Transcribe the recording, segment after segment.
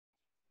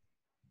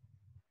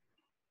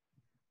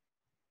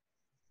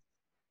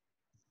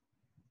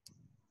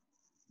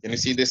Can you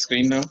see the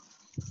screen now?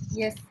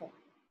 Yes, sir.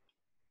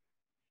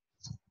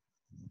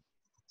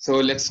 So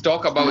let's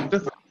talk about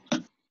the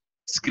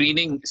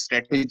screening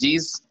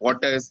strategies.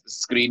 What is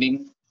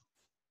screening,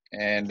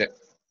 and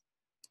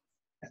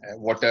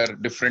what are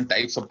different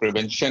types of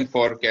prevention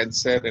for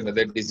cancer and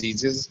other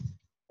diseases,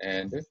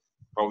 and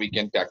how we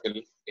can tackle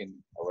in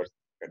our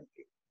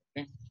country.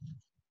 Okay.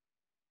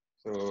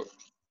 So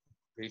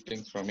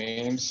greetings from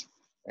AIMS.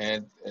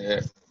 And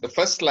the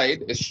first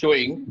slide is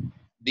showing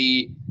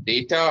the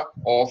data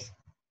of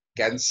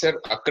cancer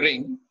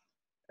occurring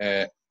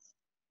uh,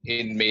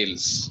 in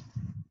males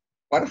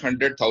per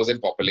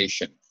 100,000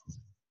 population.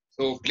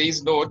 So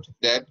please note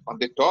that on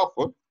the top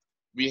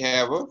we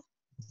have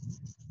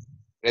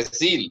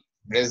Brazil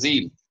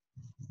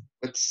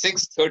with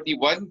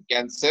 631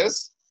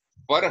 cancers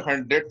per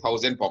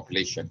 100,000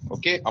 population.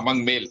 Okay,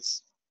 among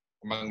males,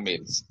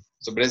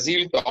 So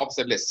Brazil tops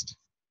the list.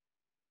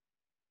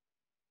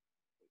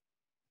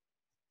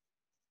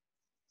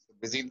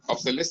 Brazil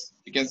tops the list.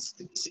 You can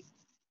still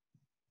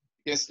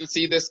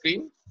see the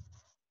screen.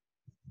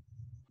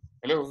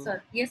 Hello.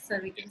 Sir, yes, sir,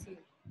 we can see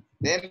it.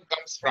 Then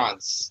comes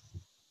France,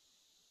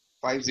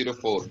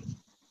 504.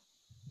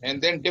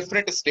 And then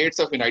different states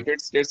of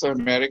United States of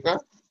America.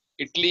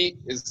 Italy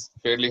is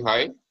fairly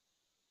high.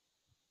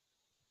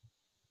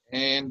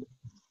 And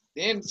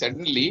then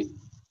suddenly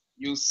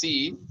you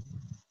see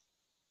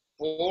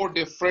 4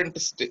 different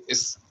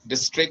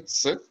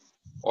districts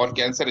or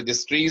cancer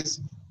registries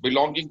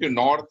belonging to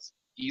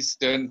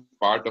northeastern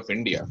part of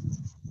India.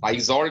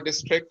 Aizawl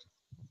district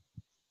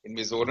in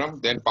Mizoram,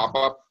 then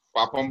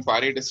Papam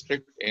Pare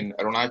district in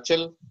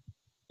Arunachal,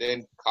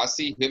 then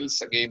Khasi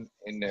Hills again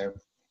in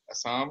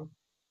Assam,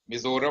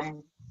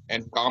 Mizoram,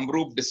 and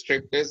Kamrup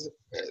district is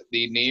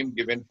the name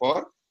given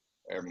for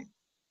um,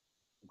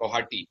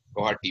 Guwahati,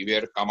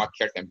 where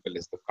Kamakhya temple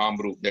is. The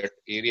Kamrup, that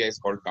area is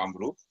called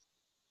Kamrup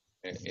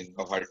in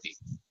Guwahati,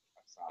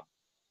 Assam.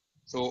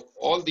 So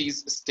all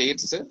these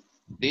states,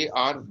 they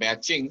are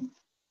matching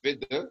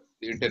with the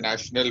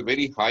international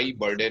very high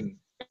burden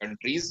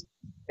countries.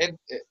 And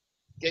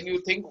can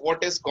you think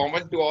what is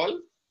common to all?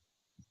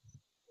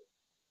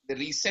 The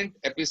recent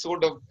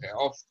episode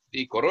of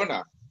the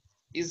corona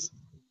is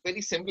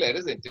very similar,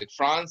 isn't it?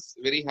 France,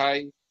 very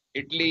high.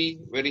 Italy,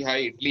 very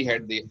high. Italy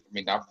had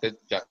after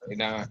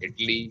China,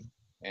 Italy,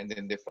 and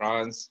then the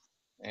France,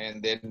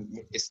 and then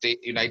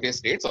United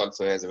States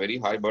also has a very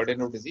high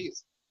burden of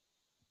disease.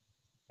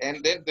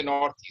 And then the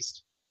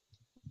Northeast.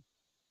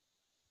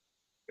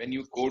 When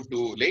you go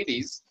to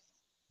ladies,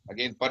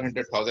 again per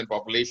 100,000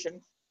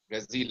 population,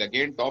 Brazil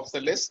again tops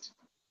the list,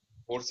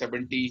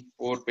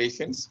 474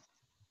 patients.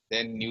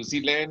 Then New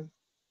Zealand,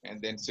 and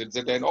then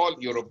Switzerland, all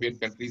European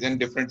countries and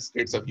different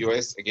states of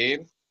US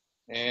again.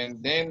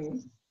 And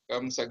then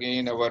comes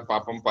again our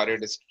Papam Pare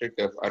district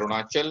of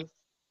Arunachal,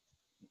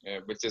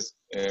 which is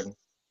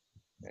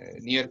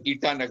near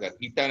Itanagar.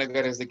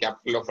 Itanagar is the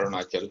capital of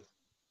Arunachal.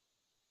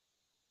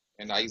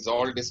 And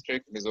Aizawl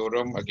district,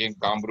 Mizoram, again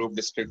Kamrup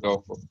district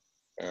of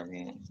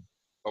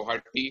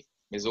Guwahati,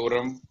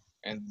 Mizoram,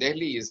 and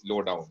Delhi is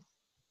low down.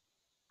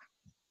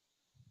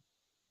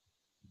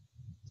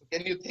 So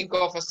can you think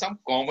of some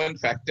common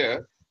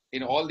factor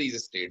in all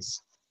these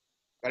states?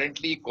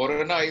 Currently,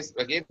 corona is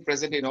again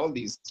present in all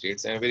these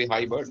states and a very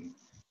high burden.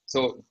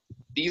 So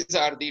these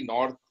are the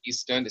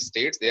northeastern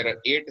states. There are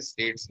 8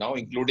 states now,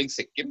 including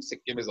Sikkim.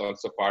 Sikkim is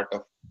also part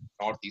of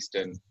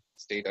northeastern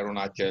state: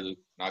 Arunachal,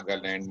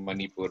 Nagaland,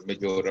 Manipur,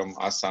 Mizoram,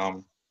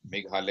 Assam,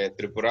 Meghalaya,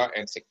 Tripura,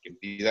 and Sikkim.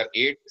 These are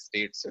 8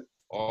 states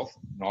of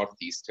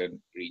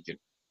northeastern region.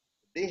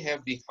 They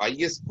have the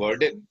highest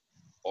burden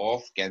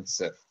of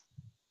cancer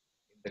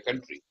in the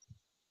country,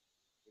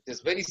 which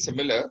is very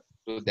similar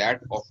to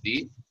that of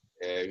the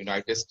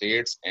United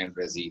States and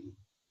Brazil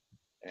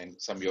and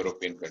some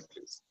European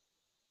countries.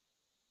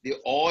 They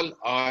all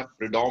are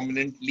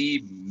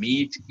predominantly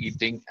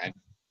meat-eating and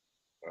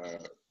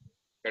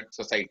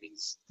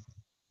societies.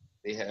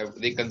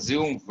 They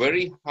consume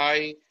very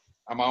high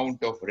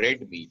amount of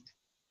red meat,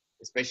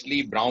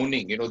 especially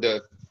browning. You know,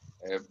 the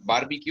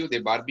barbecue. They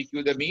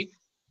barbecue the meat,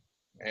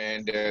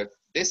 and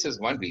this is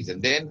one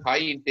reason. Then high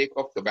intake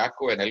of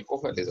tobacco and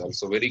alcohol is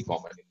also very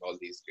common in all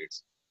these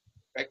states.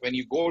 In fact, when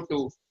you go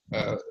to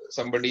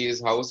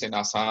somebody's house in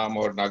Assam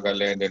or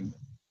Nagaland, and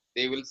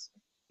they will,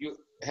 you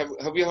have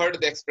you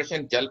heard the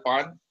expression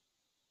jalpan?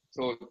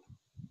 So,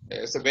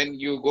 so when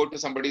you go to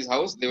somebody's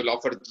house, they will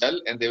offer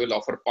jal and they will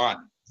offer pan.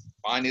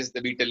 Pan is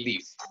the betel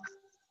leaf,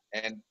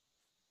 and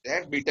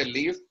that betel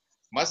leaf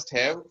must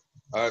have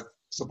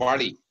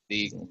supadi,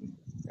 the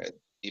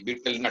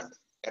betel nut,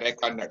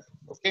 areca nut.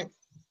 Okay,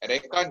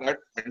 areca nut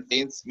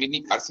contains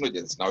many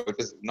carcinogens. Now it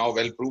is now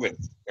well proven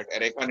that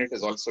areca nut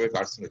is also a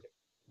carcinogen.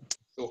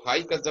 So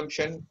high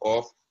consumption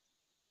of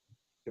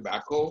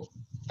tobacco,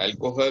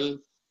 alcohol,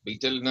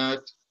 betel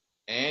nut,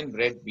 and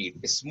red meat,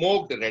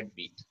 smoked red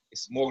meat,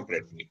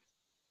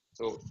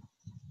 So,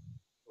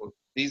 so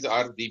these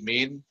are the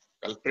main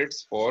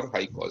culprits for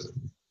high cause.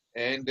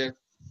 And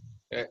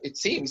it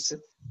seems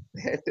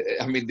that,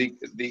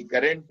 the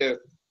current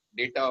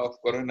data of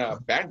corona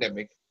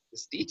pandemic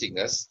is teaching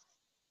us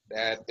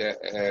that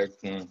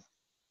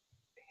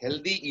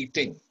healthy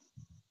eating,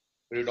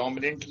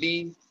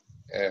 predominantly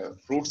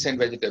fruits and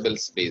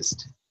vegetables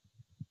based,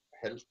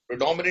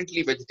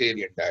 predominantly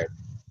vegetarian diet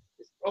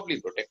is probably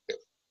protective.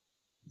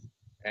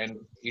 And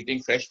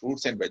eating fresh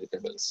fruits and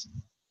vegetables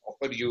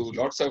offer you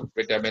lots of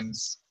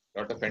vitamins,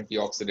 lot of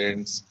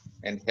antioxidants,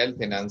 and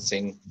health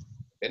enhancing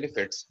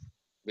benefits,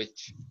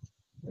 which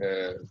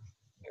uh,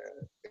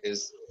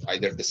 is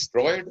either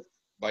destroyed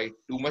by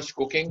too much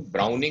cooking,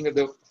 browning of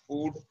the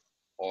food,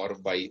 or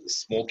by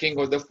smoking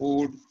of the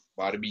food,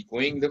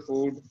 barbecuing the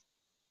food,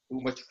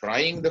 too much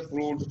frying the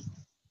food.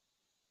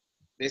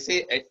 They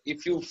say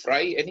if you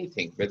fry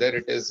anything, whether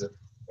it is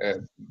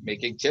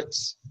making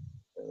chips,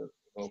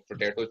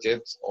 potato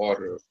chips,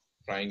 or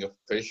frying a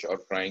fish, or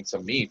frying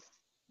some meat,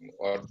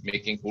 or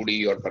making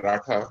puri or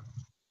paratha,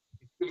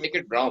 if you make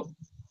it brown,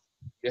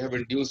 you have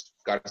induced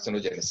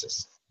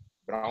carcinogenesis.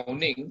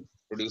 Browning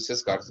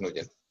produces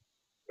carcinogen,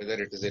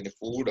 whether it is in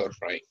food or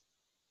frying.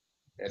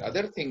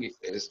 Another thing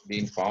is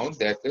being found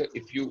that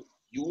if you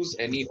use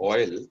any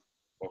oil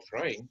for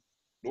frying,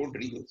 don't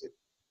reuse it,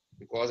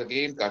 because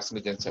again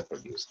carcinogens are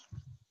produced.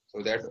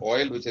 So that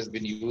oil which has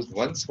been used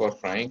once for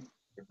frying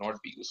should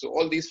not be used. So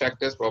all these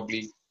factors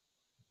probably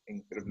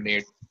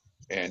incriminate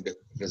and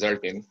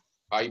result in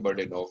high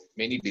burden of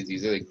many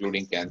diseases,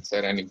 including cancer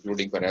and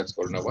including perhaps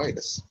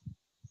coronavirus.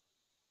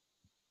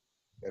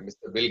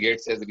 Mr. Bill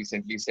Gates has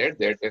recently said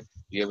that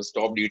we have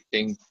stopped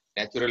eating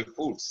natural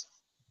foods.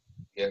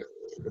 We are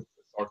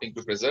resorting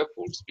to preserved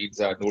foods,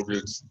 pizza,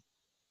 noodles,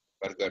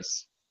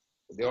 burgers.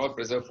 They are all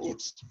preserved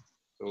foods.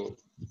 So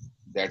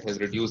that has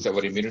reduced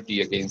our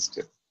immunity against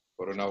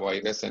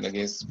coronavirus and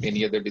against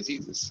many other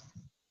diseases.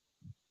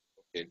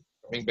 Okay,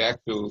 coming back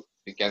to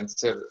the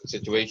cancer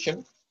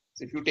situation.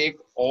 So if you take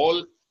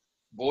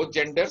both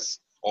genders,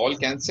 all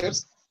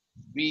cancers,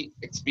 we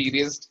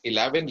experienced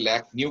 11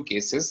 lakh new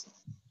cases,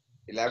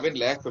 11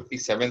 lakh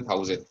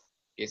 57,000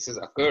 cases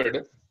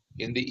occurred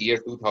in the year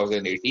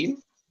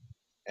 2018.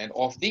 And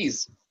of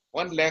these,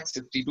 1 lakh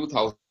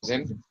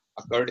 62,000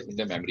 occurred in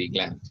the mammary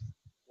gland.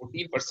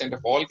 14%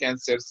 of all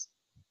cancers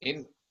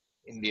in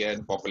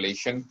Indian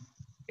population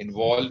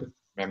involved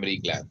mammary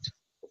gland.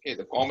 Okay,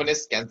 the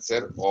commonest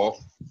cancer of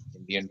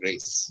Indian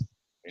race,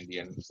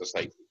 Indian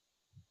society.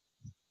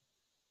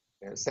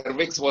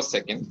 Cervix was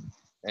second.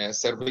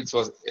 Cervix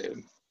was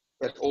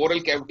well,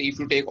 oral cavity. If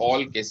you take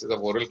all cases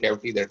of oral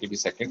cavity, that will be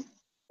second,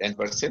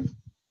 10%,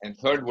 and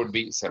third would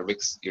be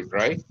cervix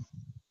uteri,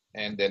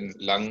 and then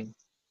lung,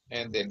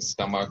 and then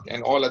stomach,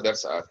 and all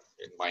others are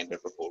in minor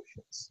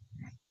proportions.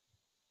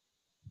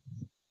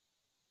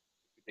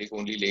 If you take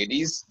only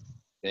ladies,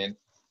 then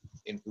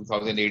in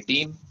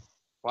 2018,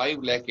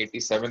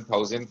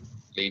 5,87,000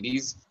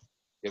 ladies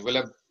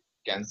developed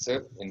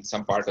cancer in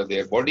some part of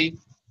their body.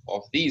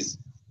 Of these,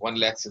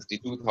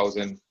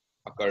 1,62,000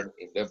 occurred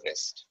in the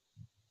breast.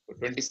 So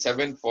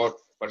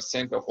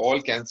 27% of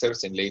all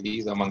cancers in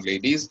ladies, among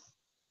ladies,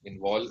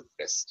 involve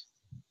breast.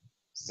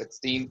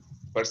 16%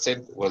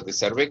 was the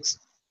cervix,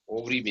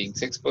 ovary being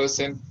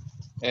 6%,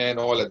 and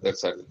all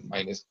others are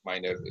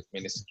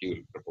minuscule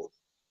proportion,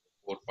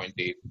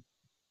 4.8,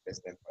 less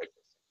than 5%,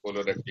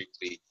 colorectal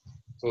 3.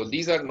 So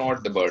these are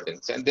not the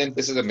burdens. And then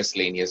this is a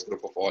miscellaneous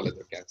group of all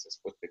other cancers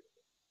put together.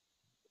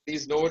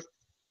 Please note,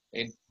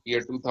 in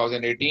year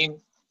 2018,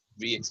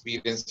 we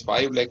experienced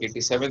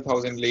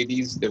 5,87,000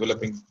 ladies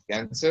developing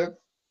cancer.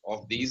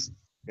 Of these,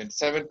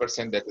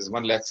 27%, that is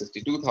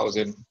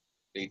 1,62,000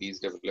 ladies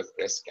developed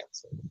breast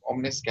cancer, the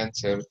commonest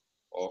cancer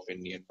of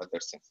Indian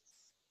mothers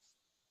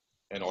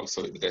and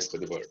also in the rest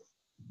of the world.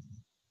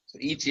 So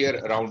each year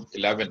around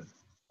 11,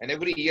 and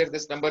every year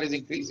this number is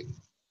increasing.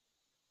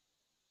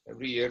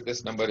 Every year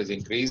this number is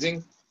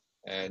increasing.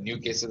 New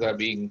cases are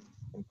being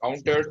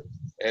encountered,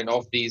 and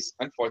of these,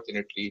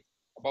 unfortunately,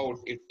 about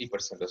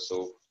 80% or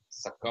so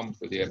succumb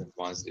to their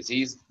advanced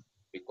disease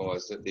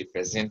because they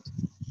present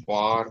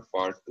far,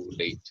 far too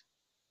late.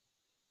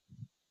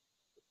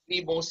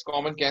 The most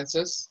common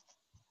cancers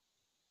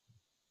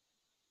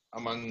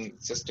among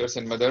sisters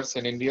and mothers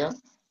in India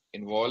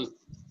involve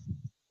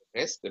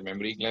breast, the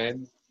mammary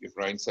gland,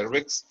 uterine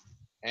cervix,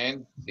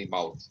 and the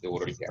mouth, the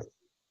oral cavity.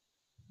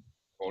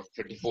 About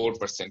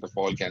 34% of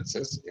all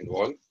cancers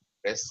involve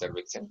breast,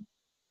 cervix,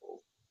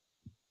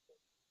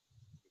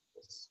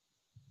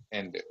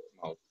 and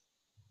mouth.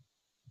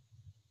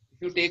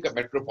 If you take a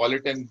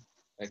metropolitan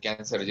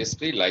cancer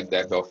registry like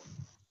that of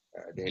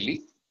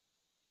Delhi,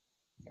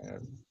 uh,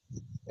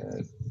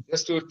 uh,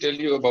 just to tell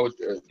you about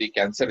the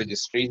cancer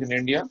registries in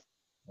India,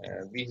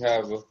 we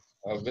have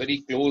a very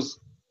close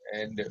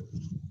and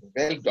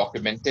well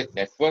documented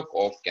network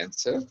of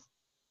cancer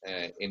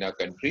in our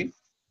country,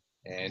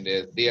 and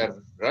they are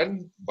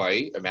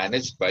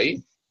managed by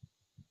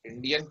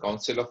Indian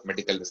Council of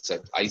Medical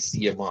Research,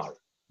 ICMR.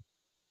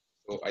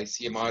 So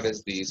ICMR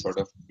is the sort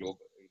of global,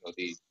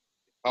 the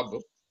hub.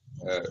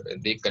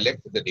 They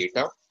collect the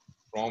data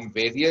from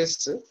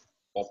various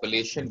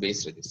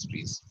population-based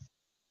registries.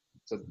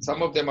 So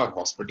some of them are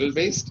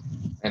hospital-based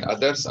and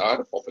others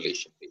are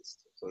population-based.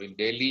 So in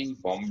Delhi,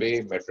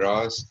 Bombay,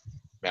 Madras,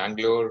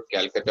 Bangalore,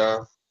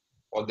 Calcutta,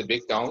 all the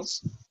big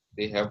towns,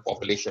 they have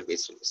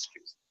population-based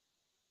registries.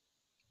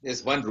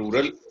 There's one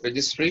rural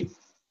registry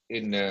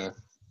in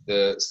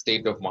the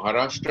state of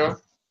Maharashtra.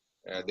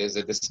 There's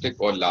a district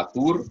called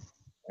Latur,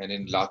 and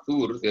in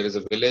Latur, there is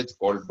a village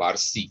called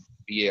Barsi,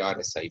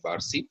 Barsi,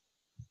 Barsi.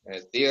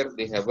 There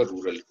they have a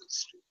rural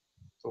registry.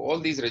 So all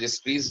these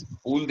registries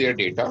pool their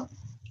data,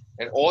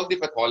 and all the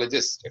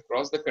pathologists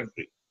across the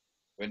country,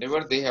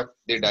 whenever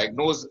they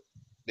diagnose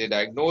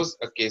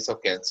a case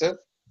of cancer,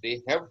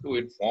 they have to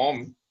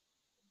inform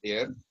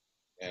their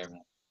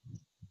um,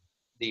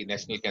 the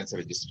National Cancer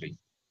Registry.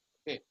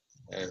 Okay,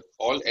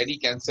 any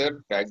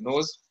cancer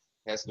diagnosed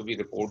has to be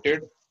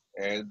reported,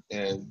 and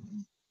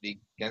the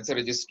cancer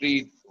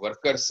registry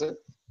workers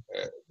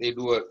they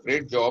do a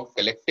great job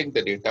collecting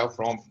the data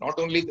from not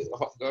only the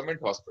government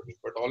hospitals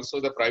but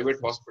also the private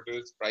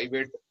hospitals,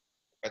 private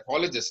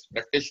pathologists,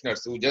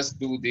 practitioners who just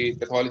do the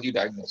pathology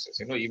diagnosis.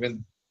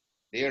 Even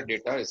their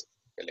data is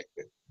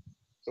collected.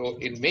 So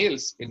in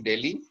males in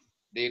Delhi,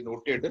 they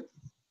noted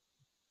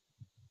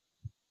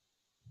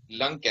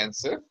lung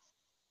cancer,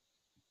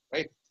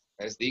 right,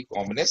 as the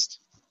commonest.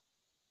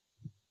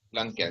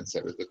 Lung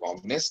cancer is the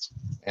commonest,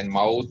 and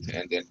mouth,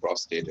 and then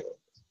prostate.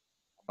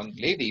 Among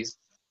ladies,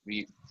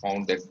 we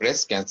found that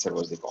breast cancer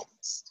was the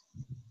commonest.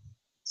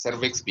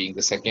 Cervix being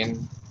the second,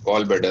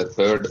 gallbladder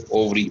third,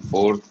 ovary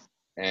fourth,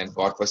 and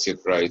corpus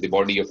uteri, the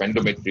body of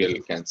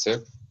endometrial cancer,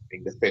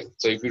 being the fifth.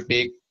 So if you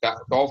take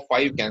top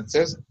 5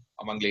 cancers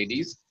among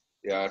ladies,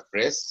 they are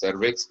breast,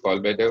 cervix,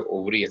 gallbladder,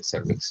 ovary, and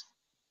cervix.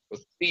 So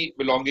 3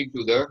 belonging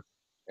to the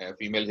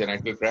female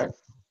genital tract,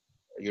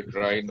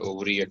 uterine,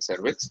 ovary, and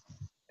cervix,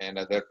 and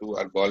other 2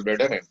 are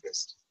gallbladder and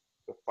breast.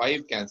 So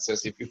 5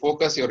 cancers. If you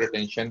focus your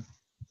attention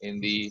in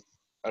the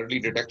early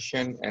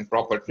detection and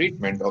proper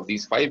treatment of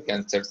these 5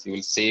 cancers, you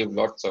will save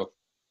lots of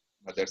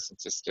mothers and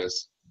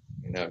sisters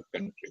in our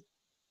country.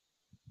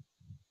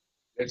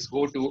 Let's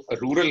go to a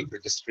rural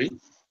registry.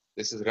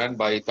 This is run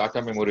by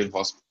Tata Memorial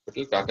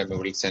Hospital, Tata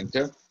Memorial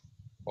Center,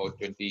 about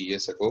 20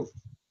 years ago.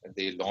 And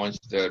they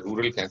launched the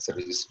Rural Cancer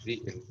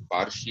Registry in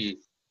Barshi,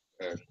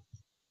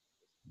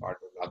 part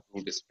of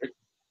Latur district.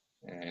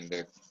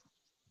 And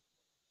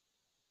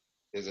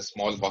there's a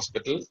small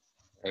hospital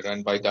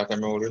run by Tata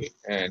Memorial,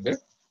 and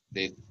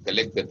they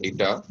collect the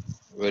data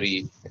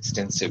very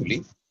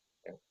extensively,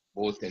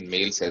 both in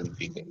males and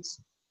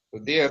females. So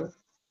there,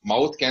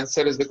 mouth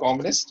cancer is the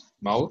commonest,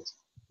 mouth,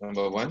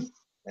 number 1,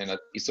 and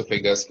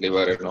esophagus,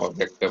 liver, and all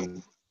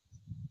rectum,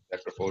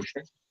 that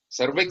proportion.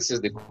 Cervix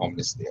is the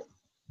commonest there.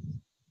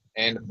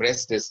 And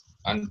breast is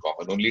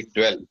uncommon, only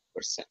 12%.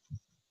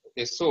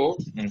 Okay, so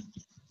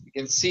you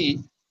can see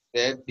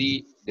that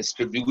the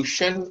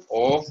distribution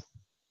of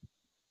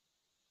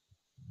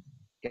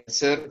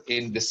cancer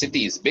in the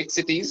cities, big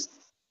cities,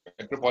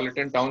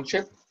 metropolitan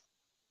township,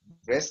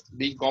 breast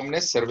the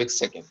commonest, cervix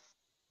second.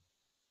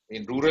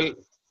 In rural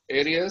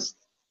areas,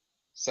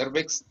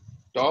 cervix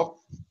top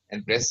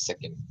and breast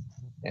second,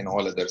 and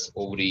all others,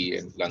 ovary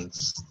and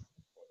lungs.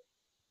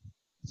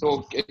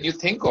 So can you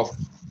think of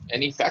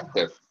any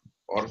factor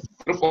or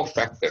group of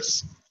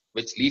factors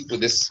which lead to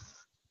this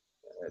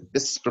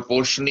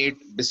disproportionate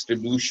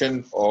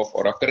distribution of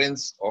or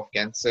occurrence of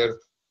cancer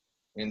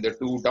in the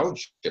 2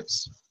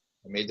 townships,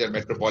 a major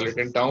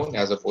metropolitan town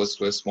as opposed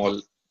to a small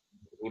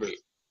rural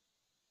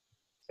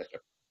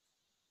setup?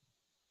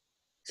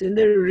 So in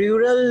the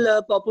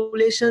rural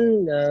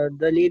population,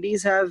 the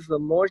ladies have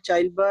more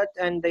childbirth,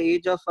 and the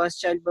age of first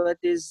childbirth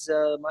is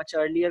much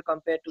earlier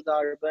compared to the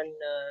urban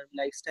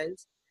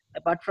lifestyles.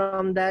 Apart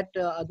from that,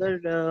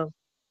 other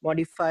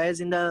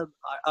modifiers in the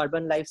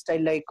urban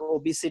lifestyle like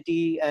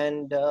obesity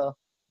and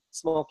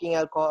smoking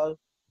alcohol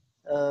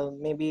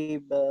may be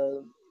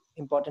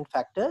important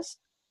factors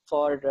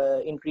for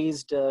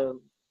increased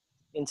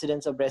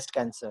incidence of breast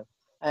cancer.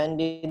 And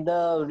in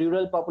the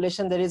rural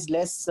population, there is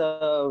less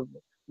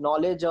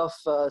knowledge of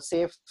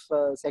safe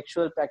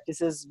sexual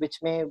practices, which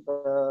may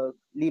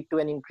lead to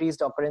an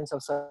increased occurrence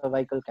of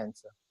cervical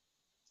cancer.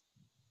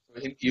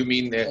 You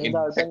mean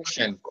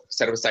infection,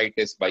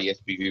 cervicitis by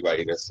HPV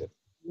virus?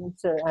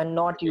 Yes, and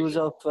not use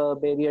of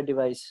barrier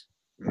device.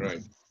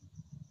 Right.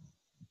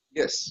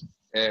 Yes.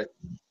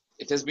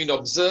 It has been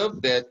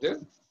observed that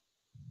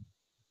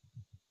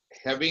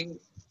having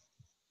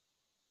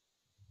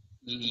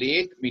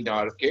late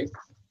menarche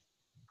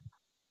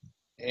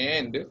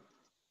and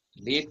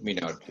late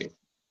menarche,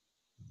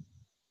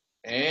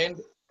 and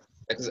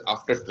that is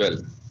after 12,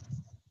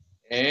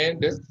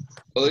 and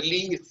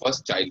early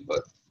first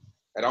childbirth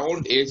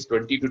around age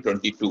 20 to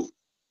 22,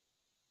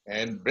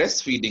 and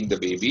breastfeeding the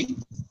baby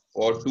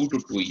for 1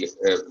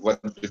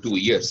 to 2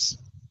 years.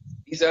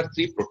 These are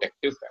 3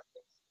 protective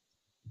factors.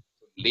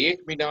 So late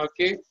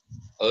menarche,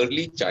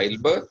 early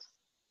childbirth,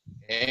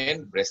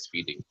 and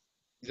breastfeeding.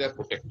 These are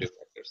protective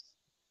factors.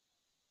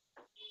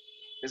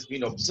 It has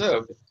been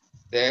observed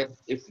that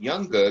if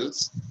young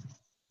girls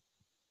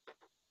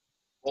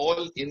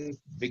fall in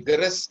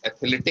vigorous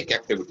athletic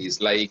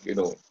activities like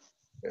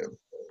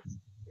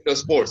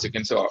sports, you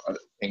can say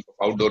think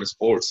of outdoor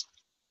sports,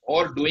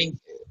 or doing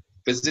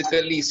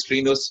physically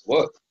strenuous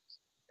work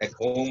at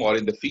home or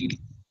in the field.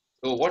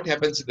 So what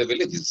happens in the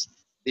villages?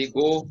 They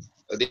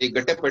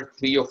get up at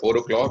 3 or 4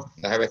 o'clock.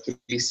 I have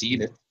actually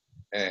seen it,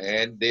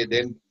 and they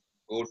then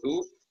go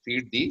to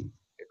feed the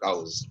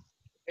cows.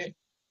 Okay,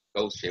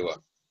 cow sheva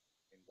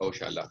in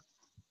Gaushala.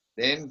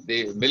 Then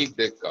they milk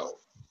the cow.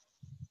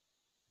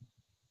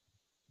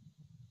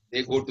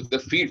 They go to the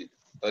field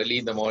early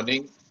in the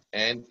morning,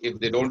 and if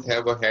they don't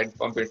have a hand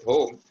pump at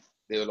home,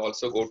 they will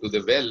also go to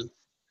the well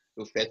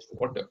to fetch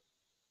water.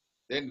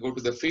 Then go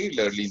to the field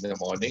early in the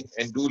morning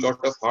and do a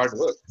lot of hard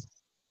work.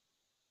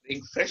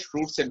 Bring fresh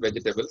fruits and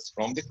vegetables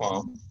from the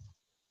farm,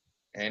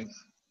 and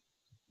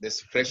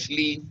this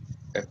freshly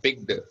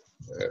picked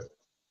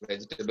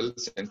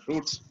vegetables and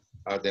fruits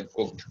are then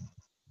cooked.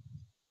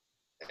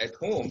 At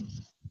home,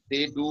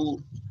 they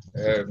do,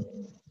 um,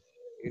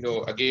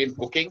 again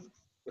cooking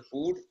the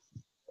food.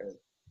 Uh,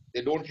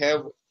 they don't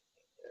have,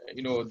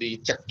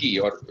 the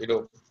chakki or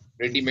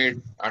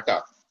ready-made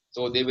atta.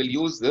 So they will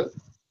use the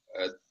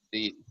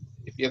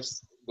if you have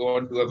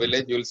gone to a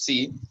village, you'll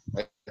see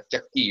a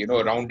chakki,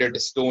 rounded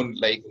stone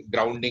like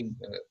grounding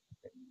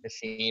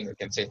machine. You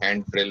can say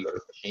hand drill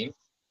or machine.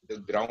 They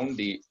ground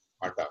the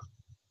atta.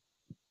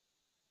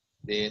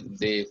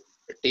 They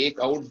take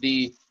out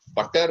the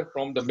butter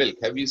from the milk.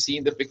 Have you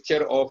seen the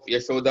picture of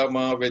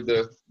Yashodama with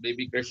the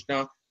baby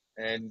Krishna?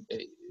 And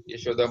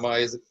Yashodama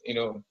is,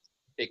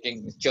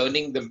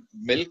 churning the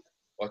milk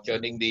or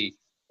churning the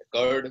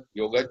curd,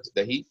 yogurt,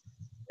 dahi,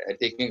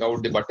 taking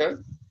out the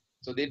butter.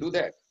 So they do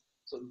that.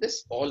 So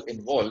this all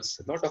involves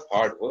a lot of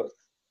hard work.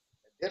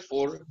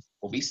 Therefore,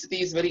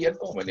 obesity is very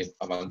uncommon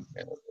among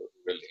rural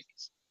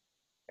ladies.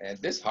 And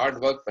this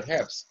hard work,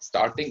 perhaps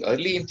starting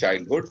early in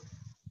childhood,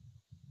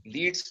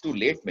 leads to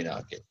late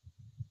menarche.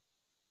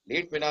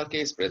 Late menarche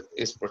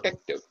is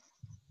protective.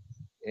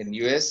 In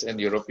US and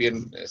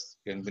European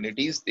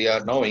communities, they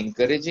are now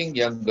encouraging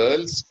young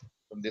girls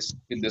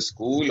in the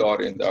school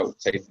or in the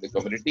outside the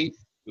community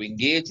to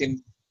engage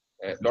in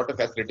a lot of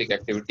athletic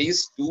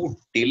activities to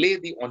delay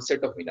the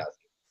onset of menarche.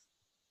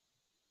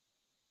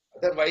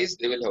 Otherwise,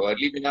 they will have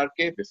early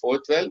menarche before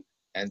 12,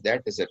 and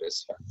that is a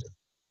risk factor.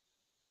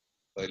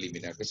 Early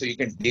menarche. So you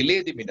can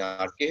delay the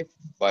menarche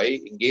by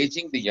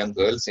engaging the young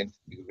girls in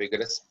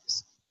vigorous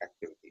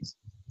activities.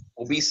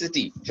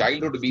 Obesity,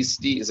 childhood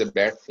obesity is a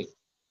bad thing.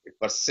 It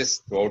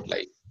persists throughout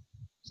life.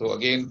 So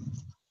again,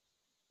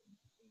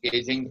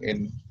 engaging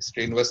in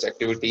strenuous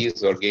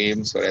activities or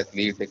games or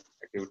athletic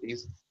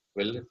activities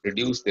will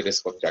reduce the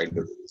risk of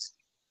childhood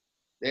obesity.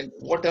 Then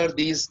what are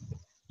these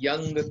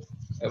young,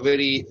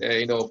 very,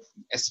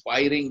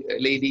 aspiring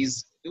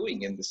ladies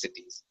doing in the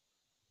cities?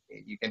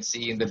 You can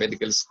see in the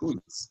medical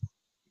schools.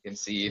 You can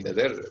see in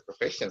other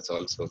professions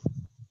also.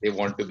 They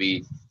want to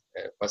be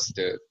first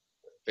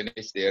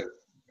finish their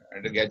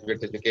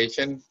undergraduate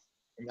education.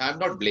 I'm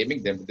not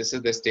blaming them. This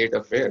is the state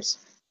of affairs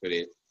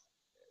today.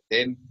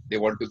 Then they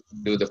want to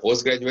do the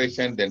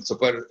post-graduation, then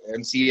super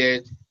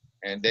MCH,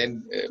 and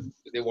then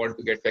they want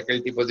to get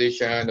faculty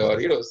position or,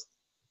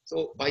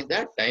 So by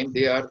that time,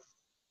 they are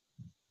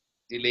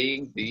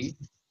delaying the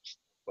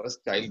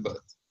first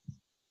childbirth.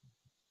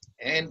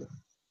 And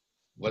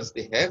once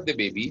they have the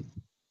baby,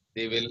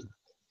 they will,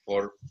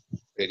 for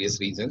various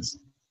reasons,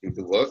 due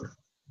to work,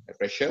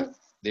 pressure,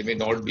 they may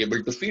not be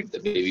able to feed the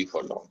baby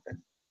for a long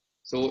time.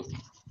 So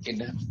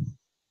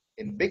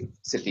in big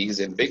cities,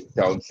 in big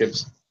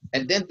townships,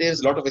 and then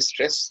there's a lot of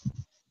stress.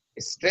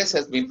 Stress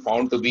has been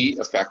found to be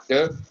a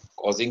factor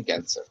causing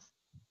cancer.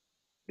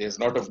 There's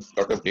not a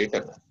lot of data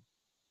now.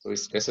 So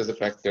stress is a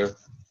factor,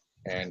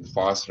 and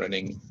fast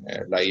running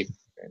life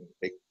and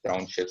big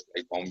townships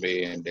like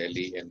Bombay and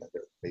Delhi and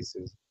other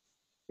places.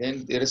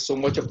 Then there is so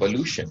much of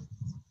pollution.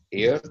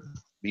 Air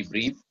we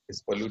breathe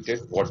is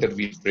polluted, water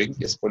we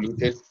drink is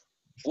polluted,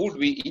 food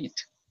we eat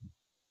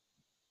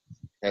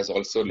has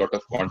also a lot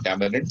of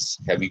contaminants,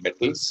 heavy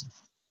metals,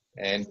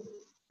 and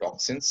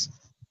toxins.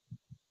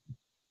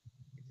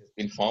 It has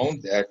been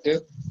found that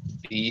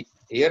the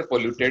air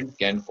pollutant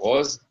can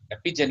cause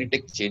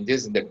epigenetic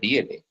changes in the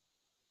DNA.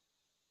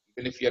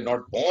 Even if you're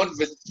not born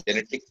with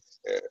genetic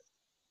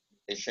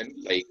mutation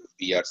like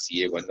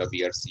BRCA1 or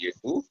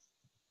BRCA2,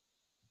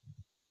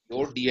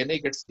 your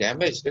DNA gets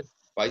damaged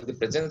by the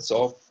presence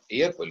of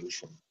air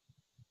pollution.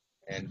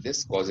 And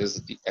this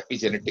causes the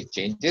epigenetic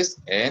changes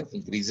and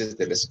increases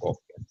the risk of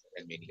cancer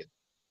and many others.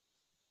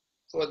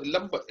 So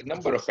a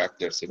number of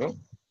factors,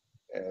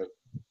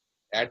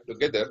 add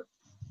together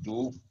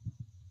to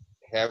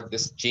have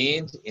this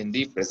change in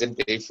the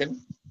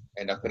presentation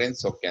and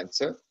occurrence of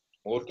cancer,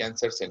 more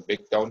cancers in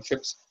big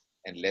townships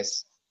and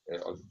less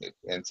of the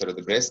cancer of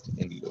the breast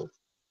in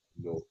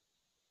low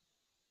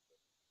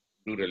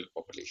rural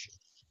population.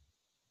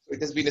 So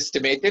it has been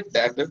estimated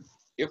that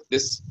if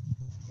this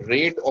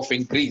rate of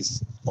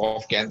increase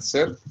of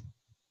cancer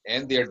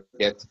and their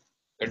death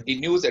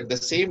continues at the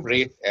same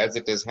rate as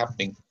it is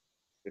happening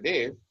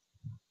today,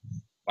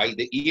 by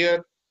the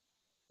year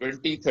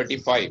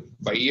 2035,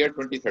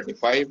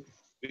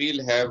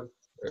 we'll have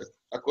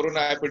a corona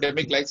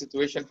epidemic-like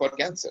situation for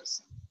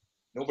cancers.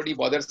 Nobody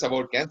bothers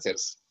about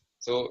cancers.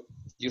 So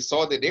you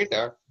saw the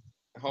data,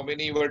 how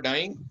many were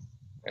dying?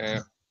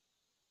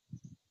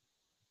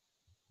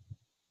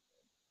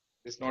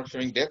 It's not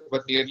showing death,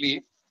 but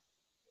nearly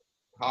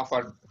half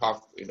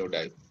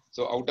die.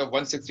 So out of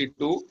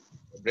 162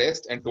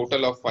 breast and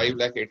total of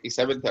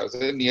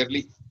 5,87,000,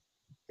 nearly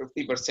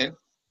 50%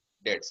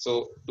 dead.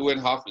 So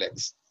 2.5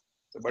 lakhs.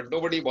 So, but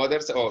nobody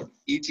bothers about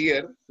each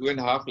year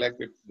 2.5 lakh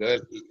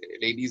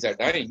ladies are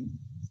dying,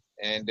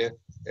 and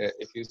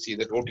if you see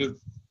the total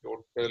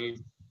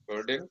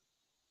burden,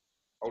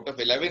 out of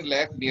 11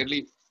 lakh,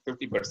 nearly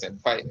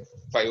 50%, 5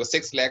 or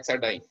 6 lakhs are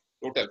dying.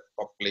 Total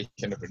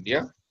population of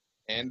India,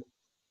 and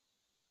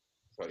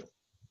sorry.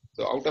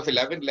 So out of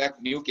 11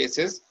 lakh new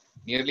cases,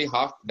 nearly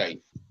half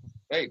died,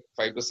 right?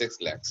 5 to 6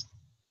 lakhs.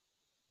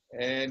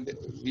 And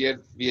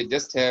we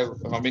just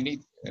have how many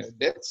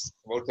deaths?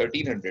 About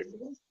 1,300,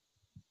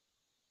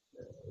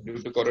 due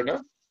to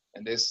corona.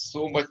 And there's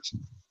so much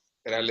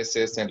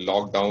paralysis and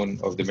lockdown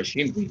of the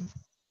machinery.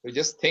 So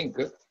just think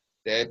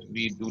that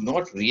we do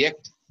not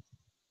react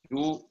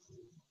to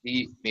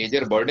the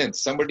major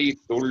burdens. Somebody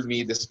told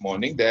me this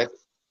morning that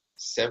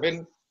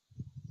 7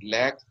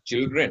 lakh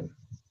children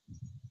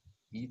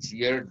each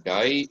year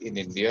die in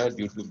India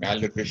due to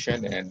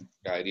malnutrition and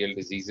diarrheal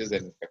diseases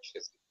and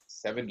infectious.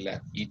 7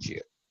 lakh each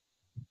year,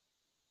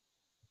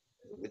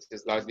 which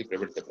is largely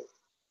preventable.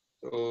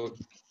 So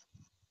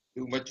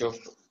too much of,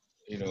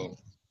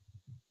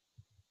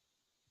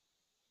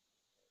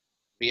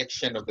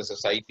 reaction of the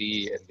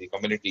society and the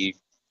community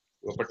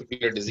to a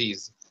particular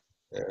disease,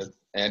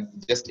 and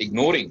just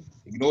ignoring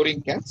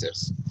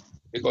cancers,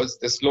 because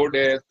the slow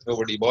death,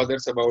 nobody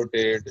bothers about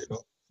it,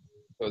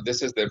 So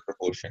this is their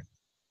proportion.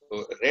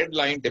 So red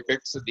line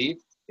depicts the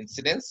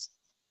incidence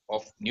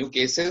of new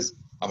cases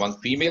among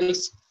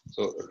females.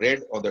 So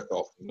red on the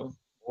top,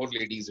 more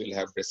ladies will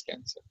have breast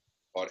cancer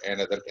or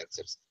another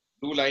cancers.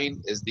 Blue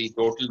line is the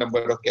total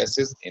number of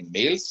cases in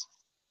males.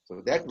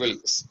 So that will,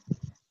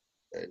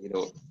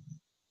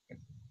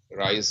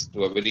 rise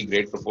to a very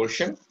great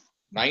proportion.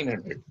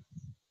 900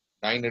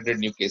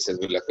 new cases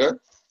will occur,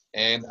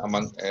 and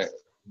among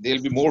there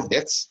will be more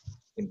deaths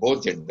in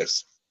both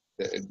genders.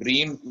 The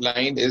green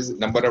line is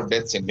number of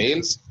deaths in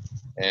males,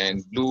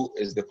 and blue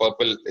is the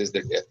purple is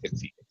the death in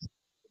females.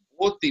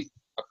 Both the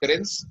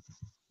occurrence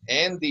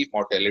and the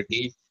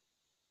mortality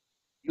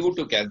due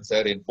to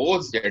cancer in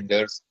both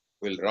genders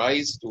will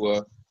rise to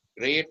a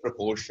great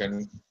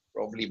proportion,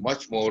 probably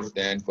much more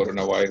than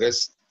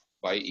coronavirus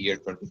by year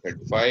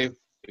 2035,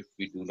 if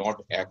we do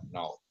not act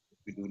now. If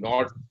we do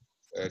not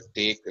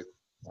take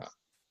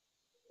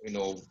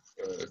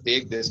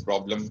this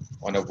problem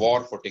on a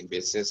war footing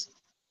basis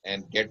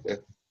and get a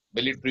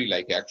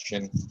military-like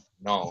action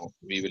now,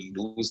 we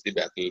will lose the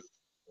battle,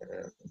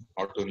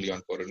 not only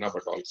on corona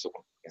but also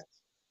on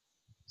cancer.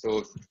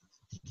 So,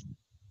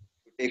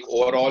 to take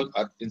overall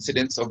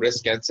incidence of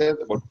breast cancer,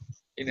 about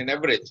in an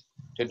average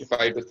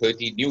 25 to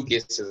 30 new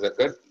cases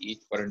occur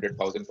each per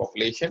 100,000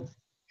 population.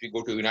 If you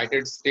go to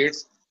United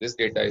States, this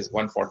data is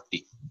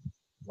 140.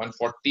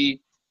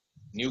 140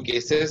 new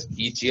cases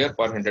each year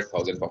per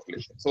 100,000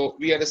 population. So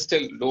we are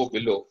still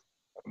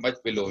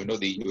much below,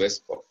 the US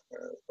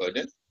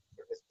burden,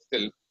 but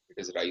still it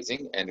is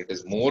rising, and it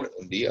is more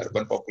in the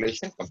urban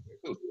population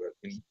compared to rural.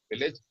 In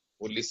village,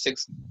 only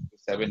 6 to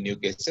 7 new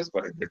cases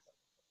per 100,000.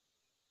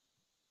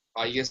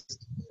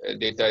 Highest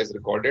data is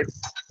recorded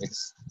in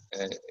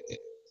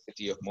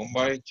city of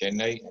Mumbai,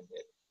 Chennai, and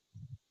Delhi.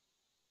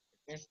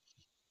 Okay.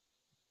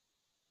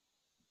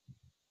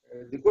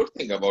 The good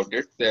thing about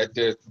it that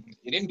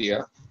in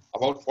India,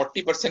 about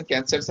 40%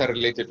 cancers are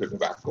related to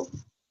tobacco,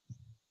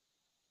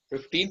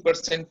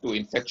 15% to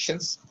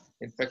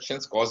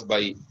infections caused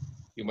by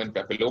human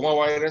papilloma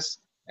virus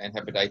and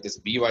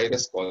hepatitis B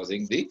virus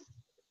causing the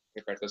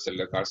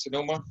hepatocellular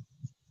carcinoma.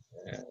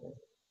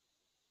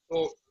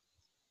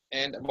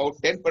 And about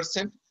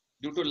 10%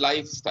 due to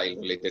lifestyle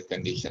related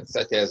conditions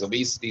such as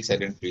obesity,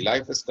 sedentary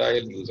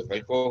lifestyle, use of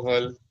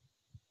alcohol,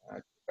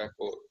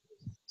 tobacco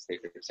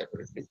stated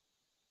separately.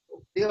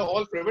 So they are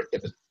all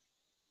preventable.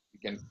 You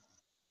can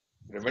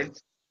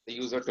prevent the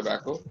use of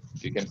tobacco.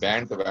 You can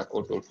ban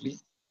tobacco totally.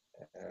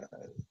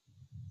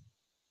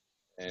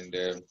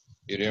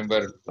 You remember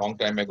a long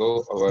time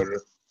ago, our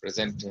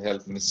present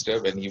health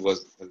minister, when he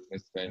was health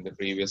minister in the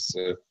previous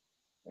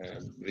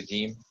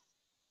regime,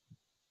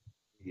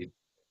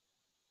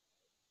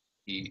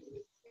 he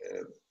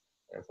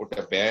put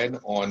a ban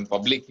on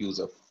public use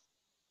of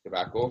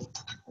tobacco,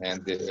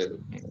 and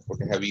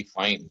put a heavy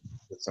fine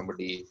if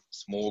somebody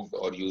smoked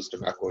or used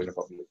tobacco in a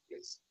public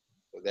place.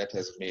 So that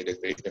has made a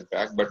great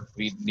impact, but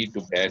we need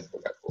to ban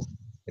tobacco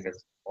in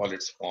all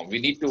its form. We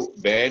need to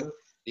ban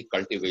the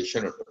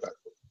cultivation of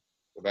tobacco.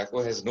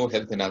 Tobacco has no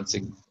health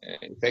enhancing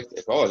effect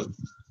at all.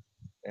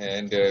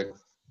 And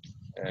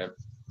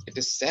it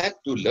is sad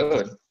to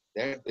learn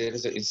that there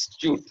is an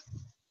institute,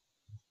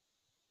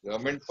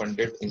 government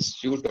funded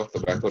Institute of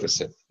Tobacco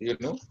Research,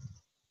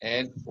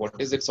 and what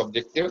is its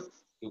objective?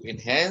 To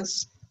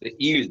enhance the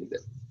yield,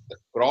 the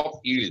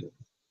crop yield,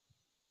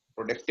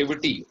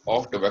 productivity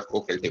of tobacco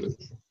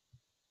cultivation.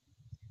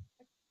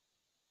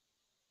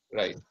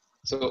 Right.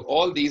 So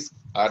all these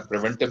are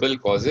preventable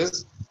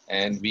causes,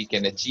 and we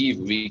can achieve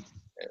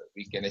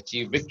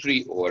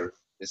victory over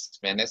this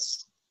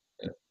menace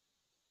in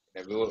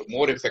a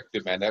more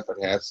effective manner,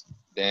 perhaps,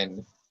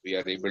 than we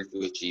are able to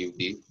achieve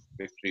the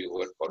victory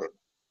over corona,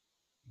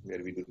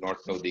 where we do not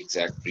know the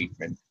exact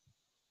treatment.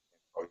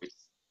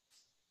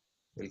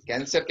 Well,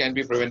 cancer can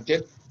be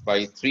prevented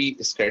by three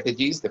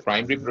strategies: the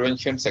primary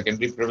prevention,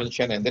 secondary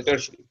prevention, and the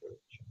tertiary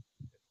prevention.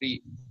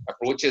 Three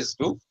approaches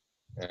to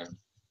uh,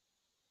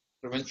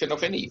 prevention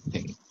of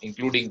anything,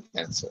 including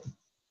cancer.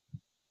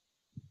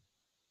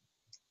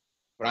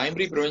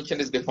 Primary prevention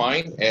is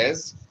defined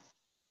as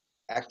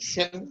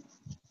action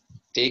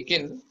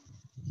taken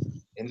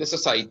in the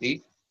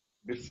society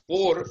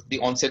before the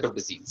onset of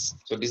disease.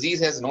 So disease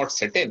has not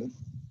set in.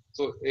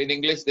 So in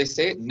English, they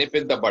say nip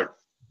in the bud,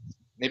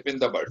 nip in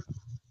the bud,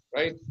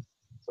 right?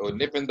 So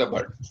nip in the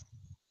bud.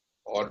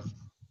 Or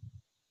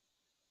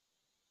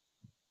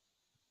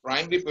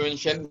primary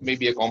prevention may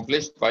be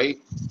accomplished by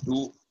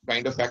two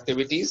kind of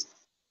activities: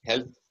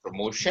 health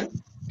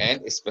promotion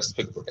and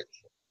specific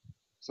protection.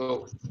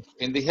 So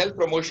in the health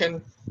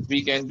promotion,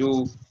 we can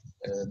do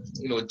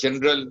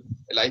general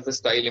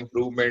lifestyle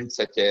improvements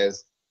such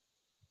as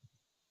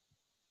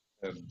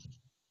um,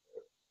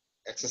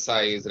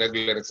 exercise,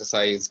 regular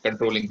exercise,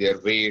 controlling their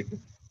weight,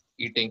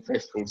 eating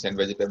fresh fruits and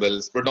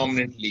vegetables,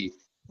 predominantly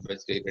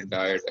vegetarian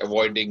diet,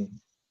 avoiding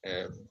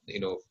you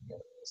know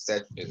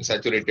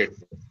saturated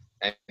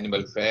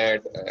animal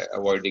fat,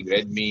 avoiding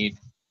red meat,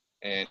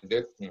 and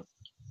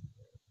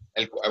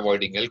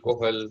avoiding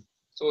alcohol.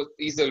 So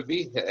these will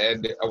be,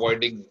 and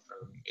avoiding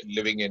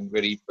living in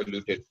very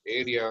polluted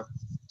area.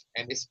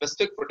 And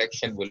specific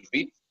protection will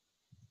be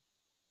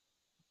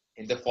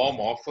in the form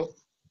of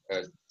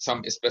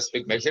some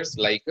specific measures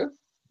like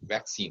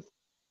vaccine.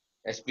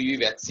 HPV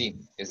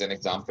vaccine is an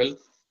example.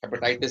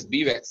 Hepatitis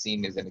B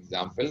vaccine is an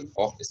example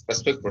of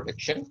specific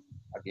protection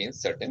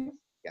against certain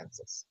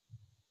cancers,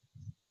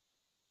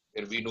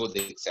 where we know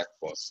the exact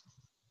cause.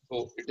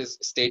 So it is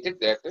stated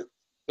that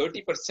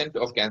 30%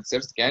 of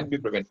cancers can be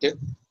prevented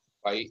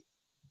by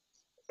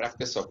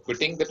practice of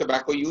quitting the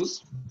tobacco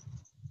use,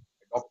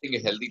 adopting a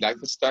healthy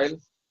lifestyle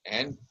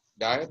and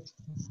diet,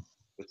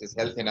 which is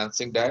health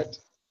enhancing diet,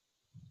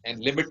 and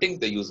limiting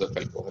the use of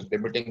alcohol.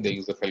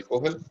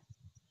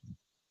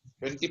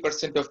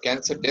 20% of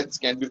cancer deaths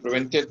can be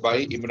prevented by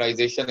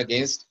immunization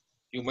against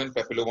human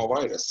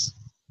papillomavirus.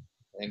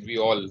 And we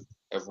all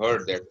have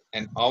heard that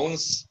an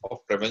ounce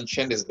of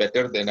prevention is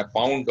better than a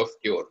pound of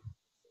cure.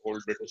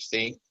 Old British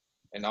saying,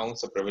 an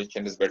ounce of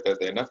prevention is better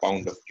than a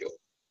pound of cure.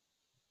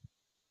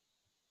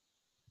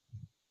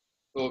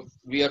 So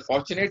we are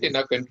fortunate in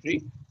our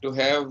country to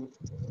have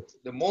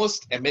the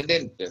most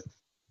eminent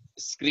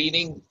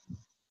screening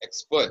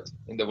expert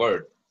in the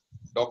world,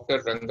 Dr.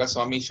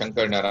 Rangaswamy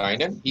Shankar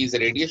Narayanan. He is a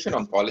radiation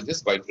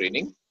oncologist by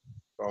training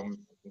from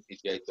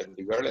PGI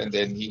Chandigarh, and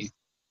then he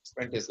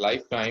spent his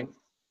lifetime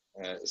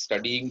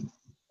studying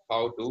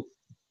how to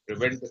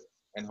prevent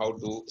and how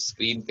to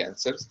screen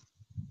cancers.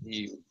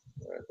 He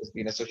has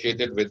been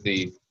associated with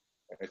the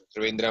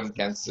Trivandrum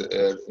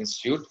Cancer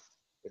Institute,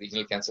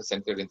 Regional Cancer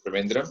Center in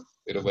Trivandrum,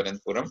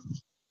 Thiruvananthapuram,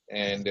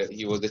 and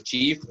he was the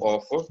chief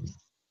of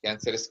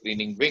cancer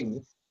screening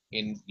wing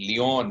in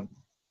Lyon,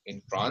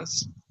 in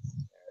France.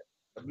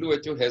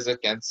 WHO has a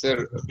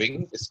cancer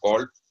wing. It's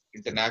called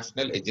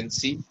International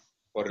Agency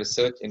for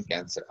Research in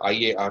Cancer,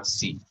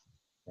 IARC.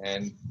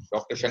 And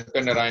Dr.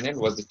 Shankar Narayanan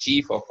was the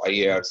chief of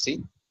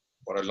IARC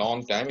for a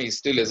long time. He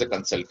still is a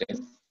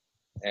consultant.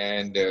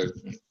 And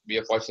we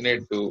are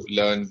fortunate to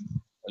learn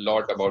a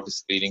lot about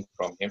screening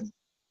from him.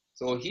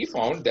 So he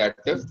found that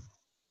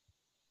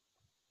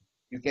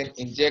you can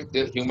inject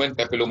the human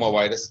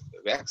papillomavirus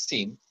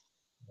vaccine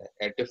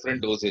at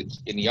different dosage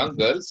in young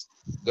girls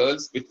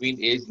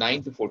between age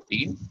 9 to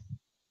 14,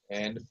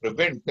 and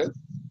prevent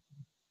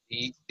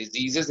the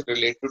diseases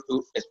related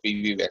to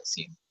HPV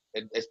vaccine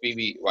and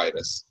HPV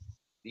virus.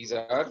 These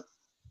are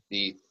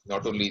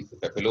not only the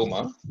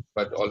papilloma,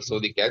 but also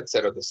the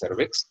cancer of the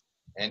cervix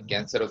and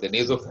cancer of the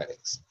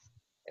nasopharynx,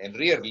 and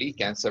rarely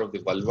cancer of the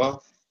vulva,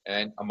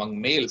 and among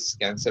males,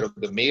 cancer of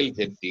the male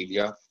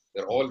genitalia.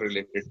 They're all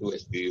related to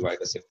HPV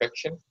virus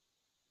infection.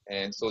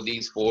 And so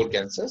these four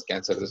cancers,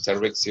 cancer of the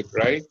cervix,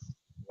 uterine,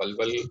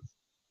 vulval,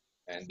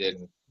 and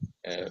then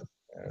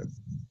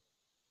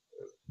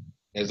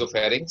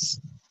nasopharynx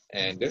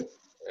and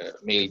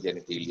male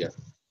genitalia,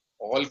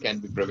 all can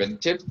be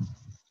prevented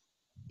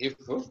if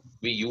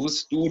we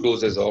use 2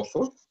 doses of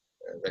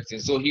vaccine.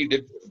 So he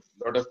did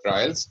a lot of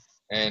trials,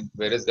 and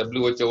whereas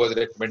WHO was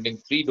recommending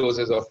 3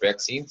 doses of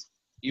vaccines,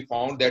 he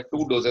found that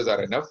 2 doses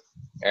are enough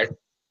at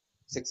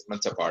 6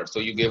 months apart. So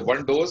you give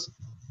 1 dose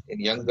in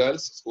young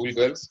girls, school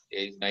girls,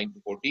 age 9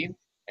 to 14,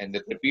 and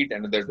then repeat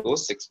another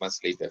dose 6 months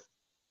later.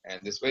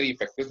 And this is very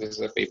effective. This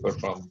is a paper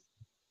from.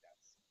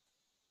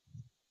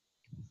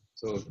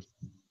 So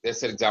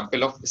there's an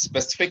example of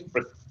specific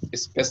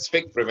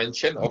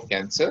prevention of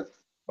cancer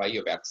by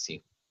a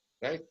vaccine,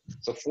 right?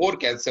 So 4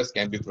 cancers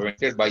can be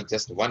prevented by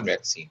just 1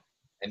 vaccine.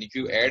 And if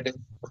you add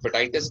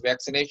hepatitis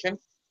vaccination,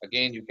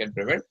 again, you can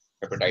prevent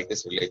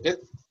hepatitis related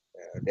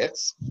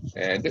deaths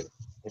and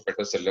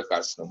hepatocellular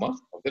carcinoma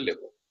of the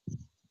liver.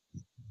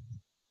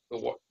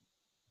 So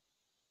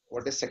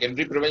what is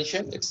secondary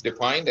prevention? It's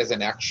defined as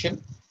an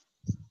action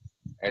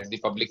at the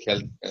public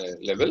health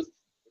level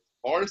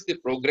halts the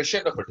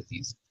progression of a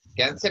disease.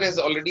 Cancer has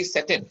already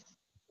set in,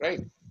 right?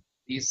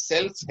 These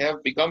cells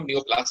have become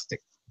neoplastic.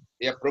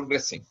 They are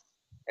progressing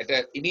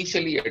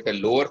initially at a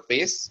lower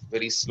pace,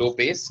 very slow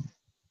pace,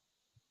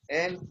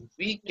 and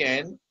we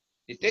can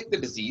detect the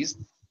disease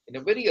in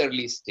a very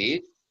early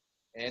stage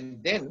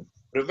and then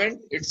prevent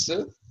its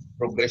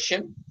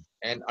progression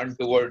and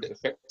untoward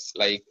effects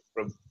like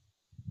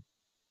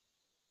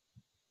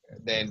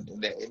then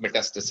the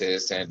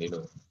metastasis and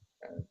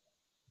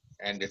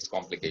and its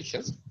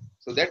complications.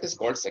 So that is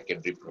called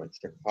secondary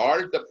prevention.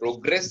 Halt the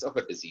progress of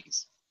a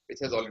disease which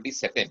has already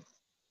set in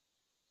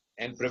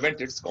and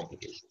prevent its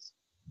complications.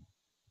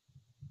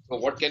 So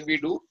what can we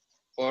do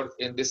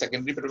in the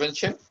secondary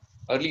prevention?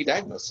 Early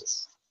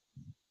diagnosis.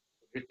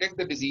 Detect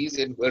the disease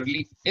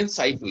in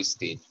situ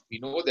stage. We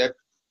know that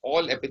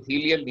all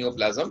epithelial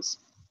neoplasms,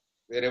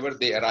 wherever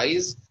they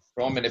arise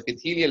from an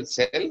epithelial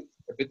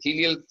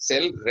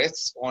cell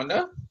rests on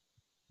a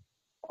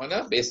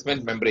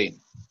basement membrane,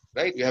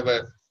 right? You have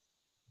a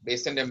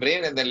basement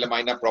membrane and then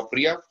lamina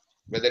propria,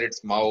 whether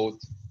it's mouth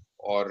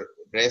or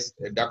breast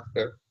duct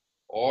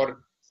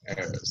or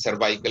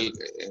cervical,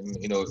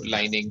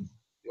 lining.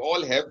 They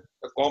all have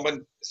a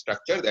common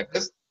structure, that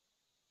is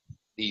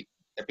the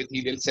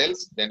epithelial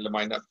cells, then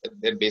lamina,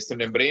 then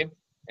basement membrane,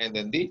 and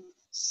then the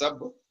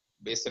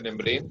sub-basement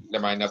membrane,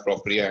 lamina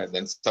propria, and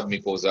then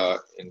submucosa.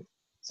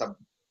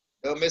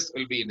 Subdermis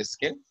will be in the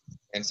skin,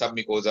 and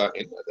submucosa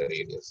in other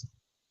areas.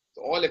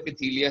 So all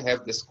epithelia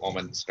have this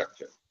common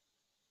structure.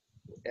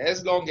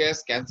 As long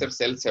as cancer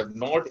cells have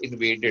not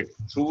invaded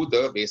through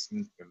the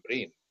basement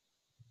membrane,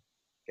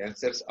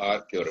 cancers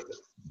are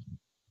curable.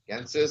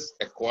 Cancers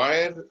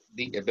acquire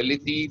the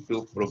ability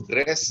to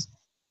progress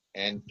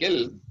and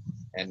kill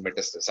and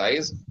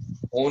metastasize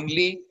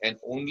only and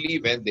only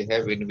when they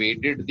have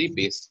invaded the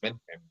basement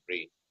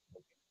membrane.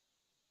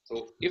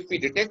 So if we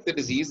detect the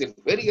disease in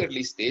very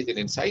early stage and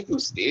in situ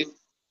stage,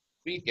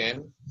 we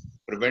can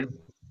prevent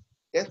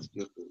death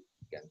due to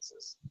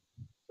cancers.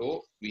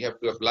 So we have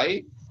to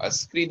apply a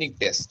screening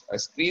test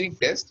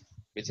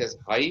which has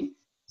high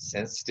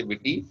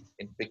sensitivity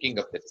in picking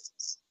up the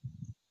disease.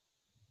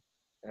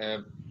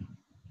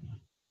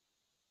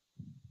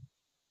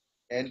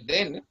 And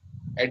then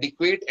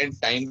adequate and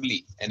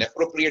timely and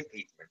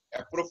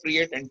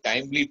appropriate and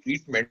timely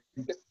treatment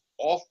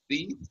of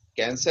the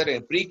cancer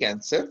and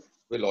pre-cancer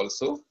will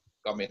also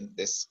come in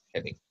this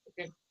heading.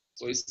 Okay,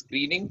 so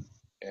screening.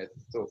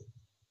 So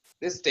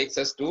this takes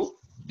us to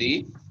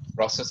the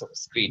process of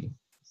screening.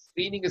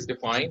 Screening is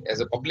defined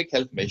as a public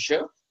health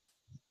measure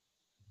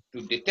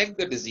to detect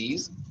the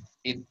disease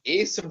in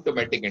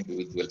asymptomatic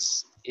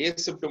individuals,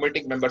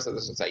 asymptomatic members of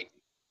the society.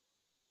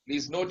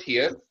 Please note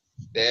here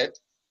that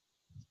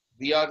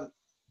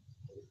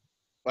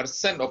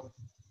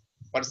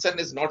person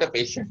is not a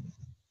patient.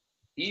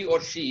 He or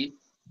she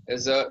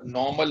is a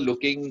normal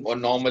looking or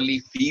normally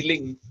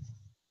feeling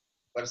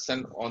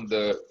person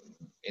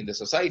in the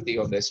society,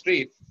 on the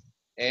street,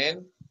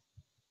 and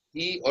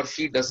he or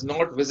she does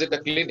not visit a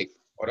clinic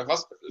or a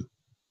hospital.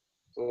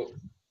 So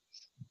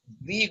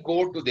we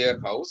go to their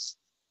house,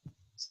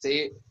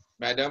 say,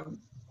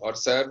 madam or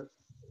sir,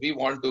 we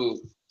want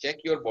to check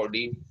your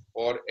body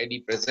for any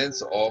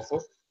presence of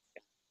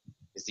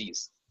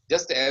disease,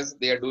 just as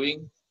they are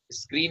doing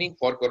screening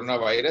for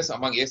coronavirus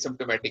among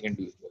asymptomatic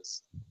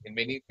individuals. In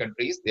many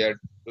countries, they are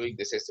doing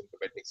this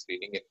asymptomatic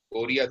screening. In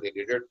Korea, they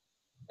did it,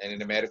 and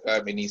in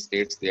America, many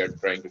states, they are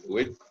trying to do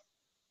it.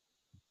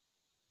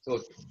 So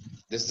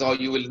this is how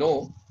you will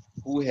know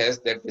who has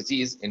that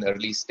disease in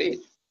early stage.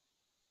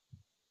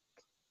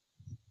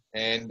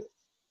 And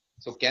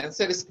so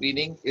cancer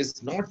screening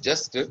is not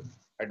just a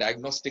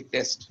diagnostic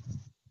test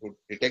to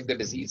detect the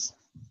disease.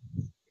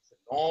 It's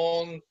a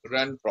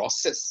long-run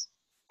process,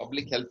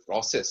 public health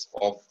process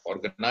of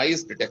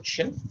organized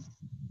detection.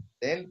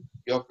 Then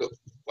you have to,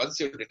 once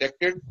you're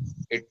detected,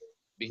 it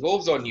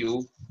behoves on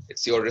you,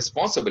 it's your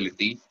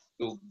responsibility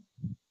to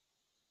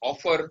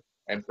offer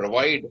and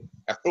provide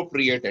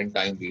appropriate and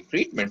timely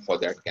treatment for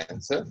that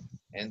cancer,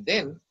 and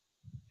then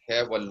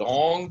have a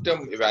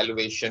long-term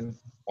evaluation,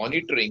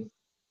 monitoring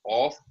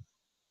of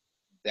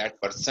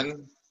that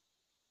person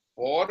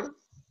for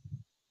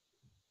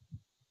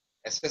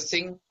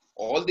assessing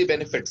all the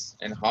benefits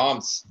and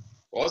harms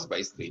caused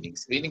by screening.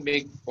 Screening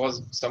may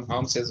cause some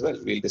harms as well.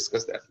 We'll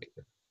discuss that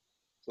later.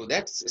 So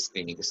that's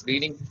screening.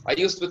 Screening, I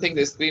used to think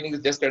that screening is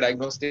just a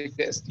diagnostic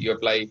test. You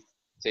apply,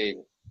 say,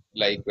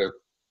 like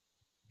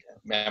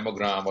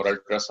mammogram or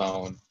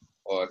ultrasound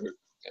or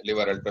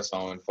liver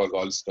ultrasound for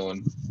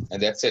gallstone,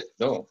 and that's it.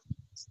 No,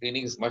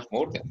 screening is much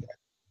more than that.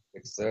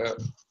 It's a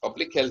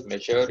public health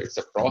measure. It's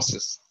a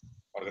process,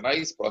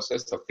 organized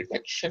process of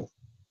detection,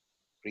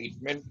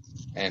 treatment,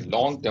 and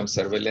long-term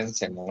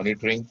surveillance and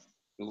monitoring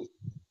to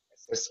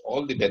assess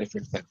all the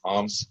benefits and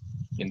harms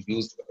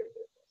induced by it.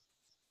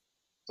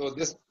 So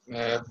this,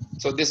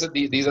 this is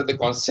these are the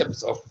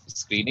concepts of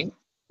screening: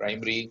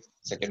 primary,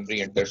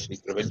 secondary, and tertiary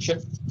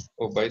prevention.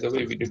 Oh, by the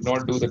way, we did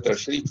not do the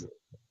tertiary.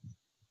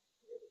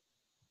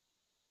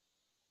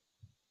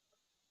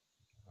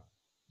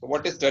 So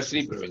what is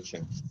tertiary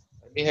prevention?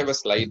 I may have a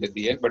slide at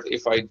the end, but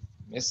if I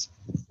miss,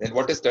 then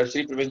what is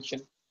tertiary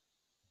prevention?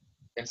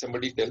 Can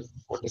somebody tell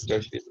what is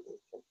tertiary prevention?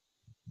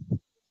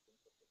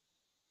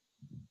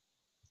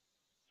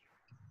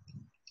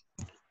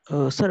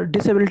 Sir,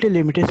 disability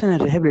limitation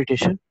and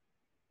rehabilitation.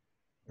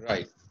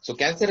 Right. So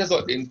cancer is,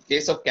 in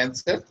case of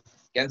cancer,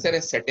 cancer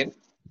has set in,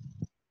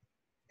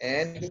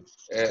 and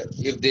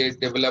if they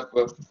develop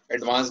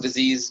advanced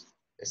disease,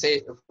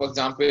 say for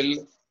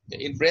example,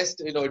 in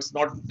breast, it's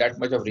not that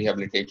much of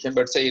rehabilitation,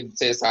 but say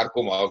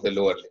sarcoma of the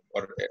lower limb,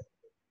 or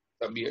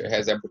somebody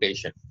has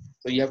amputation,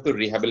 so you have to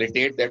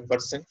rehabilitate that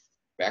person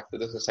back to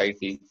the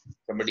society.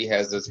 Somebody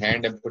has this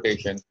hand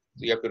amputation,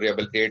 so you have to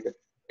rehabilitate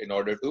in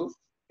order to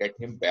get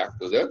him back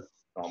to the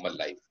normal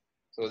life.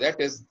 So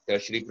that is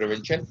tertiary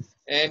prevention.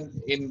 And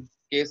in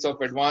case of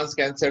advanced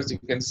cancers, you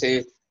can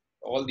say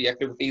all the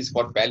activities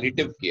for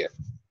palliative care.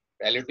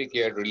 Palliative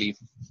care, relief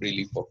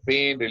of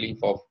pain,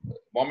 relief of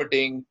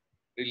vomiting,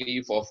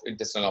 relief of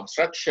intestinal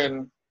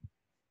obstruction,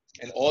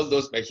 and all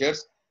those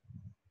measures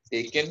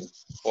taken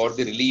for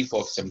the relief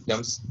of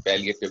symptoms.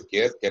 Palliative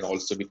care can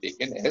also be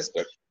taken as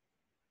tertiary.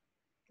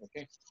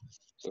 Okay,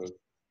 so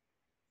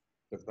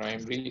the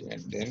primary,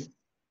 and then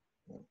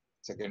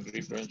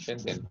secondary prevention,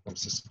 then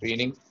comes the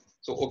screening.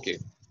 So, okay.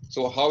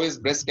 So how is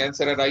breast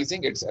cancer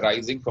arising? It's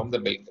arising from the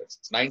milk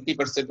ducts.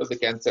 90% of the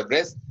cancer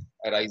breast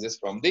arises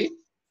from the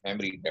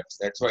mammary ducts.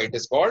 That's why it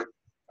is called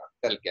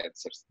ductal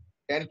cancers.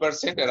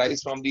 10%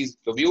 arise from these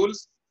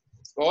lobules.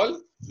 It's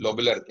called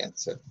lobular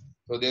cancer.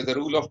 So there's a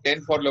rule of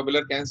 10 for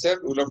lobular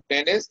cancer. Rule of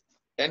 10 is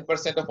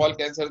 10% of all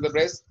cancer of the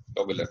breast,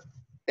 lobular.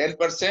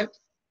 10%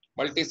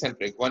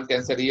 multicentric. One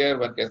cancer here,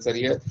 one cancer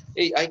here.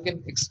 Hey, I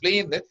can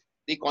explain the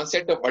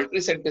concept of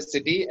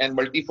multicentricity and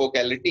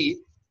multifocality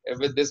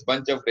with this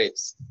bunch of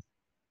grapes.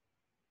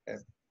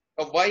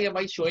 Why am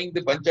I showing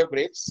the bunch of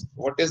grapes?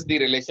 What is the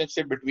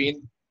relationship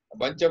between a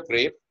bunch of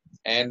grape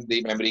and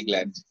the mammary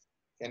gland?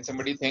 Can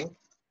somebody think?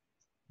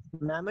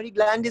 Mammary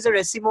gland is a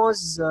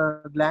racemose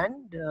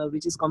gland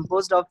which is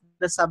composed of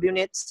the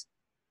subunits.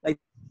 Like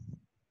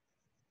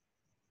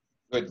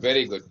Good,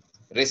 very good.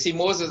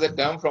 Racemose is a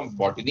term from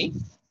botany,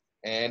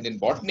 and in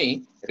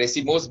botany,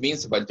 racemose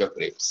means bunch of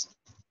grapes.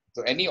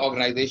 So any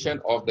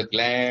organization of the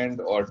gland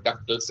or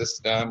ductal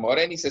system or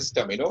any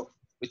system,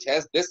 which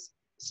has this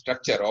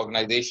structure,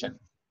 organization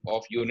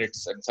of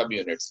units and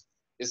subunits,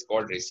 is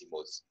called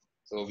racemose.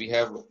 So we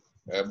have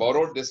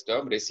borrowed this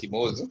term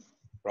racemose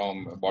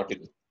from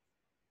botany.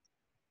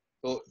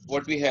 So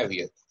what we have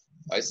here,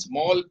 a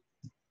small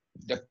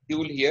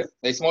ductule here,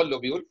 a small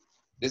lobule.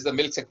 This is the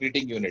milk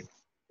secreting unit.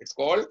 It's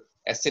called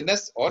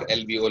acinus or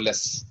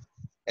alveolus.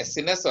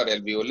 Acinus or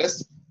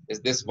alveolus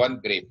is this one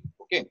grape.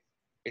 Okay,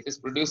 it is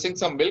producing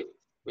some milk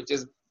which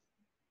is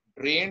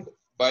drained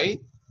by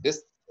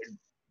this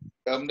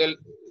terminal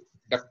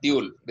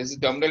ductule. This is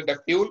terminal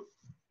ductule.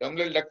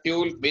 Terminal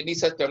ductule, many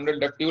such terminal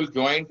ductule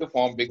join to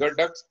form bigger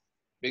ducts,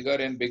 bigger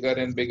and bigger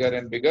and bigger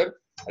and bigger.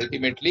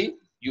 Ultimately,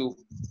 you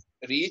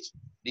reach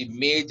the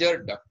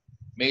major duct.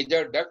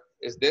 Major duct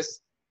is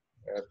this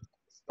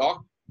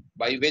stock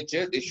by which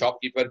the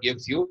shopkeeper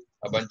gives you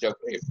a bunch of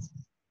grapes.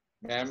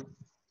 Ma'am,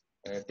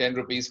 10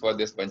 rupees for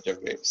this bunch of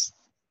grapes.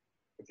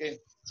 Okay,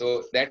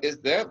 so that is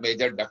the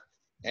major duct.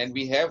 And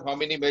we have how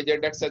many major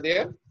ducts are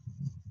there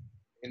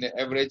in the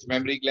average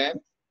mammary gland?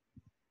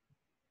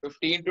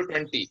 15 to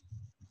 20.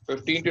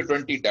 15 to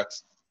 20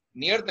 ducts.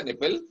 Near the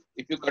nipple,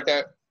 if you cut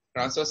a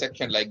transverse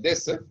section like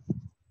this,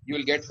 you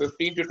will get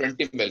 15 to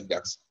 20 milk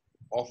ducts.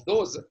 Of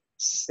those,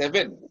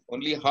 7,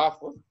 only half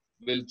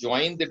will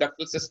join the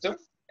ductal system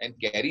and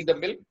carry the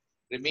milk.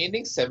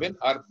 Remaining 7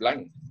 are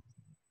blind.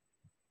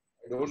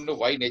 I don't know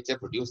why nature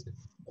produced it.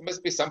 There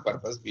must be some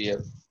purpose. We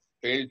have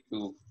failed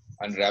to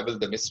unravel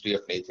the mystery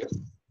of nature.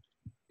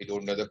 We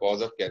don't know the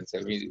cause of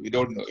cancer. We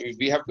don't know.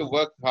 We have to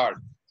work hard.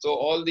 So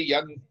all the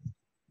young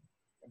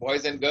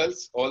boys and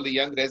girls, all the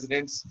young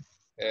residents,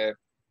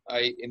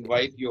 I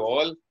invite you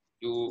all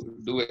to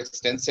do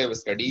extensive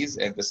studies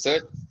and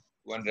research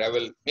to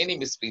unravel many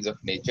mysteries of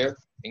nature,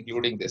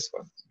 including this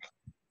one.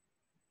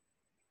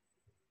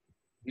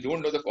 We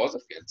don't know the cause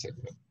of cancer.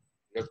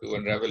 We have to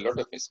unravel a lot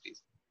of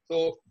mysteries.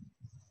 So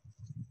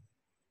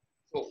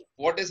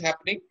what is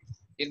happening?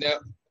 In a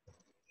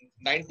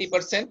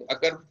 90%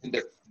 occur in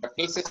the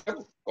ductal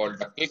system called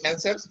ductal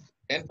cancers.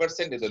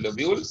 10% is the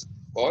lobules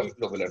called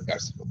lobular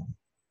carcinoma.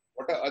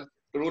 What are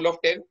the rule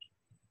of 10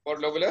 for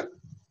lobular?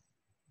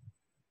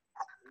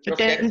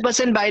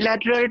 10%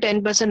 bilateral,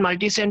 10%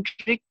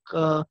 multicentric,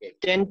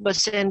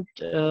 10%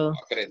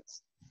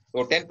 occurrence.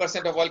 So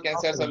 10% of all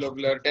cancers are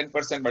lobular, 10%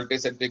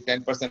 multicentric,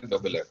 10%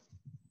 lobular.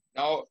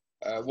 Now,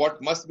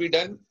 what must be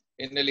done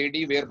in a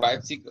lady where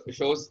biopsy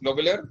shows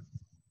lobular?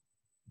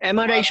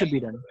 MRI should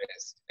be done.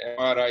 Yes,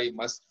 MRI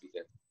must be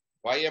done.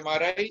 Why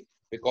MRI?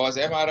 Because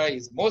MRI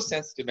is most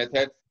sensitive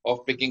method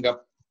of picking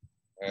up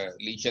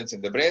lesions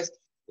in the breast.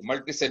 The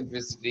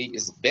multicentricity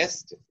is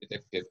best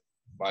detected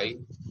by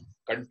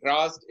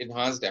contrast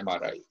enhanced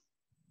MRI.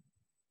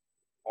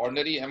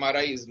 Ordinary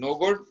MRI is no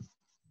good.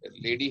 The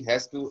lady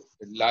has to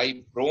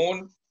lie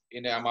prone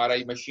in an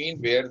MRI machine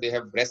where they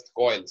have breast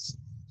coils.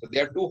 So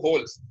there are two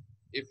holes.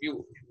 If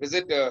you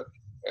visit a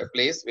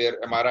place where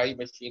MRI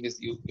machine is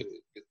used,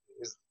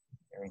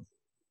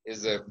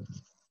 is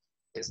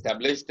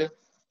established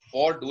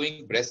for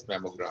doing breast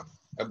mammogram,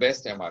 a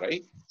breast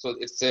MRI. So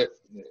it's a,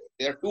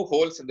 there are two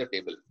holes in the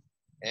table,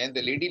 and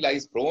the lady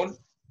lies prone.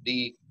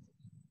 The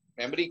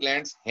mammary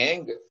glands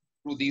hang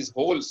through these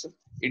holes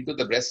into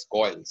the breast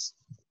coils,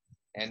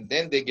 and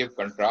then they give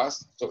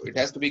contrast. So it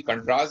has to be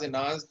contrast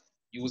enhanced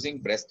using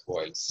breast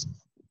coils.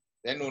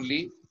 Then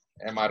only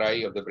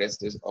MRI of the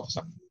breast is of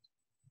some use.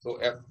 So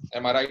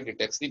MRI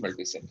detects the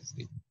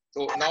multicentricity.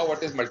 So now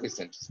what is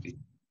multicentricity?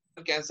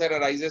 Cancer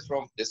arises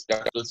from this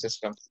ductal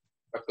system,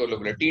 ductal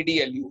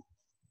TDLU.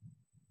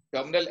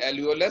 Terminal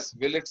alveolus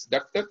Willetts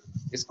duct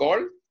is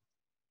called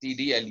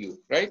TDLU,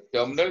 right?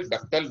 Terminal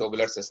ductal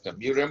lobular system.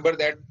 You remember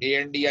that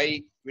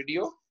ANDI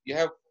video?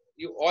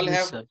 You all Yes,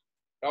 have sir.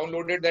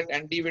 downloaded that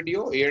ND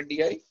video,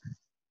 ANDI.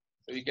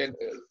 So you can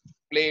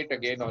play it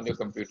again on your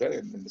computer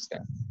and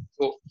understand.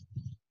 So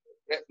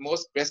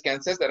most breast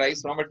cancers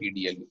arise from a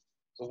TDLU.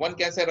 So one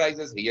cancer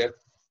arises here,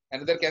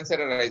 another cancer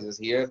arises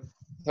here,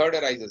 third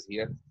arises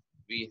here.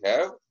 We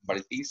have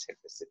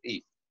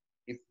multicentricity.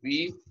 If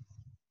we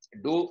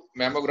do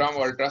mammogram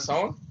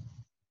ultrasound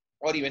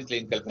or even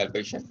clinical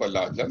palpation for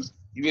large lumps,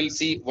 you will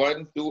see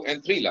 1, 2,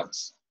 and 3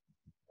 lumps,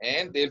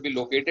 and they'll be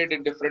located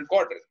in different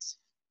quadrants.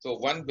 So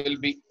one will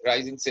be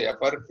rising, say,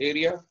 upper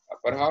area,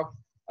 upper half,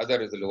 other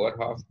is the lower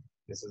half.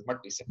 This is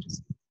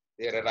multicentricity.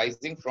 They are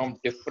arising from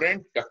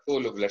different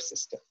ductolobular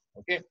system.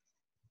 Okay.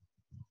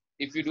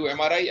 If you do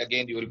MRI,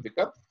 again, you will pick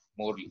up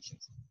more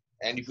lesions.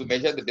 And if you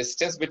measure the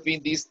distance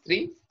between these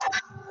 3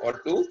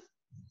 or 2, it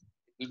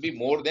will be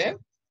more than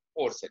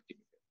 4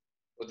 centimeters.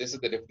 So this is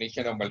the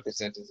definition of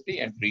multicentricity,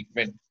 and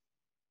treatment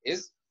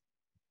is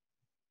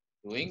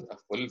doing a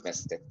full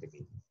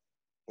mastectomy.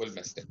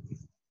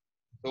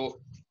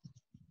 So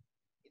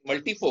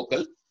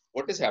multifocal,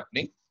 what is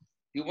happening?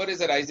 Tumor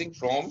is arising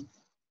from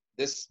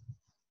this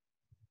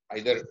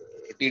either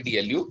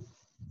TDLU,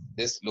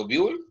 this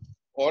lobule,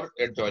 or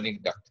adjoining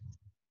duct.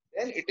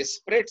 Then it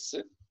spreads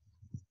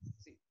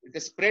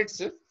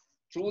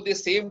through the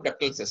same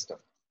ductal system.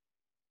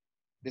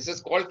 This is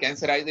called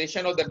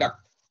cancerization of the duct.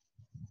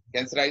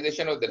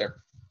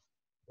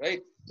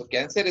 Right? So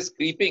cancer is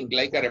creeping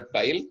like a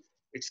reptile.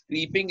 It's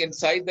creeping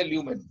inside the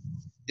lumen.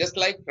 Just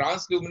like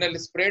transluminal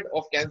spread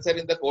of cancer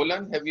in the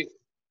colon. You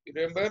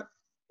remember?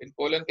 In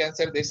colon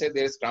cancer, they say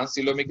there is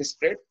transluminal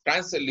spread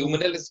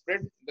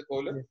in the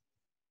colon.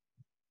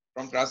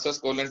 From transverse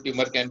colon,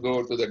 tumor can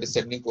go to the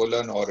descending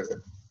colon or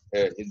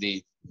in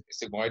the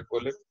sigmoid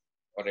colon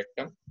or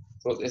rectum.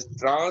 So this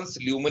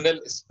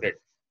transluminal spread.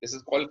 This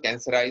is called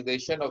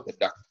cancerization of the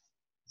duct.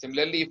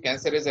 Similarly, if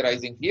cancer is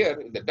arising here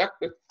in the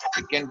duct,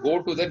 it can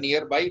go to the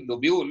nearby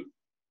lobule.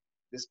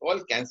 This is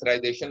called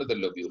cancerization of the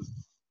lobule.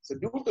 So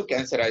due to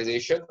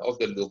cancerization of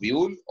the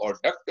lobule or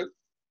duct,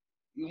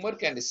 tumor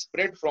can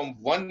spread from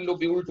one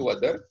lobule to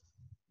other,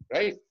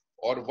 right?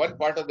 Or one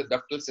part of the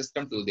ductal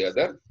system to the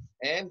other,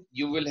 and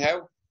you will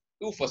have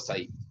 2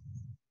 foci.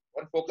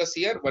 One focus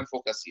here, one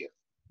focus here.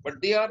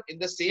 But they are in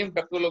the same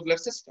ductolobular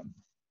system.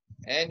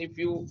 And if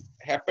you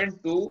happen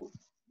to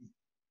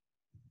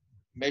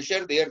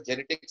measure their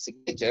genetic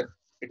signature,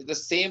 it is the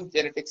same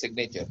genetic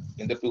signature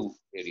in the 2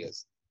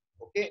 areas.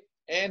 Okay,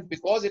 and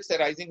because it's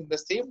arising in the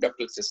same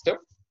ductal system,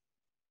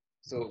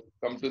 so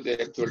come to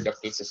the actual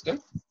ductal system.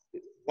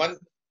 One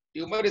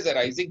tumor is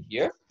arising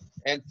here,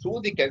 and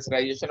through the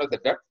cancerization of the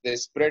duct, the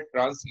spread,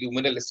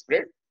 transluminal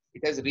spread,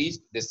 it has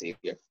reached this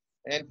area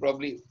and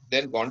probably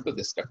then gone to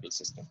this ductal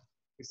system.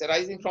 It's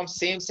arising from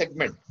same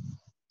segment,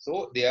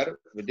 so they are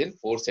within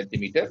 4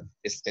 centimeter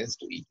distance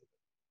to each other.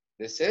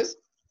 This is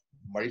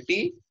what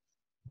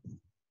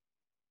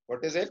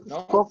is it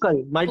now?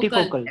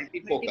 Multifocal.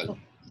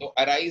 So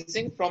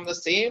arising from the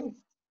same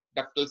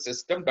ductal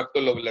system,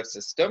 ductolobular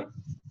system,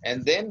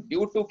 and then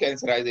due to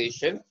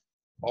cancerization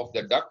of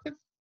the duct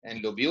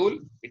and lobule,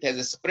 it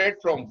has spread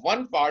from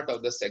one part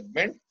of the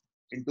segment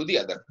into the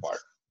other part.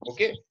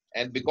 Okay,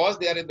 and because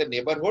they are in the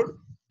neighborhood,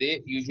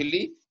 they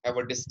usually have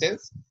a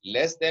distance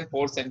less than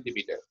 4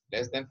 centimeter,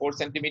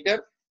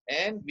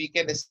 and we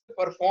can still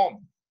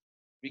perform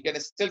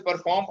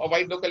a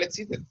wide local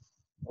excision.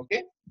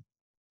 Okay,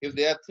 if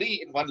there are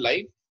 3 in one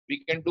line, we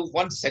can do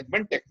one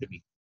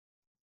segmentectomy.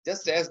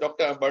 Just as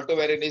Dr. Umberto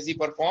Veronese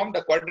performed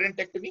a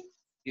quadrantectomy,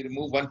 he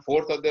removed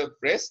 1/4 of the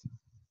breast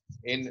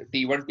in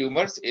T1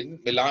 tumors in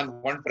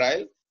Milan 1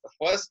 trial, the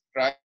first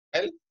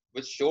trial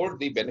which showed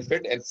the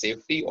benefit and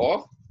safety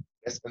of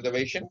breast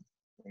conservation.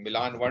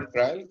 Milan 1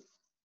 trial,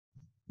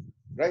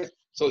 right?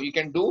 So you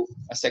can do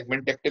a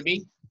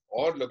segmentectomy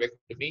or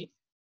lobectomy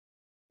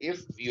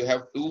if you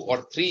have 2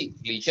 or 3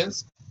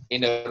 lesions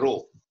in a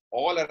row,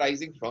 all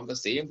arising from the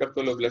same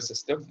ductolobular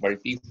system,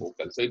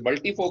 multifocal. So in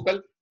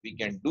multifocal, we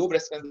can do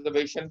breast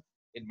conservation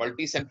In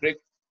multicentric,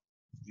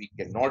 we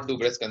cannot do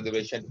breast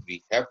conservation.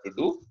 We have to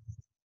do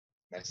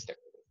mastectomy.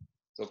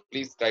 So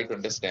please try to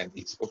understand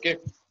these. Okay.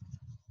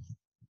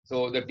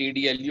 So the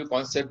TDLU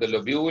concept, the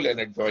lobule and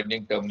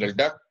adjoining terminal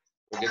duct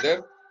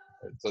together.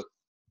 So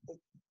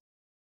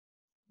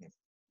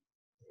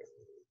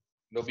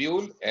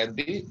lobule and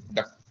the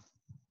duct.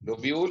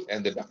 Lobule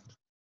and the duct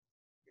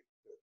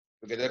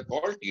together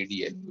called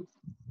TDLU.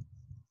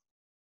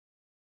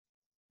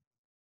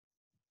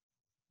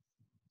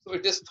 So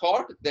it is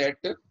thought that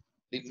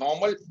the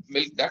normal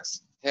milk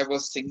ducts have a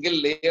single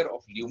layer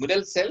of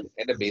luminal cell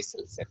and a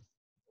basal cell.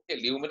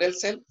 Okay, luminal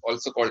cell,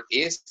 also called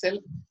A cell,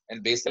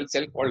 and basal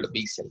cell called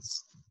B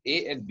cells.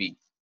 A and B.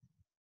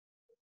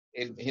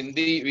 In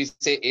Hindi, we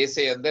say A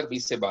se andar, B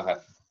se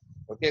bahar.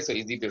 Okay, so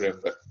easy to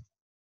remember.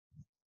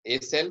 A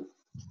cell,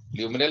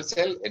 luminal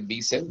cell, and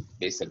B cell,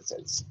 basal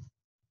cells.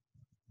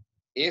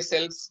 A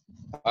cells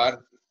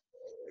are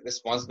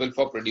responsible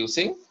for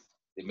producing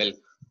the milk.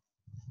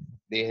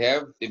 They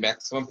have the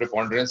maximum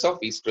preponderance of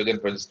estrogen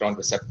progesterone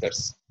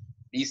receptors.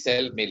 B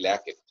cell may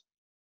lack it.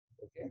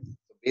 Okay.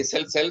 So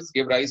basal cells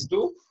give rise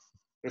to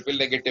triple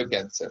negative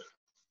cancer,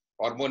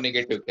 hormone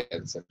negative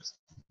cancers.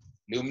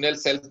 Luminal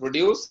cells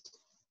produce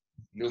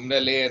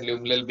luminal A and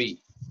luminal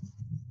B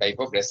type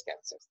of breast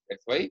cancers.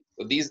 That's why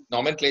so these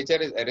nomenclature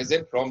is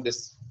arisen from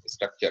this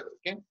structure.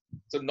 Okay.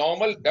 So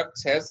normal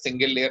ducts has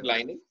single layer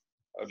lining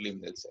or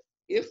luminal cell.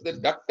 If the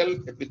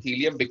ductal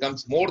epithelium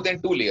becomes more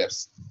than 2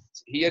 layers,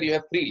 here you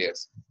have 3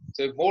 layers.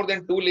 So if more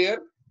than 2 layers,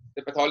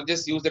 the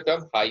pathologists use the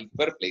term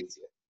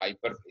hyperplasia.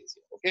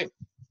 Hyperplasia. Okay.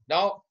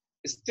 Now,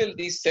 still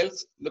these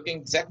cells looking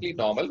exactly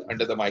normal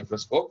under the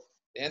microscope,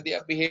 and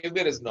their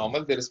behavior is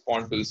normal. They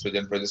respond to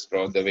estrogen,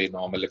 progesterone the way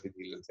normal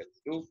epithelial cells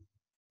do.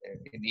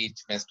 In each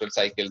menstrual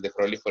cycle, they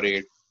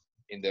proliferate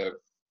in the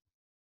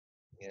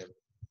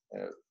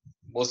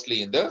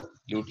mostly in the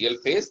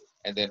luteal phase,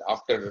 and then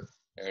after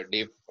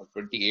day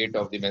 28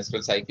 of the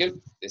menstrual cycle,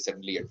 they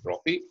suddenly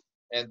atrophy,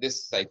 and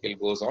this cycle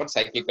goes on.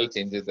 Cyclical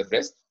changes the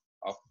breast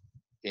of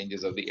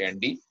changes of the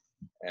ND,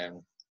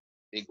 and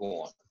they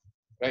go on.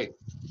 Right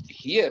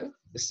here,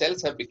 the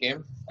cells have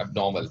become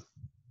abnormal,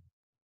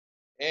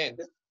 and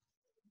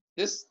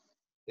this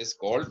is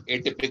called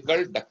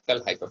atypical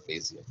ductal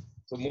hyperplasia.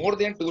 So more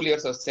than 2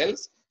 layers of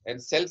cells,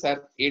 and cells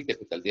are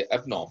atypical; they are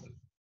abnormal.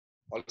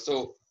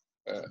 Also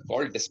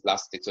called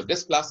dysplastic. So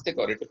dysplastic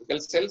or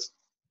atypical cells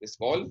is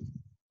called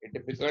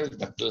atypical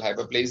ductal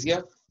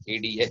hyperplasia,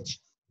 ADH.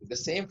 If the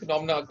same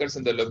phenomena occurs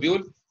in the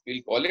lobule,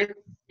 we'll call it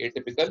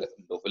atypical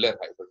lobular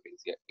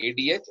hyperplasia,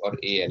 ADH or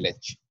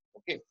ALH.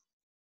 Okay.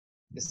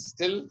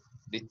 Still,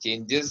 the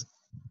changes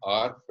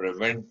are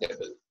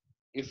preventable.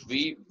 If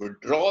we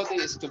withdraw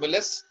the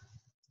stimulus,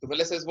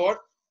 stimulus is what?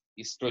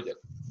 Estrogen.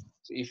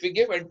 So if we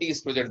give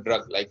anti-estrogen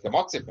drug like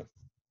tamoxifen,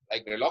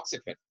 like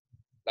raloxifene,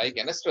 like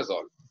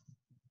anastrozole,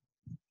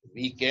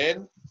 we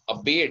can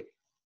abate,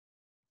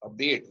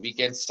 we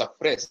can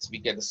suppress, we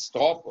can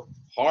stop,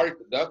 halt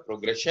the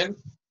progression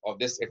of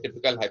this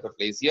atypical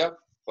hyperplasia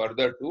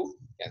further to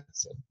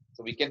cancer.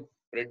 So we can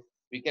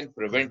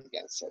prevent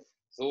cancer.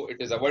 So it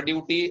is our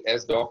duty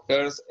as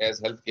doctors,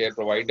 as healthcare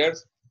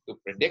providers to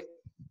predict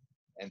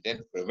and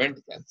then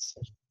prevent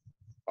cancer.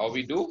 How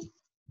we do?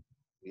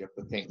 We have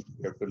to think,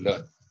 we have to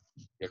learn,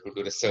 we have to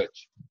do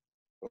research.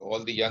 So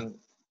all the young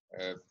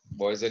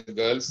boys and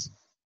girls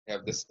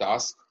have this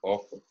task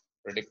of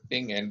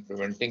predicting and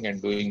preventing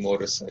and doing more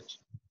research.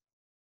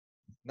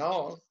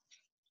 Now,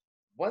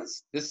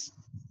 once this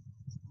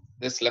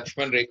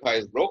Lakshman Rekha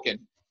is broken,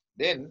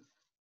 then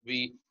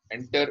we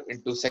enter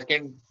into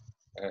second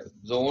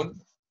zone,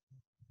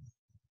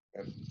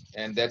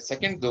 and that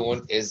second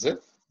zone is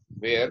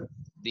where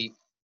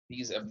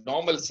these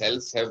abnormal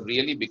cells have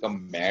really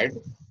become mad.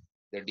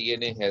 The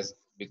DNA has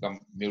become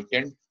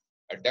mutant,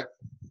 adduct,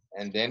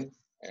 and then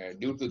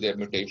due to their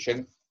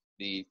mutation,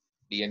 the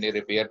DNA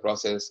repair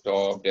process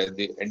stopped, and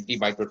the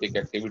anti-mitotic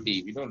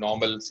activity.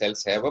 Normal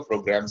cells have a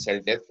programmed cell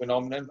death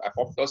phenomenon,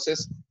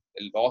 apoptosis.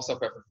 The loss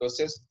of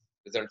apoptosis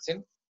results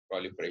in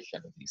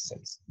proliferation of these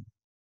cells.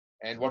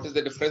 And what is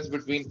the difference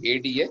between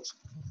ADH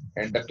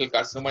and ductal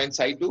carcinoma in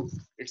situ?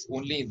 It's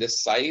only in the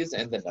size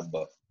and the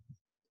number.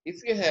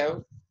 If you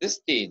have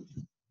this change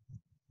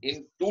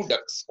in 2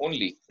 ducts,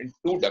 only in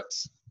 2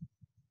 ducts,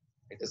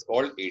 it is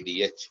called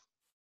ADH.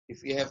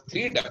 If you have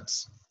 3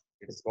 ducts,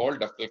 it is called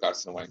ductal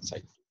carcinoma in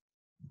situ.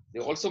 They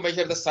also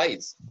measure the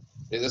size.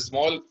 There's a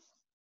small,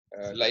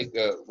 like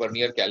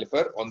vernier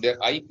caliper on their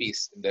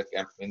eyepiece in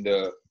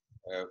the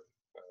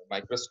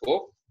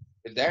microscope.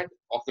 With that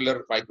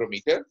ocular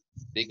micrometer,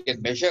 they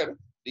can measure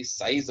the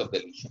size of the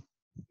lesion.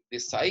 The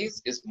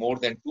size is more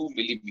than 2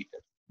 millimeter,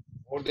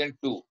 more than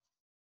 2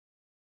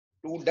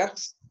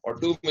 ducts or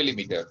 2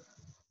 millimeter.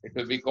 It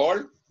will be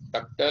called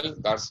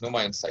ductal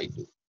carcinoma in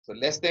situ. So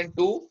less than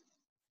 2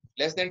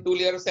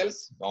 layer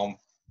cells, norm.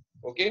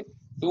 Okay,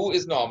 2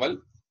 is normal.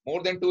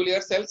 More than 2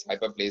 layer cells,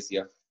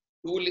 hyperplasia.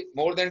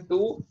 More than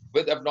 2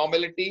 with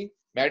abnormality,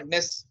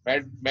 madness,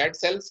 mad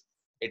cells,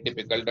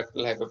 atypical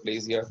ductal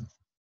hyperplasia.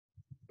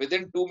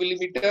 Within 2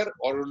 millimeter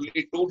or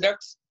only 2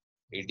 ducts,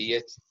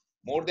 ADH.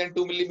 more than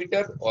 2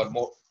 millimeter or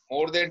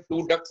more than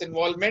 2 ducts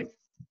involvement,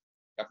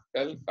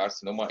 ductal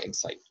carcinoma in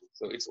situ.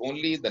 So it's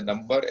only the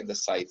number and the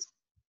size.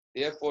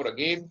 Therefore,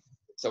 again,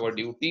 it's our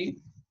duty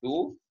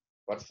to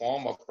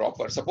perform a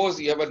proper. Suppose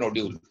you have a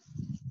nodule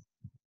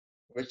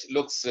which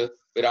looks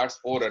Virat's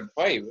 4 and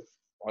 5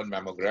 on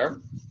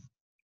mammogram.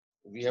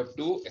 We have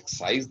to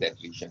excise that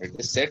lesion. It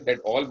is said that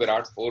all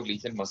Virat's 4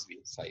 lesion must be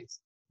excised.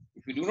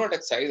 If you do not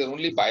excise and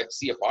only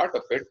biopsy a part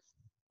of it,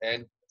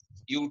 and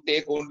you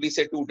take only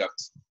say 2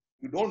 ducts,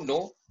 you don't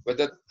know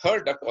whether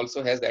third duct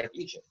also has that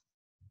lesion,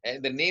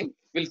 and the name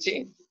will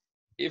change.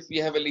 If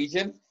you have a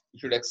lesion, you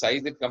should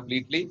excise it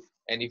completely,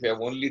 and if you have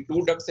only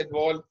 2 ducts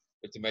involved,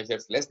 which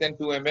measures less than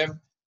 2 mm,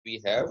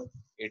 we have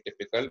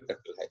atypical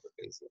ductal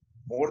hyperplasia.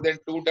 More than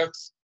 2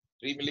 ducts,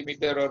 3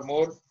 millimeter or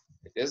more,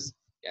 it is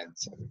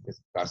cancer, it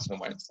is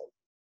carcinoma in situ.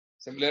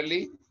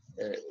 Similarly,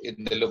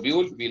 in the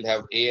lobule, we'll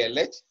have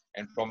ALH,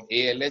 and from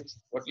ALH,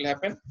 what will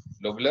happen?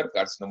 Lobular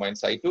carcinoma in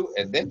situ,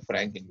 and then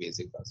frank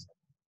invasive carcinoma.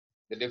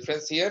 The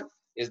difference here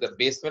is the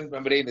basement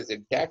membrane is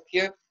intact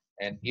here,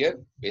 and here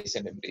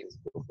basement membrane is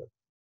broken.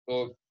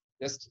 So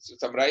just to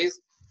summarize,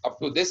 up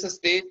to this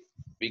stage,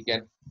 we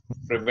can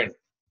prevent.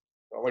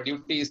 Our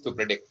duty is to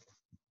predict.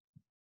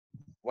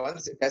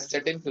 Once it has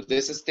set into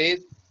this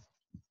stage,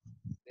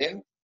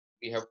 then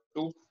we have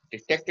to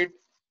detect it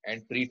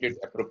and treat it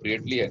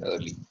appropriately and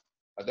early.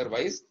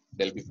 Otherwise,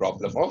 there'll be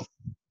problem of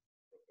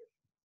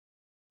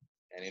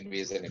an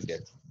invasion in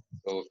death.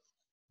 So,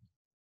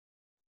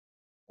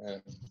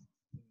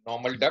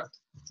 normal duct,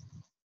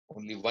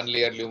 only 1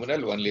 layer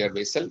luminal, 1 layer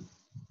basal.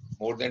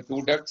 More than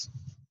 2 ducts,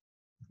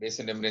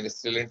 basal membrane is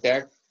still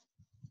intact.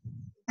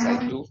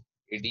 Situ,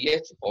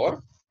 ADH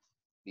or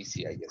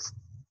DCIS.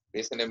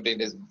 Basal membrane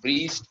is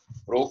breached,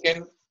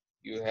 broken.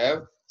 You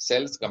have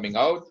cells coming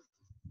out,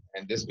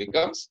 and this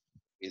becomes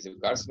invasive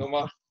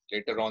carcinoma.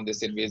 Later on,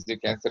 this invasive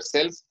cancer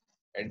cells,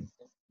 and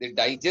they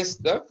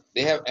digest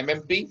they have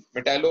MMP,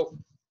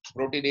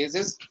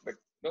 metalloproteinases,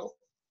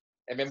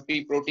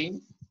 MMP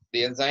protein.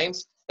 The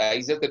enzymes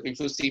digest the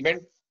tissue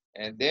cement,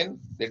 and then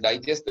they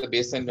digest the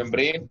basal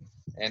membrane,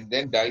 and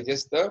then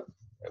digest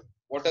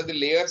what are the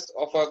layers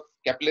of a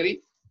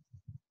capillary?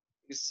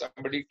 If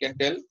somebody can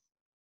tell,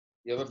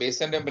 you have a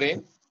basal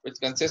membrane which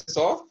consists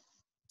of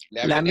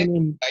laminin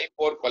and type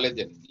 4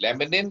 collagen.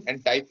 Laminin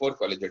and type 4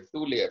 collagen,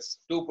 2 layers,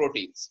 2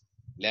 proteins,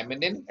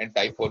 laminin and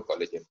type 4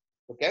 collagen.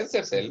 So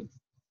cancer cell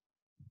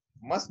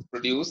must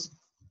produce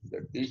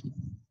the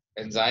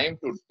enzyme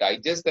to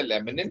digest the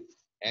laminin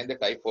and the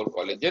type 4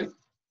 collagen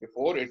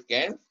before it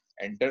can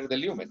enter the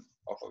lumen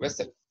of a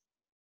vessel.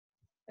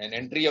 An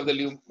entry of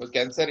the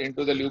cancer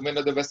into the lumen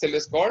of the vessel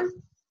is called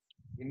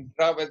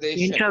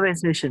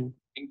intravasation.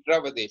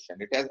 Intravasation.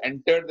 It has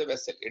entered the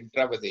vessel.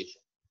 Intravasation.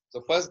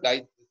 So first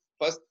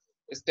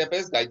step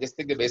is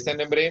digesting the basal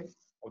membrane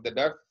of the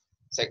duct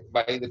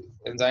by the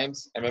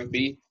enzymes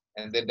MMP,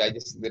 and then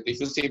digesting the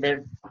tissue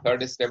cement.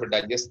 Third step is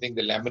digesting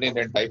the laminin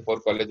and type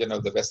 4 collagen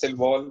of the vessel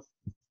wall,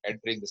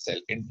 entering the cell.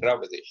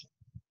 Intravasation.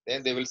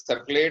 Then they will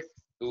circulate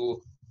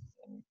to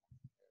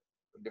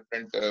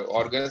different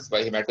organs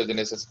by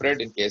hematogenesis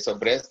spread. In case of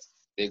breast,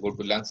 they go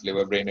to lungs,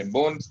 liver, brain, and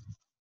bones.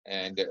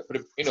 And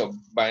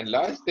by and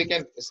large, they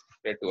can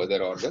spread to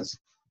other organs.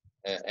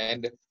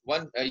 And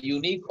one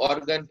unique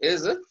organ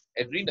is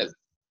adrenal.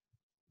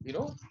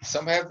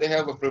 Some they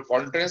have a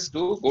preponderance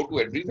to go to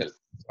adrenal.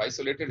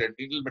 Isolated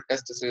adrenal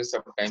metastasis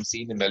sometimes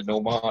seen in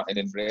melanoma and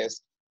in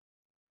breast.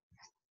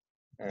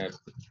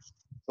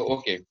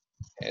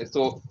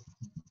 So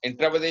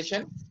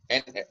intravasation,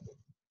 and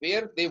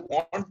where they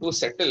want to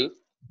settle,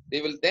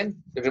 they will then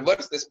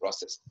reverse this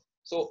process.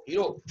 So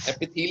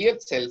epithelial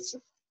cells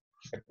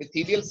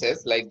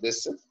like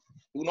this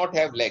do not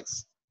have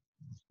legs.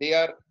 They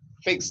are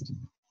fixed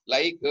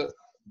like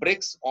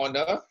bricks on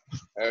or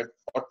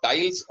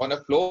tiles on a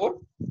floor.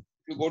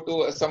 If you go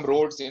to some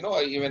roads,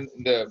 even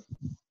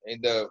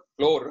in the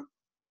floor,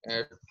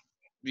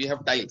 we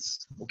have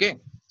tiles. Okay,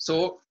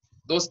 so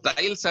those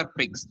tiles are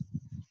fixed.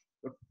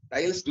 So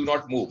tiles do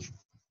not move.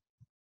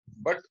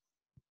 But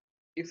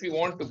if you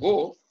want to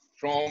go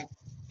from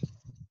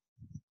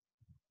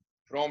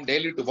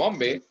Delhi to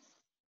Bombay,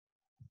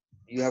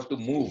 you have to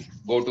move,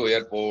 go to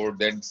airport,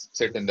 then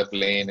sit in the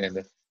plane,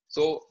 and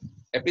so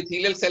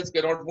epithelial cells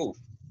cannot move.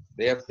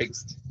 They are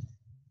fixed.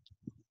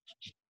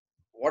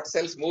 What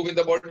cells move in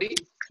the body?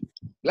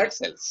 Blood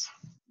cells.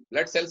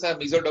 Blood cells are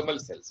mesodermal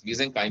cells,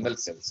 mesenchymal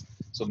cells.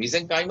 So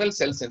mesenchymal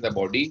cells in the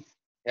body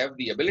have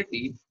the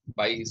ability,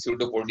 by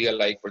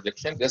pseudopodial-like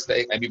projection, just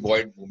like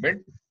amoeboid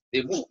movement,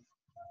 they move.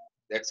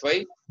 That's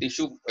why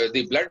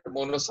the blood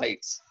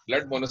monocytes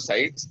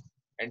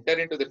enter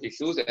into the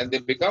tissues and they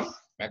become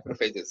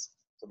macrophages.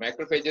 So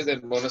macrophages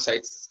and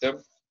monocyte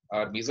system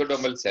are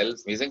mesodermal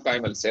cells,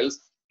 mesenchymal cells.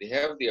 They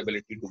have the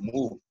ability to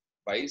move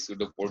by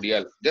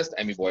pseudopodial, just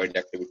amoeboid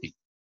activity.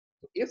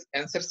 So if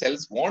cancer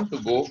cells want to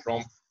go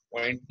from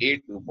point A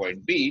to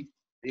point B,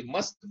 they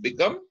must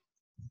become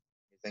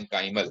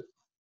mesenchymal.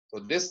 So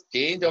this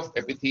change of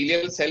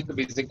epithelial cell to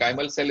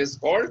mesenchymal cell is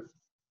called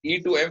E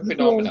to M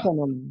phenomena.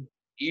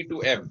 E to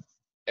M.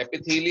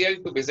 epithelial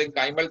to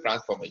mesenchymal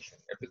transformation.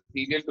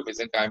 Epithelial to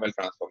mesenchymal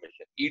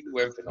transformation,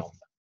 E2M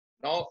phenomena.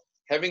 Now,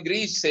 having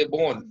reached, say,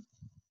 bone,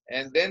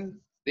 and then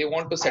they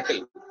want to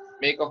settle,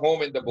 make a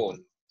home in the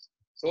bone.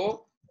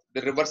 So,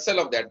 the reversal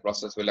of that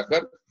process will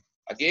occur.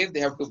 Again, they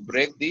have to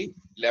break the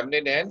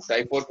laminin and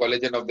type 4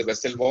 collagen of the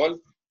vessel wall,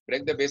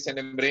 break the basal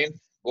membrane,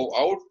 go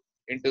out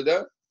into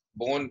the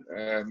bone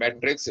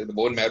matrix, the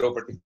bone marrow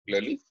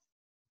particularly,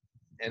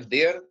 and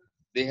there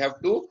they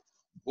have to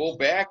go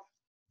back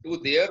to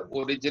their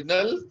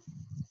original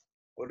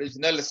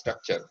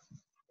structure,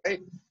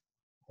 right?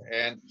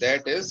 And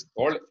that is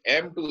called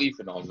M2E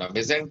phenomena,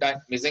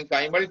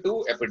 mesenchymal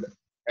to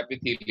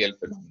epithelial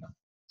phenomena.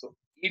 So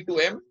E to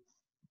M,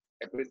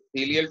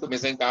 epithelial to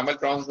mesenchymal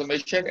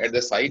transformation at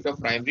the site of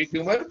primary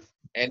tumor,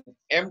 and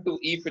M to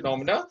E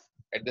phenomena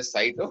at the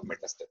site of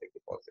metastatic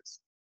deposits.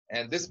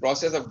 And this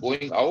process of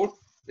going out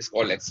is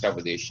called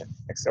extravasation.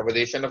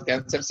 Extravasation of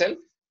cancer cell,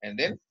 and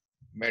then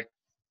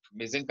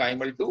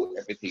mesenchymal to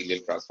epithelial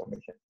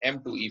transformation,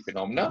 M to E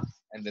phenomena,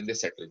 and then they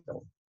settle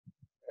down.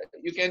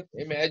 You can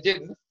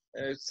imagine,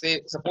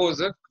 say,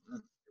 suppose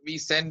we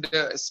send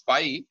a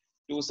spy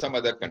to some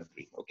other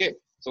country. Okay,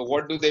 so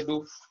what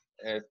do?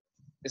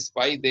 A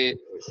spy, they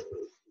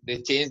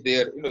change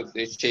their,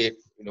 their shape,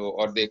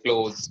 or their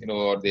clothes,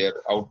 or their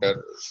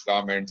outer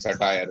garments,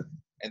 attire,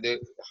 and they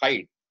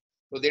hide.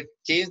 So they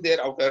change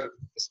their outer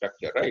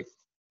structure, right?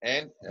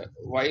 And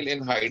while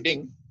in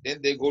hiding, then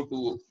they go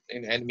to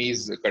an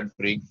enemy's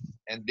country,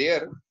 and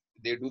there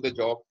they do the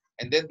job,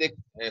 and then they,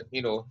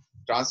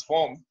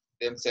 transform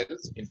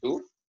themselves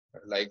into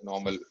like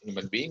normal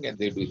human being, and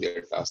they do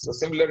their task. So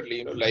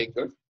similarly, like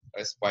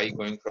a spy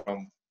going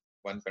from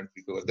one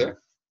country to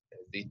other,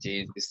 they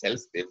change the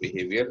cells, their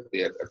behavior,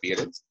 their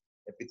appearance,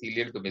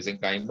 epithelial to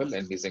mesenchymal,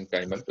 and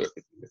mesenchymal to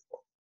epithelial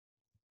form.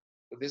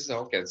 So this is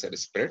how cancer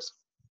spreads.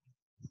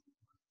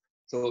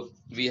 So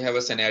we have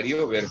a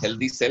scenario where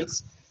healthy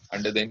cells,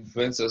 under the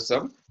influence of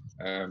some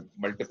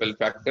multiple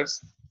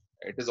factors,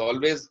 it is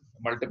always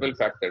multiple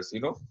factors,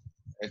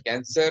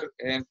 cancer,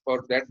 and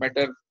for that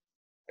matter,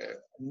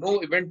 no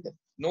event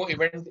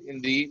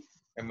in the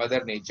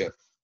mother nature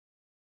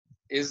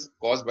is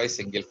caused by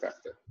single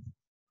factor.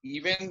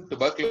 Even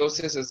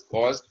tuberculosis is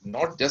caused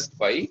not just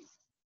by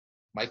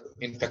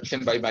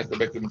infection by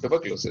Mycobacterium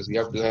tuberculosis. You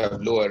have to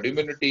have lower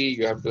immunity.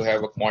 You have to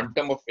have a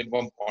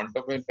minimum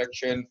quantum of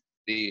infection.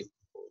 The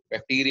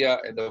bacteria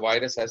and the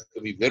virus has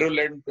to be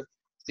virulent.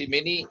 See,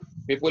 many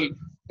people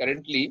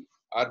currently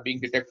are being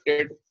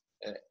detected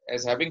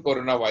as having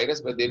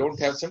coronavirus, but they don't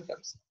have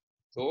symptoms.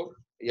 So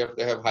you have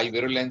to have high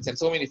virulence and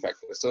so many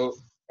factors. So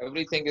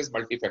everything is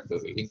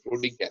multifactorial,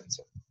 including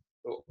cancer.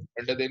 So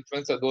under the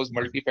influence of those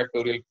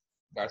multifactorial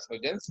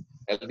carcinogens,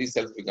 healthy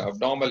cells become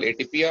abnormal,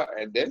 atypia,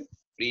 and then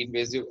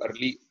pre-invasive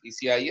early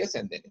ECIS,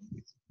 and then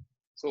invasive.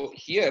 So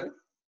here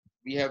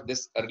we have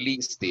this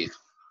early stage,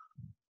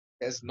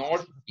 has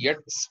not yet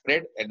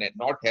spread and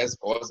not has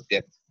caused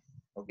death.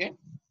 Okay.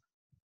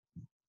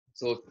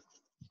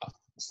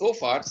 So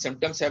far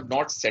symptoms have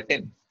not set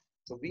in.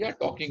 So we are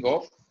talking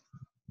of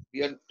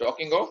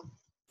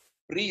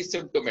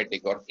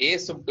pre-symptomatic or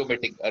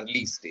asymptomatic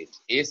early stage.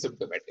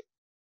 Asymptomatic.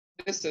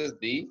 This is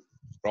the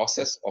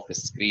process of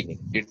screening,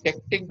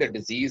 detecting the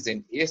disease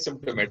in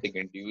asymptomatic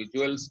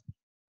individuals,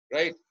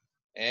 right?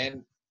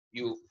 And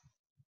you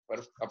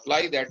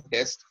apply that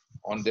test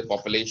on the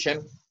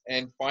population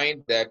and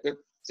find that,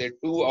 say,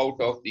 2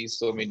 out of these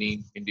so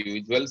many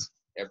individuals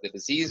have the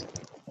disease,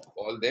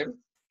 call them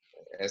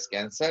as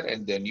cancer,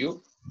 and then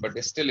but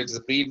still it is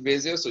a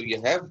pre-invasive, so you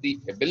have the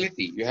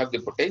ability, you have the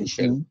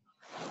potential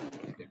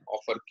to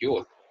offer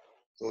cure.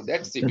 So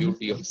that's the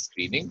beauty of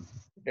screening,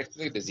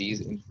 detecting the disease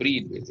in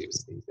pre-invasive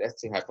stage.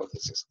 That's the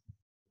hypothesis.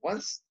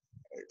 Once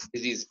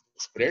disease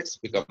spreads,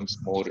 becomes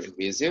more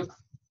invasive.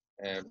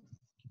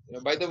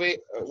 By the way,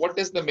 what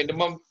is the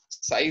minimum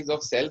size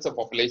of cells or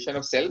population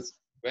of cells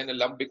when a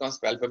lump becomes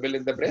palpable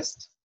in the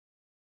breast?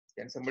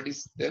 Can somebody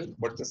tell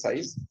what's the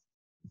size?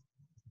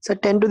 So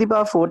 10 to the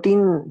power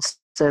 14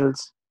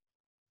 cells.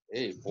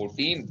 Hey,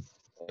 14,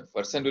 a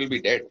person will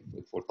be dead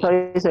with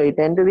 14. Sorry,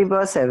 10 to the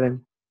power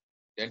 7.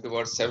 10 to the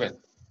power 7.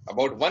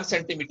 About 1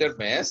 centimeter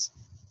mass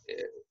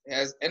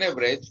has an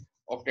average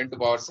of 10 to the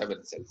power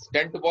 7 cells.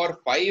 10 to the power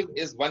 5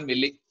 is 1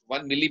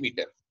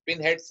 millimeter,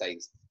 pinhead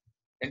size.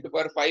 10 to the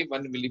power 5,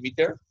 1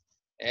 millimeter.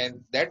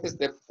 And that is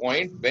the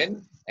point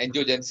when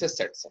angiogenesis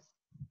sets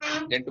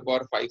in. 10 to the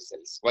power 5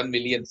 cells, 1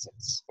 million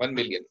cells, 1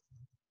 million.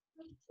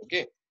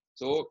 Okay.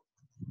 So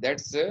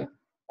that's the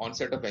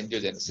onset of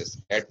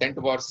angiogenesis. At 10 to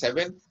the power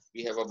 7,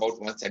 we have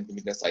about 1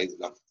 centimeter size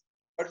lump.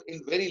 But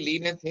in very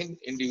lean and thin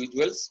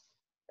individuals,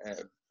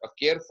 a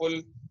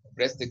careful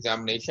breast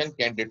examination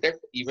can detect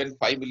even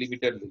 5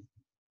 millimeter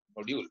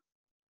nodule.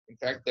 In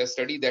fact, the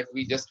study that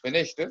we just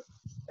finished,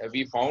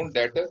 we found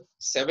that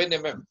 7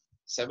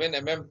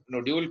 mm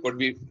nodule could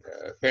be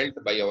felt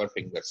by our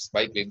fingers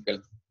by clinical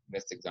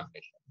breast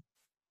examination.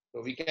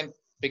 So we can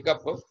pick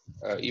up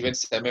even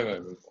 7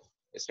 mm.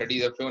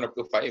 Studies have shown up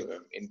to 5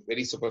 mm in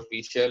very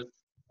superficial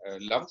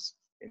lumps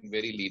in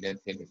very lean and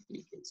thin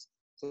individuals.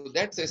 So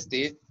that's a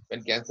stage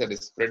when cancer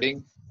is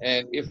spreading,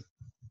 and if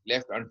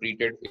left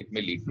untreated, it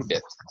may lead to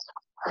death.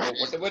 So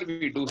whatever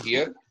we do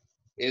here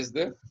is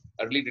the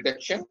early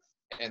detection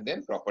and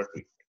then proper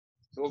treatment.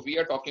 So we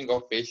are talking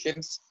of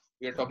patients,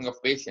 we are talking of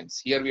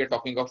patients. Here we are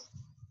talking of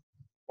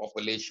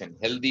population,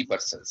 healthy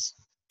persons.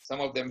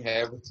 Some of them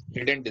have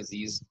hidden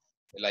disease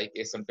like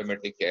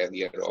asymptomatic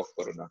carrier of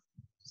corona,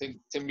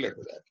 similar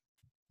to that.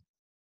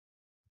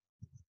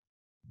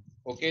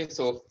 Okay,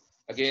 so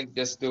again,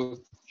 just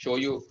to show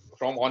you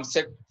from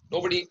onset,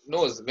 nobody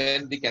knows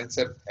when the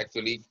cancer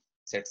actually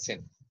sets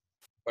in.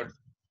 But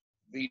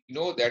we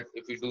know that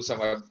if we do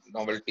some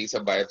abnormality,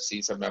 some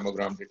biopsy, some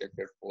mammogram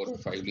detected 4 or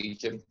 5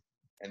 lesion,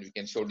 and we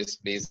can show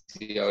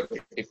dysplasia or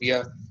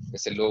atypia,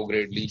 it's a low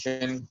grade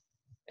lesion,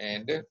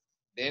 and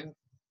then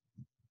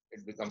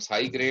it becomes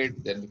high grade,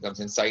 then becomes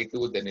in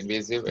situ, then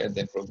invasive, and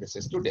then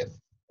progresses to death.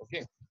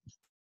 Okay,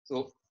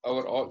 so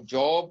our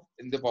job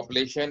in the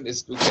population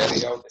is to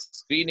carry out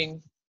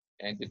screening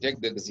and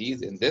detect the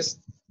disease in this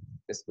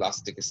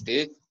dysplastic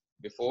stage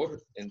before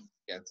in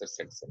cancer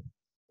sets in.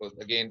 So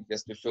again,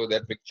 just to show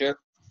that picture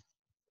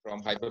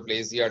from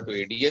hyperplasia to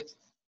ADH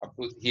up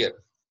to here.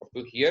 Up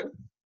to here,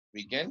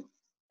 we can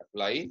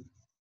apply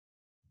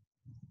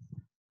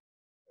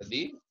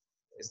the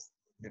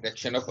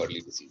detection of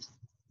early disease.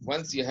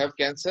 Once you have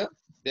cancer,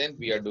 then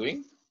we are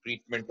doing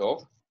treatment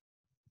of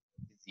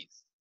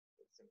disease.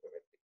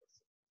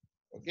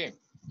 Okay.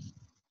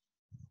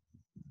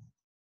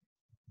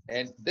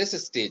 And this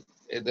stage,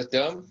 the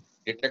term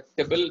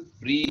detectable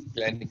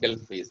preclinical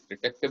phase.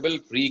 Detectable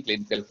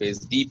preclinical phase,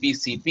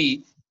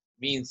 DPCP,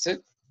 means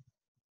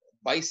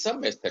by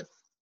some method,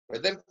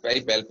 whether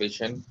by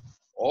palpation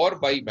or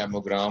by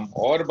mammogram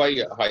or by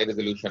high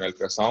resolution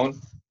ultrasound,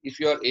 if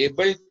you are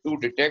able to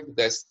detect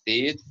the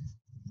stage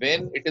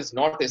when it is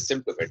not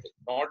asymptomatic,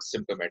 not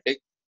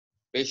symptomatic,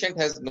 patient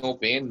has no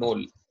pain,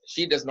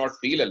 she does not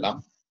feel a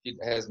lump, she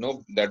has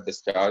no blood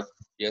discharge,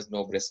 she has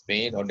no breast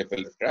pain or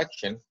nipple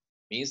retraction,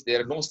 means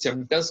there are no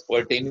symptoms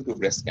pertaining to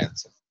breast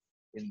cancer.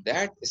 In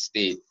that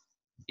stage,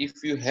 if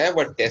you have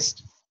a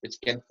test which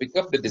can pick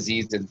up the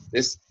disease in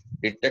this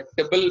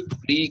detectable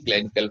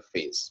preclinical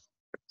phase.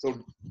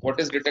 So what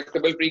is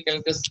detectable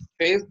preclinical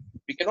phase?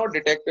 We cannot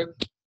detect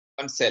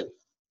one cell.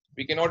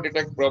 We cannot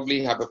detect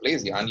probably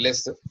hyperplasia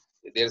unless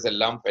there's a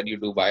lump and you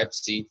do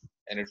biopsy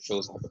and it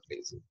shows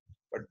hyperplasia.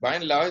 But by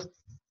and large,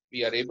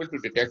 we are able to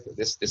detect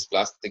this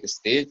dysplastic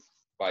stage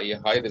by a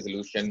high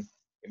resolution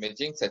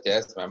imaging such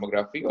as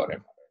mammography or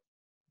MRI,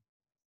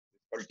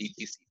 called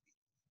DPCP.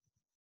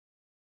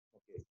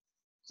 Okay.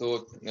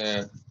 So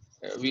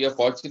we are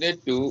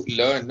fortunate to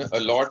learn a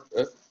lot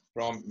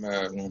from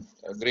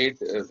a great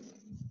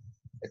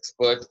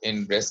expert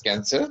in breast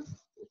cancer,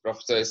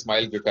 Professor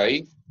Ismail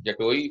Jatoi,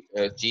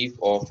 Chief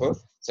of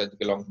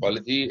Surgical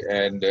Oncology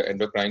and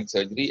Endocrine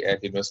Surgery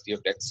at University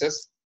of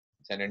Texas,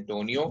 San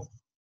Antonio.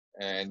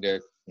 And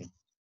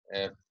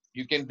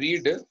you can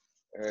read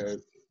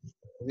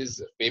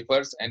his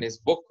papers and his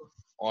book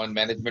on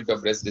management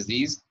of breast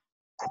disease.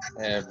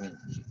 Um,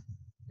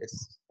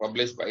 it's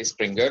published by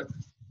Springer,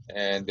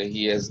 and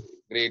he has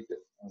great,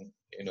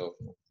 you know,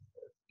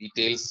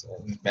 details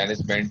in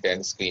management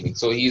and screening.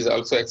 So he is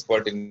also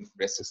expert in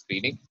breast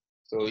screening.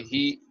 So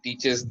he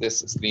teaches this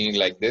screening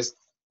like this: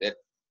 that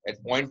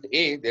at point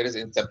A there is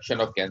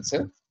inception of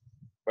cancer,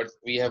 but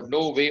we have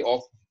no way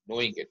of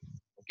knowing it.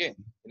 Okay.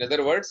 In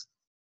other words,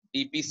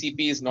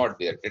 DPCP is not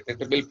there.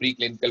 Detectable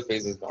preclinical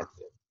phase is not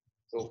there.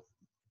 So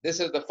this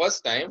is the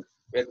first time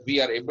where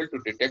we are able to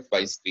detect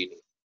by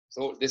screening.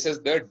 So this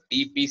is the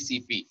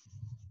DPCP.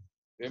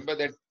 Remember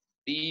that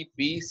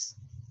DPCP,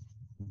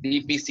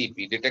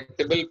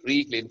 detectable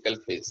preclinical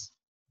phase.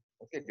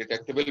 Okay,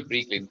 detectable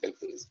preclinical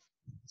phase.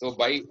 So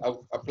by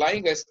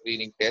applying a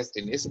screening test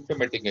in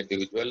asymptomatic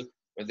individual,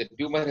 when the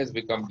tumor has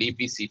become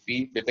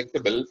DPCP,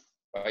 detectable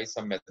by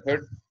some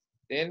method,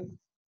 then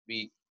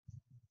we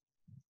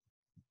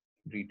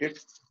treat it.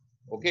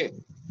 Okay,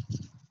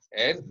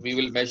 and we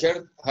will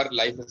measure her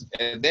life,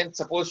 and then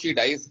suppose she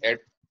dies at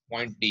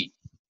point D.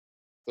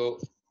 So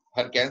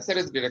her cancer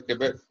is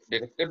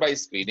detected by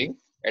screening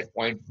at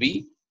point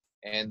B,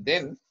 and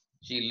then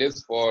she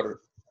lives for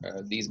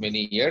these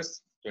many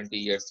years, 20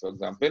 years, for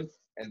example,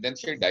 and then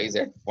she dies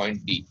at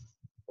point D.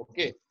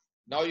 Okay.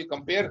 Now you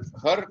compare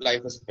her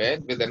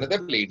lifespan with another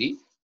lady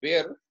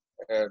where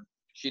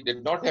she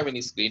did not have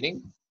any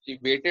screening. She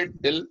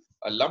waited till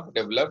a lump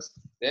develops,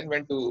 then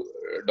went to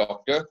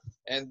doctor,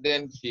 and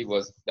then she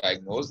was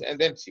diagnosed, and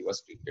then she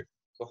was treated.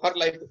 So her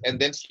life, and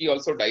then she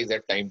also dies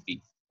at time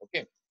T.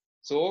 Okay.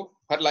 So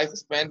her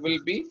lifespan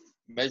will be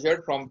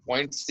measured from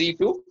point C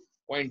to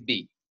point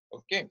D.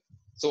 Okay.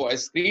 So a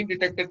screen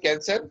detected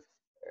cancer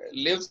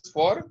lives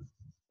for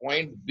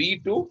point B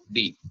to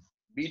D.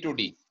 B to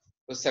D.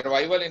 So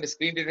survival in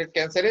screen detected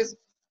cancer is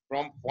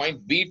from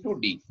point B to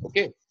D.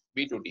 Okay.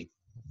 B to D.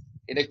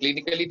 In a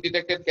clinically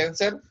detected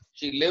cancer,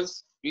 she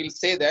lives, we'll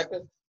say that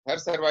her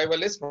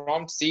survival is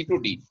from C to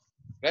D.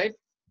 Right?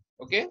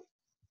 Okay.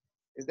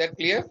 Is that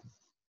clear?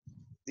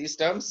 These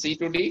terms, C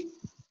to D.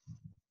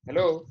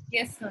 Hello.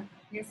 Yes, sir.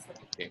 Yes, sir.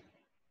 Okay.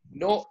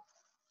 No.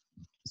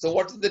 So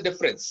what is the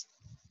difference?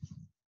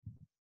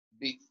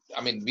 We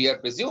are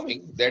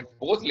presuming that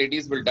both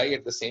ladies will die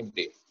at the same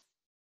day,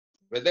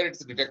 whether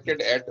it's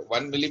detected at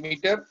 1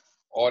 millimeter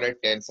or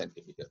at 10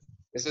 centimeter.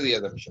 This is the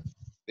assumption.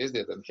 This is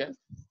the assumption,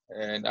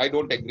 and I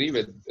don't agree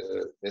with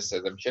this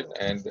assumption.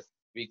 And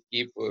we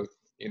keep,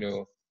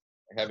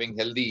 having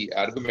healthy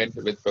argument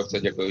with Professor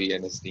Jatovi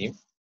and his team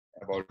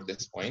about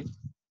this point.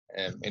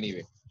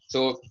 Anyway,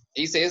 so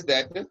he says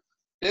that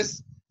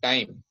this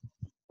time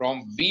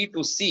from B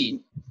to C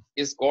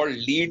is called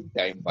lead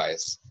time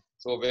bias.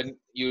 So when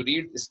you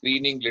read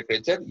screening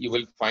literature, you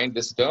will find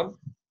this term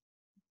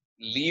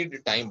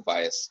lead time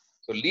bias.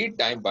 So lead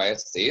time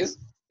bias says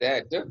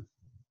that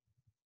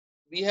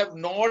we have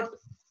not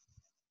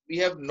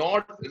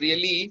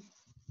really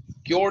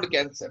cured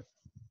cancer.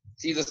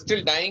 She is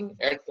still dying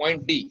at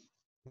point D.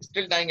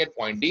 Still dying at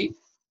point D.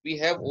 We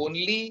have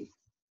only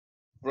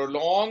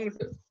prolonged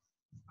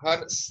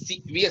her.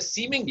 We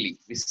seemingly,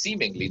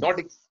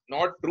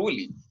 not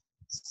truly,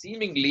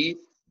 seemingly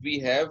we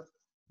have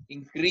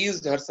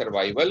increased her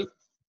survival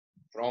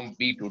from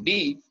B to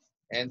D,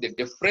 and the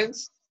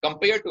difference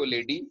compared to a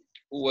lady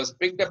who was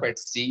picked up at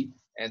C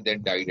and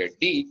then died at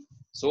D.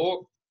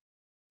 So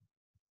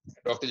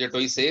Dr.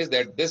 Jatovi says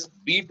that this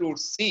B to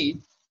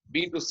C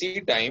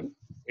time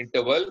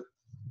interval,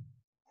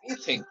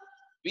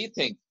 we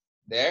think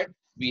that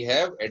we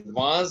have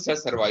advanced her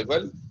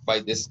survival by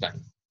this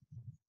time.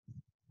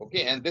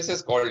 Okay, and this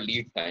is called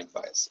lead time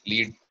bias.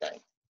 Lead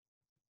time.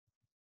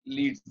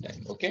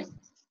 Okay,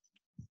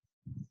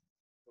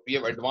 we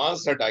have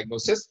advanced her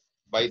diagnosis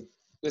by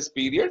this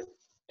period,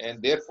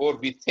 and therefore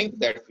we think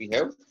that we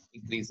have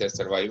increased her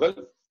survival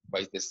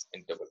by this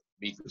interval,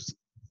 B to C.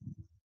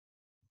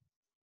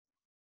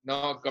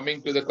 Now,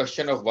 coming to the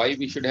question of why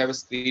we should have a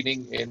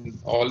screening in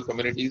all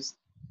communities.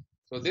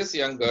 So this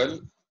young girl,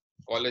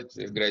 college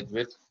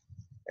graduate,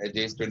 at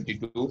age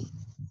 22,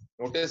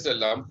 noticed a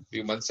lump a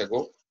few months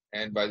ago,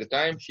 and by the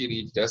time she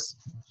reached us,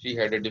 she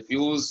had a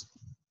diffuse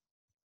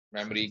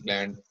mammary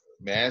gland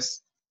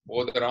mass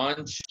over the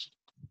ranch,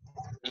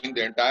 filling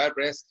the entire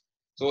breast.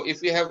 So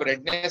if you have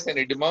redness and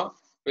edema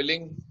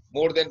filling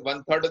more than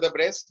 1/3 of the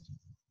breast,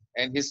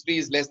 and history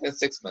is less than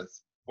 6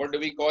 months, what do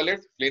we call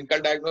it?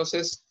 Clinical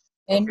diagnosis?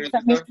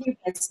 Inflammatory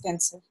breast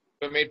cancer.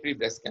 Inflammatory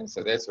breast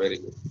cancer. That's very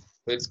good.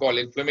 So it's called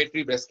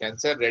inflammatory breast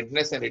cancer,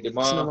 redness and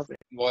edema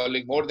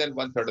involving more than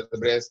 1/3 of the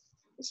breast.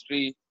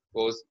 History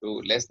goes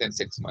to less than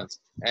 6 months.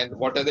 And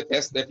what are the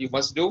tests that you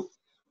must do?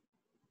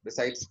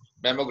 Besides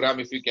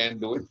mammogram, if you can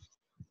do it.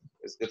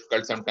 It's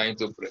difficult sometimes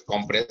to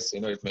compress,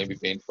 it may be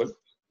painful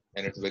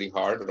and it's very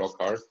hard, rock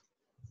hard.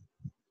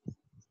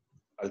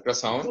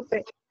 Ultrasound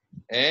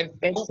and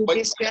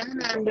PET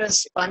scan and a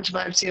sponge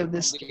biopsy of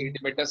the skin.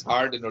 Edematous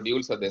hard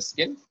nodules of the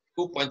skin,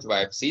 2 punch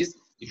biopsies.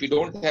 If you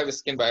don't have a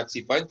skin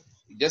biopsy punch,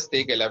 you just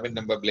take 11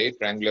 number blade,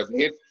 triangular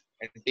blade,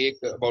 and take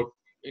about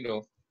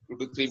 2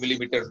 to 3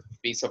 millimeter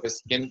piece of a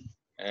skin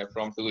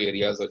from 2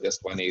 areas or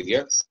just 1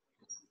 area.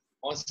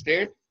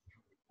 Demonstrate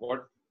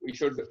what we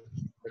should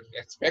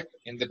expect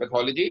in the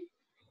pathology.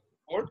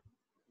 What?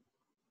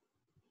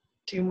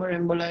 Tumor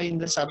emboli in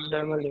the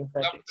subdermal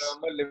lymphatics.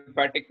 Subdermal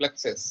lymphatic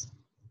plexus.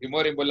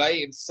 Tumor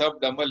emboli in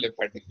subdermal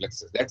lymphatic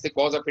plexus. That's the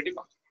cause of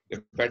edema.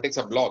 Lymphatics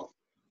are blocked.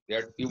 They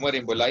are tumor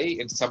emboli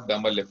in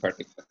subdermal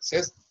lymphatic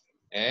plexus.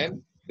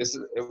 And this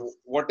is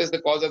what is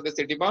the cause of this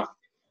edema?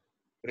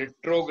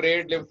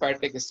 Retrograde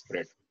lymphatic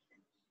spread.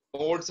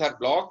 Nodes are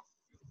blocked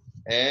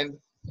and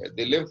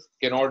the lymph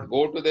cannot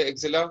go to the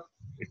axilla.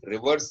 It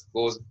reverse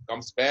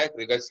comes back,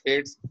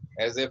 regurgitates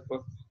as if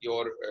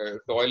your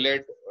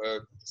toilet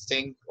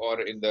sink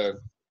or in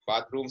the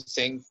bathroom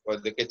sink or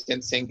the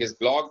kitchen sink is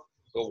blocked.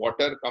 So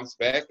water comes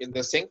back in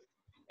the sink,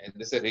 and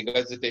this is a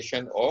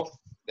regurgitation of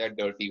that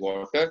dirty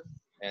water,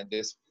 and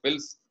this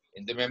fills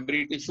in the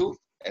mammary tissue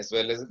as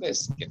well as in the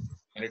skin.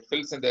 When it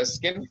fills in the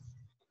skin,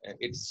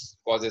 it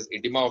causes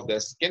edema of the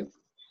skin.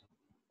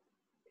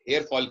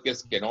 Hair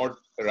follicles cannot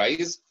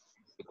rise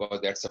because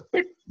that's a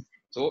pit.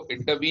 So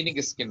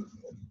intervening skin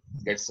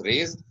gets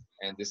raised,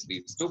 and this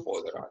leads to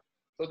Podarant.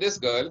 So this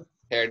girl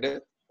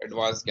had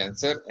advanced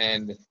cancer,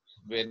 and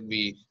when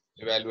we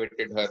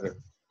evaluated her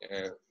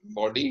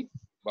body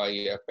by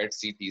a PET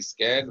CT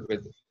scan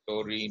with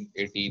taurine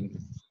 18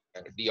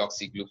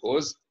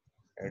 deoxyglucose,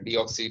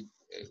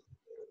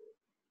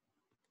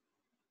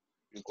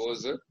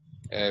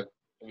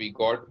 we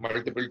got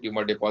multiple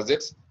tumor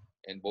deposits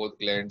in both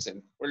glands,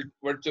 and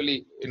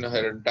virtually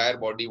her entire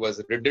body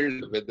was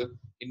riddled with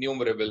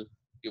innumerable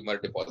tumor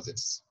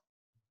deposits.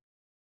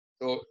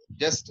 So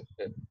just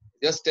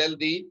tell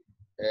the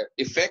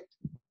effect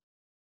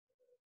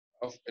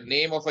of the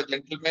name of a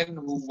gentleman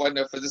who won,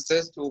 a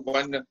physicist who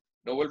won a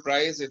Nobel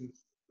Prize in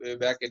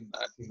back in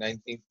I think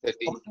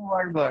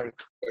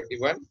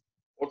 1931.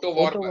 Otto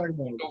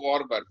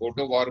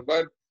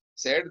Warburg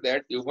said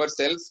that tumor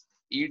cells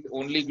eat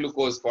only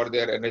glucose for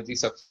their energy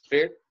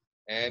substrate,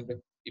 and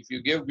if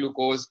you give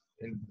glucose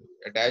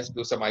attached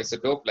to some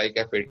isotope like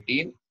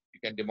F18, you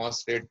can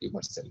demonstrate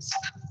tumor cells.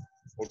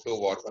 Otto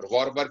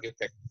Warburg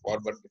effect.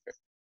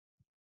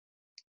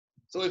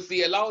 So if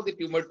we allow the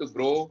tumor to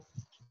grow,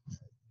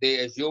 they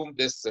assume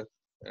this,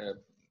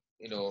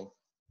 you know,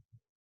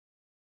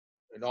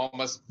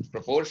 enormous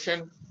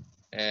proportion,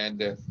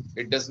 and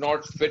it does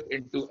not fit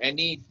into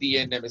any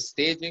TNM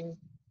staging.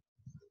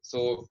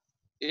 So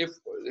if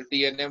the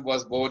TNM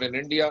was born in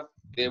India,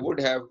 they would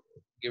have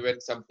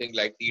given something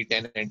like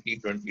T10 and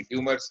T20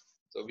 tumors.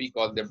 So we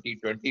call them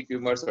T20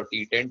 tumors or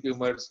T10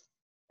 tumors.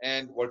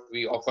 And what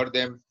we offer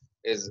them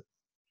is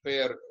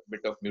fair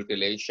bit of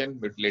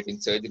mutilating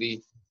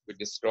surgery to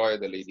destroy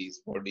the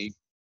lady's body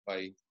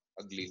by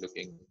ugly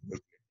looking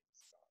mutilating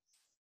scars.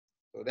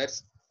 So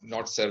that's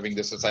not serving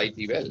the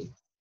society well.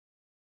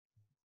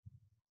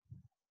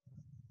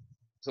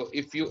 So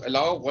if you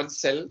allow one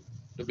cell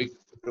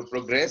to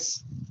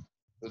progress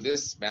to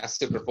this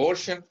massive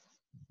proportion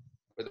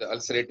with the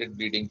ulcerated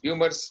bleeding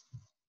tumors,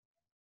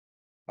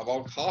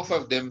 about half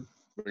of them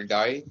will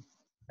die,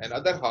 and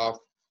other half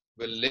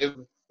will live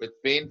with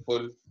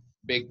painful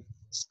big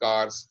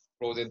scars,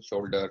 frozen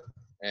shoulder,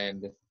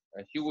 and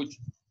a huge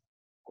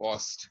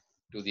cost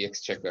to the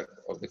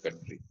exchequer of the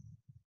country.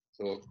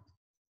 So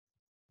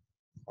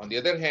on the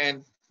other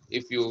hand,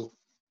 if you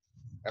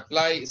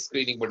apply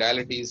screening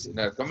modalities in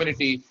our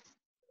community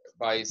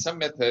by some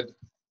method,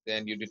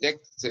 then you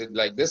detect,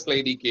 like this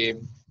lady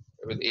came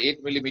with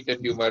 8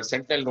 mm tumor,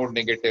 sentinel node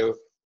negative,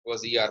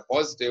 was ER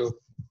positive,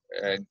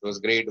 and it was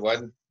grade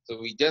 1. So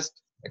we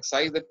just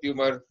excised the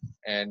tumor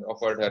and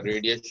offered her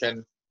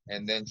radiation,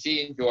 and then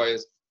she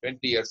enjoys 20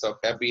 years of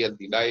happy,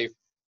 healthy life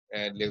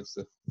and lives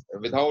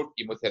without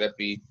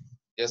chemotherapy,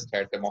 just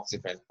had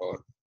tamoxifen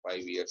for 5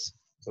 years.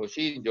 So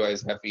she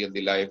enjoys happy,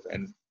 healthy life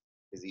and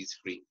disease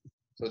free.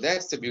 So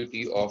that's the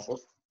beauty of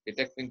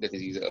detecting the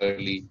disease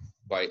early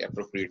by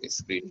appropriate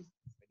screening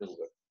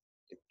maneuver.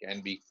 It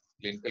can be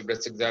clinical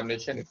breast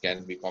examination, it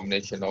can be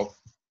combination of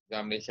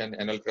examination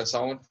and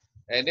ultrasound,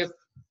 and if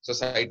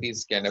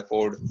societies can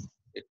afford,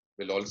 it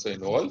will also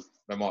involve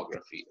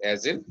mammography,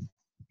 as in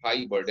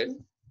high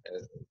burden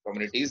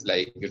communities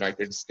like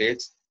United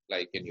States,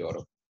 like in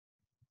Europe.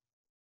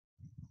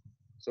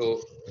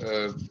 So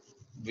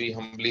we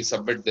humbly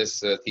submit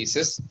this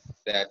thesis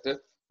that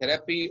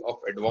therapy of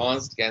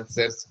advanced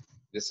cancers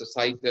is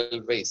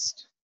societal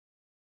waste.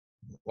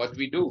 What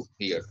we do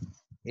here,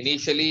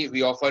 initially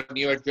we offer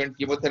neoadjuvant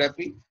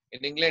chemotherapy.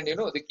 In England,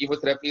 the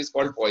chemotherapy is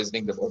called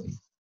poisoning the body.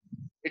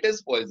 It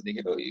is poisoning.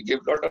 You give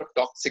a lot of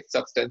toxic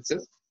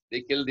substances.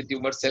 They kill the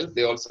tumor cells.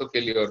 They also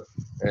kill your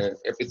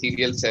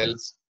epithelial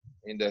cells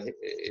in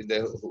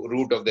the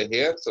root of the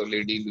hair. So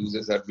lady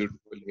loses her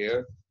beautiful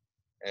hair,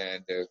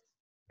 and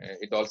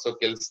it also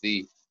kills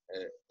the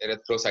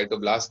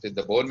erythrocytoblast in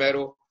the bone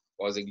marrow,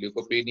 causing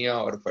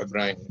leukopenia or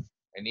febrile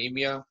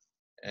anemia,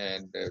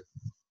 and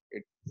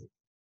it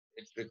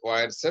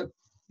requires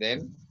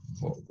then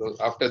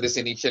after this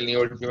initial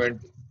neoadjuvant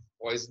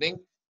poisoning,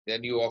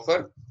 then you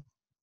offer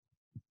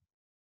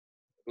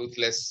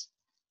ruthless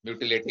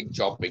mutilating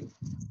chopping,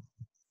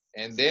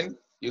 and then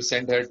you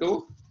send her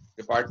to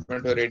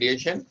Department of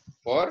Radiation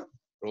for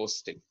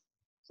roasting.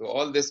 So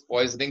all this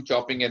poisoning,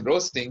 chopping, and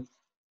roasting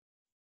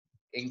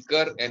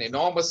incur an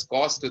enormous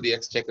cost to the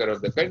exchequer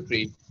of the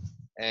country,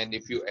 and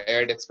if you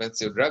add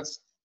expensive drugs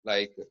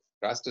like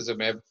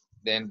trastuzumab,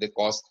 then the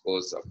cost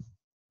goes up.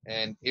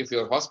 And if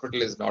your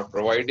hospital is not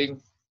providing,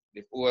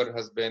 the poor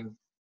husband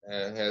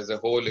has a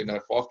hole in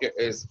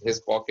his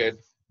pocket,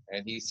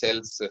 and he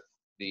sells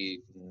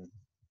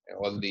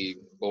all the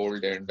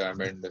gold and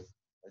diamond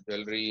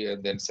jewelry,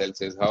 and then sells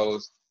his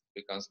house,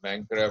 becomes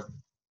bankrupt,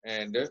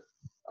 and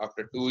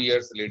after 2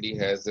 years, the lady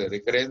has a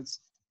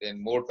recurrence.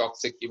 Then more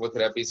toxic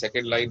chemotherapy,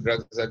 second line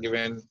drugs are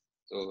given.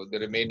 So the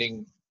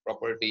remaining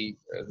property,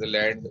 the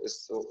land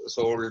is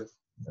sold.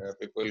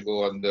 People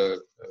go on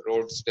the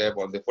roadstep,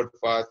 on the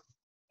footpath,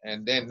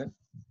 and then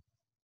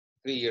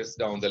 3 years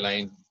down the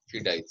line,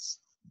 she dies.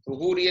 So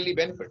who really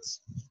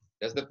benefits?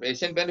 Does the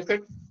patient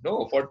benefit?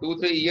 No. For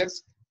 2-3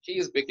 years, she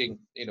is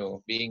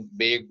being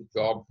baked,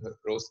 chopped,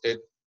 roasted.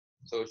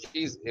 So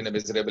she's in a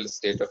miserable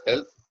state of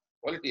health.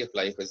 Quality of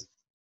life is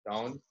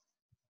down.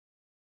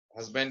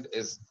 Husband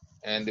is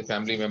and the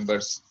family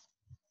members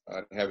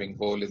are having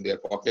hole in their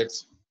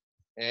pockets.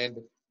 And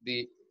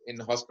in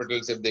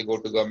hospitals, if they go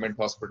to government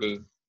hospital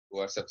who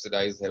are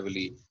subsidized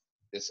heavily,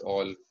 this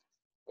all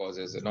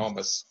causes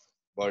enormous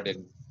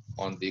burden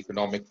on the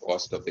economic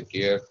cost of the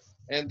care.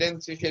 And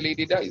then social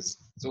lady dies.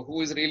 So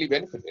who is really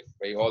benefited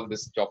by all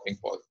this chopping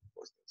process?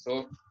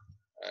 So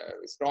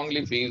we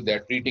strongly feel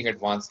that treating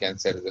advanced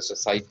cancer is a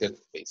societal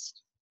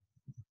waste.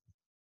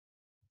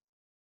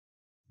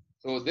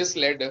 So this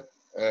led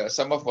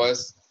some of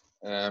us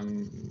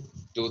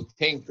to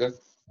think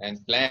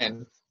and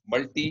plan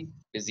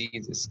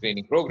multi-disease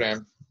screening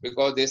program,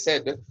 because they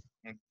said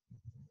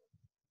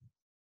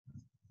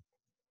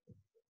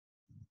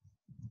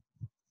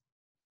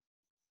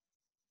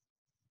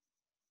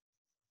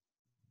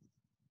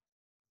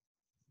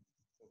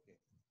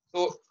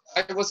so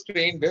I was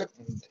trained,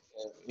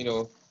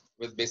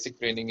 with basic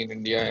training in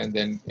India, and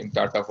then in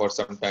Tata for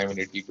some time in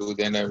 82.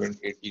 Then I went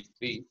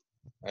 83.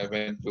 I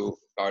went to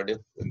Cardiff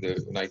in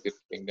the United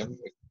Kingdom,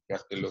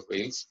 capital of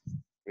Wales,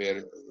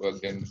 where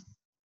worked in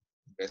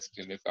breast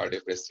unit,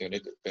 cardiac breast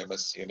unit, a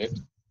famous unit,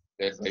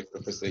 led by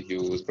Professor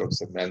Hughes,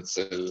 Professor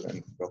Mansell,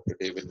 and Dr.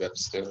 David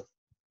Webster,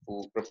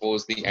 who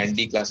proposed the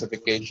Andy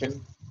classification.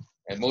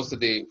 And most of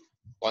the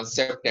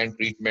concept and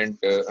treatment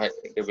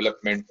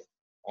development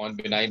on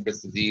benign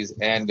breast disease,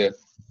 and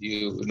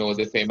you know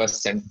the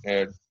famous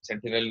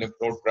Sentinel lymph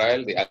node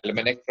trial, the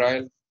Almanac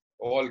trial,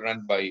 all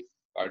run by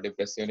cardiac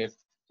breast unit.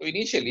 So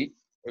initially,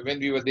 when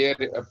we were there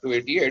up to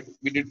 88,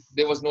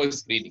 there was no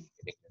screening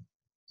in England.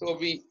 So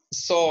we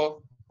saw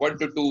 1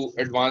 to 2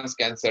 advanced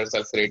cancers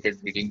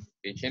ulcerated bleeding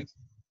patients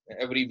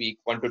every week.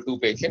 1 to 2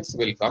 patients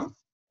will come,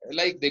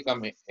 like they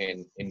come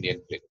in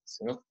Indian clinics.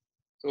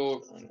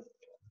 So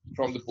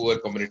from the poor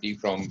community,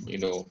 from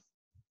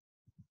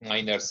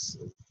miners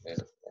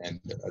and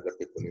other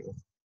people.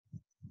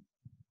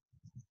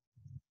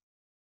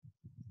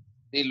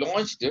 They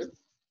launched a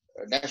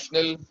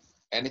national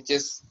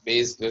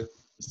NHS-based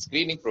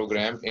screening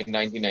program in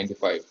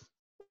 1995.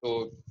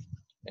 So,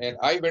 and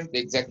I went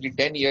exactly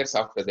 10 years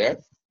after that,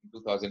 in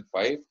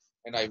 2005,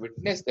 and I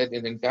witnessed that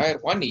in the entire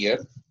 1 year,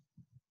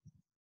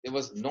 there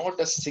was not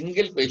a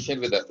single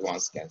patient with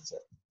advanced cancer.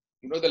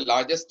 The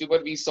largest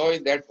tumor we saw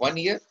in that 1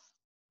 year,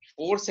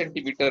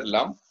 4-centimeter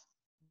lump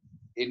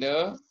in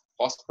a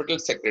hospital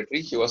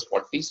secretary. She was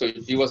 40, so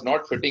she was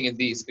not fitting in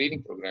the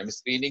screening program.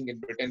 Screening in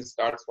Britain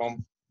starts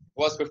from,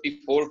 was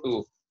 54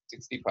 to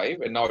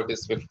 65, and now it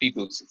is 50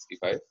 to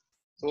 65.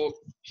 So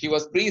she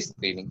was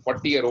pre-screening,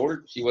 40-year-old.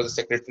 She was a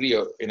secretary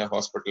in a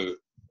hospital,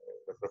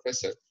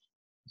 professor.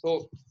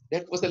 So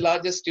that was the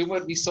largest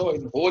tumor we saw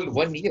in whole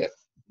 1 year.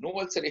 No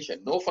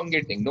ulceration, no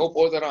fungating, no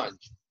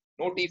Pos-Orange,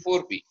 no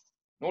T4P,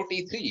 no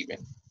T3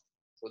 even.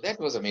 So that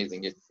was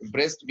amazing. It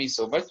impressed me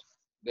so much.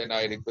 Then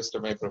I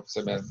requested my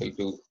Professor Mansell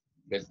to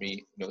let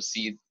me,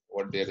 see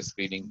what their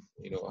screening,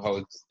 how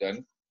it's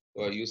done.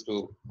 So I used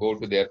to go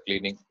to their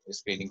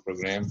screening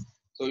program.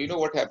 So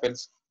what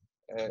happens?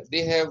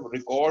 They have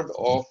record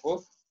of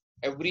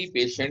every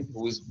patient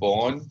who is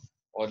born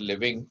or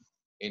living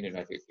in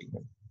United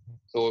Kingdom.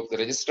 So the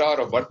registrar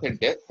of birth and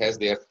death has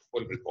their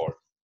full record.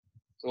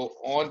 So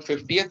on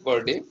 50th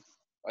birthday,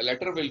 a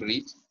letter will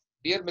reach,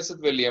 "Dear Mrs.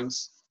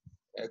 Williams,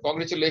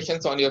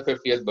 congratulations on your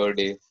 50th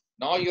birthday.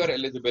 Now you are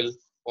eligible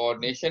for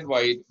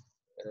nationwide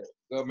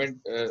government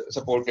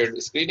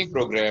supported screening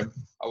program.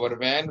 Our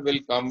van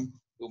will come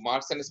to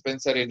Marks and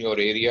Spencer in your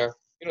area."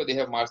 They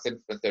have Marks and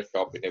Spencer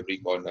shop in every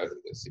corner.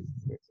 It's a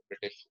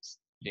British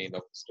chain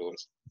of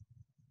stores.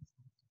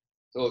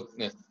 So,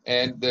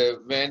 and the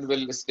van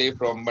will stay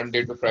from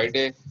Monday to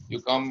Friday.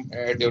 You come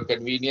at your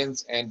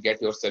convenience and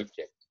get yourself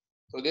checked.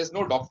 So there's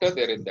no doctor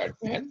there in that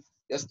van,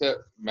 just a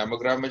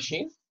mammogram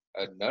machine,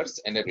 a nurse,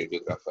 and a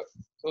radiographer.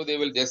 So they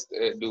will just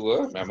do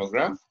a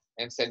mammogram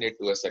and send it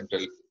to a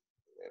central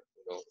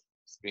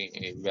screen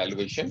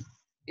evaluation.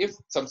 If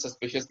some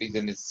suspicious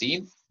lesion is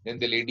seen, then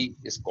the lady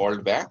is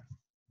called back.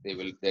 They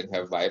will then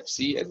have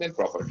biopsy and then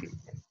proper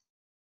treatment.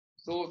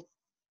 So,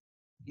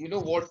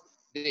 what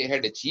they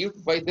had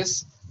achieved by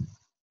this?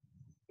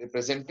 They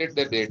presented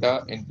the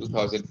data in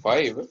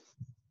 2005,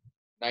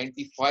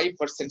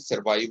 95%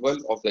 survival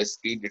of the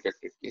screen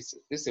detected cases.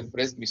 This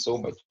impressed me so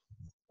much.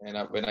 And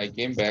when I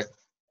came back,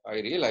 I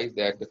realized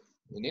that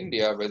in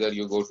India, whether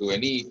you go to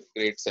any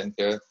great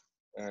center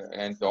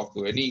and talk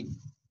to any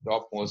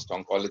topmost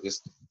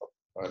oncologist of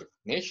our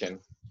nation,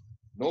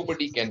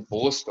 nobody can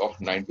boast of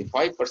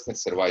 95%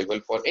 survival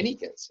for any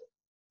cancer,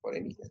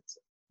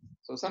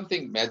 So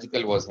something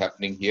magical was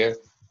happening here.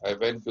 I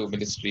went to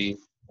ministry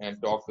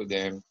and talked to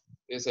them.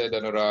 They said,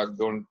 "Anurag,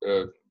 don't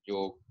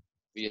joke.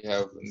 We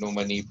have no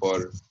money for,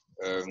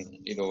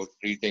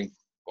 treating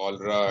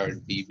cholera and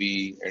TB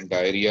and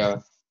diarrhea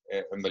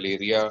and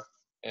malaria.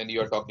 And you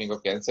are talking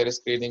of cancer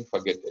screening,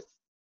 forget it."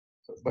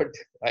 But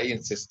I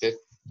insisted.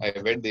 I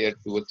went there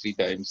 2 or 3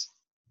 times.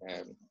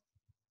 And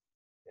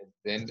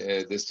then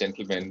this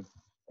gentleman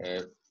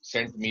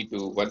sent me to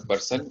one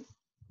person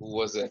who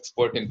was an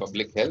expert in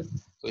public health.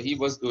 So he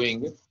was doing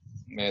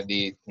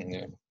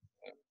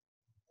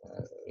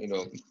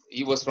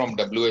he was from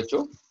WHO,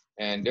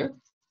 and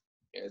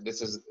this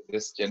is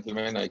this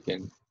gentleman. I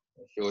can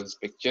show his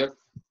picture.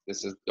 This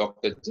is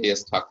Dr.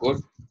 J.S. Thakur.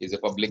 He's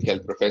a public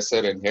health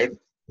professor and head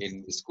in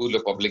the School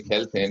of Public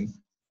Health in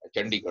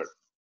Chandigarh.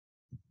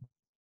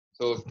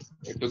 So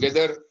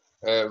together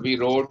we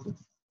wrote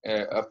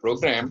a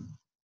program.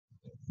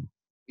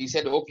 He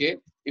said, "Okay,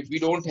 if we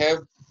don't have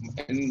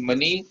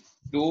money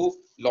to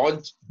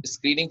launch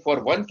screening for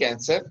one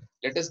cancer,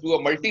 let us do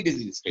a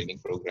multi-disease screening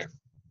program."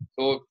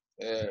 So,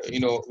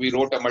 we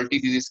wrote a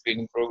multi-disease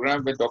screening program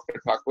with Dr.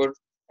 Thakur,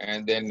 and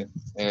then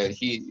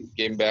he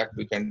came back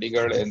to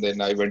Chandigarh, and then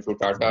I went to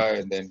Tata,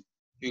 and then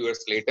a few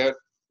years later,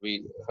 we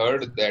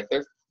heard that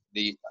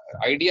the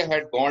idea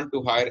had gone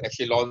to higher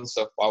echelons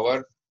of power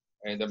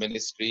in the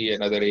ministry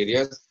and other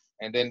areas.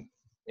 And then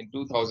in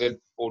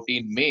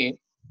 2014 May,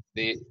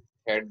 they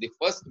had the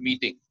first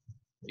meeting.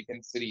 You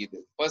can see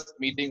the first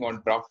meeting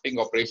on drafting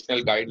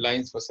operational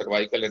guidelines for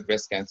cervical and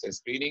breast cancer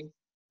screening.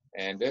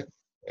 And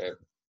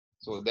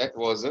so that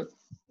was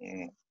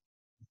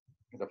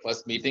the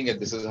first meeting, and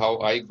this is how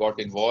I got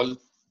involved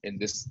in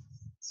this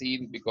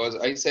scene, because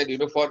I said,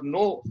 for um,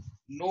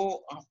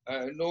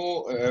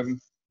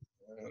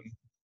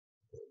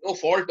 no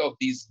fault of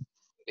these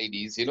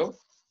ladies,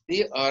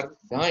 they are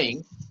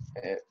dying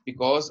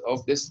because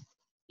of this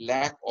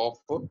lack of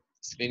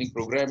screening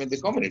program in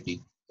the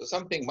community. So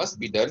something must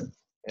be done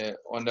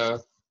on a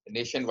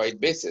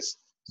nationwide basis.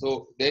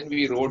 So then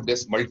we wrote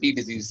this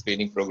multi-disease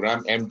screening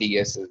program.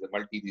 MDS is the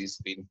multi-disease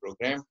screening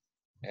program.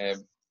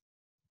 Um,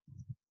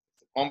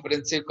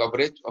 Comprehensive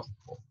coverage of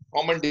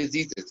common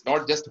diseases,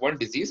 not just one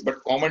disease,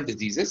 but common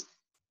diseases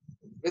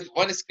with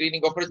one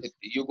screening opportunity.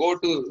 You go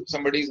to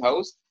somebody's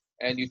house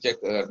and you check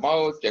her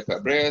mouth, check her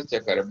breast,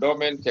 check her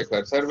abdomen, check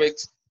her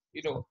cervix,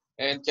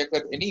 and check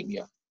her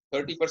anemia.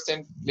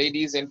 30%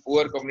 ladies in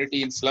poor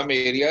community in slum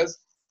areas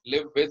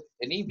live with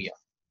anemia.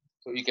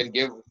 So you can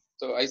give.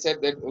 So I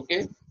said that,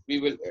 okay, we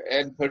will,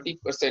 and 30%,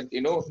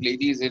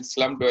 ladies in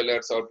slum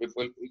dwellers or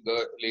people,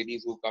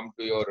 ladies who come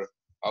to your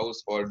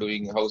house for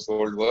doing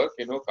household work,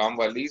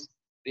 Kamwalis,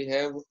 they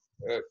have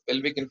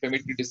pelvic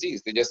inflammatory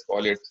disease. They just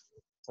call it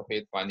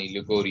Safed Pani,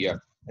 Leukorrhea,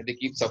 and they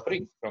keep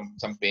suffering from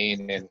some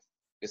pain and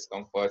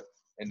discomfort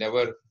and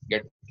never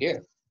get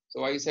care.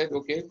 So I said,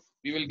 okay,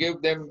 we will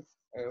give them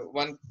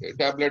one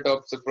tablet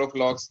of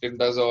ciproflox,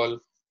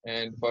 tindazole,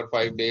 and for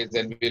 5 days,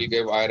 and we'll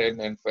give iron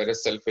and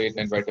ferrous sulfate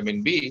and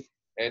vitamin B.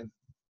 And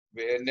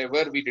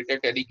whenever we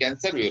detect any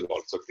cancer, we will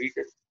also treat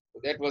it. So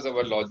that was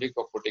our logic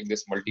of putting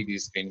this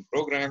multi-disease screening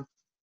program.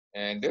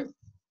 And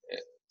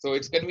so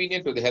it's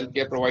convenient to the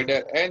healthcare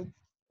provider, and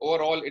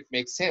overall it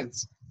makes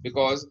sense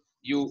because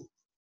you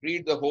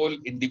treat the whole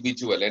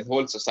individual and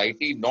whole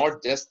society,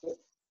 not just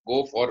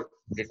go for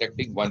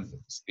detecting one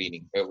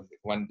screening,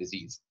 one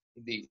disease.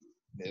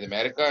 In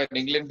America and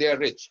England, they are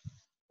rich.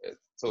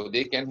 So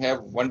they can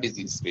have one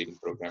disease screening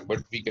program,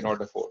 but we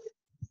cannot afford it.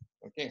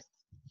 Okay.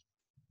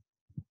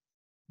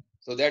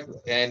 So that,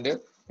 and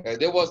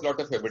there was a lot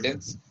of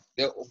evidence.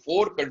 There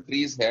 4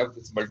 countries have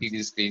this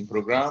multi-disease screening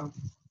program: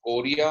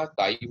 Korea,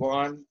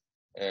 Taiwan,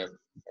 and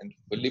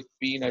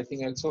Philippines, I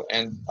think also,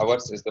 and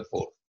ours is the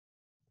fourth.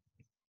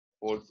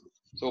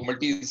 So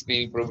multi-disease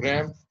screening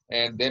program,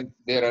 and then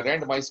there are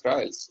randomized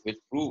trials which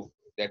prove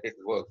that it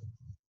works.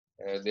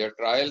 There are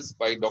trials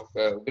by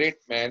great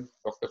man,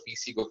 Dr.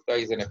 P.C. Gupta.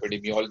 Is an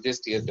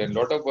epidemiologist. He has done a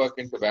lot of work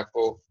in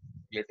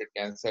tobacco-related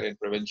cancer and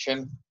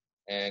prevention,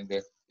 and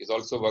he's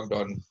also worked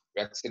on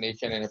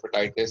vaccination and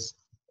hepatitis.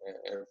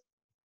 Uh,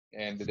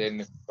 and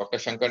then Dr.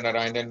 Shankar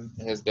Narayanan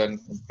has done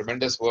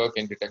tremendous work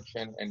in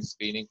detection and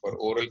screening for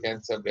oral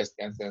cancer, breast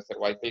cancer, and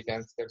cervical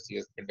cancers. He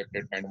has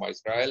conducted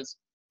randomized trials.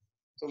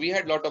 So we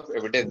had a lot of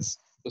evidence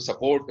to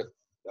support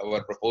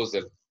our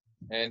proposal,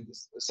 and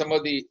some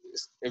of the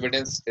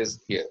evidence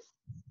is here.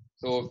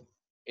 So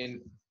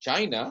in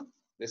China,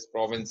 this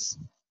province,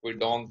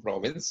 Guangdong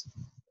province,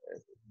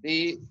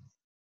 they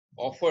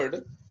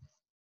offered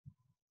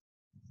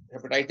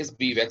hepatitis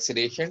B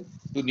vaccination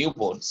to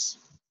newborns.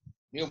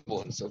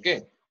 Newborns,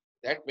 okay?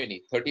 That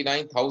many,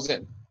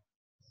 39,000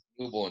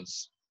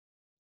 newborns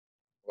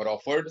were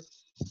offered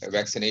a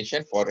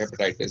vaccination for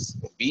hepatitis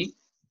B,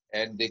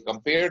 and they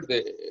compared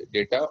the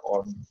data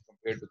on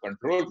compared to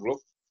control group.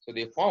 So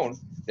they found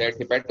that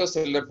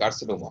hepatocellular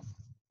carcinoma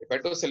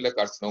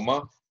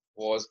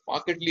was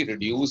markedly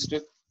reduced.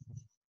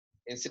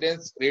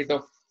 Incidence rate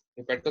of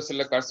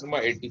hepatocellular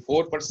carcinoma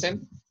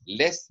 84%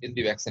 less in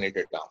the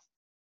vaccinated arm.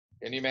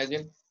 Can you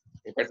imagine?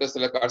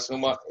 Hepatocellular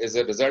carcinoma is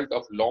a result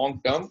of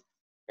long-term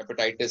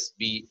hepatitis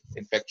B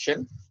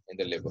infection in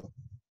the liver.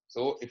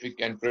 So if you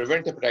can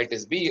prevent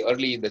hepatitis B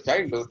early in the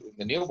childhood, in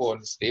the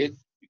newborn stage,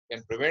 you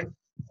can prevent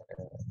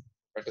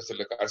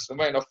hepatocellular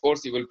carcinoma, and of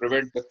course you will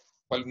prevent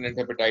fulminant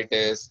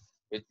hepatitis,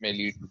 which may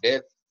lead to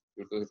death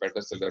due to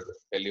hepatocellular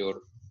failure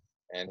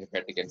and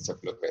hepatic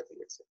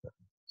encephalopathy, etc.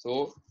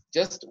 So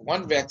just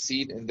one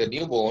vaccine in the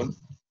newborn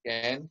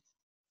can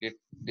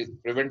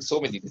prevent so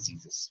many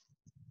diseases.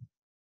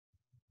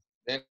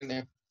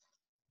 Then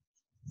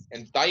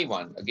in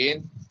Taiwan,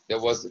 again, there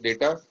was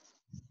data,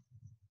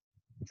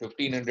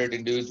 1,500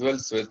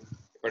 individuals with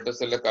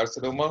hepatocellular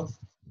carcinoma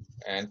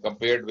and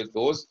compared with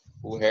those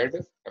who had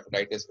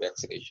hepatitis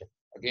vaccination.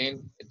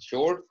 Again, it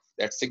showed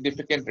that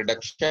significant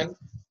reduction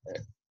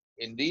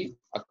in the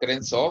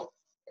occurrence of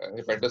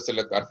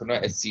hepatocellular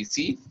carcinoma,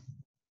 HCC.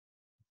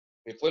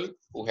 People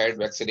who had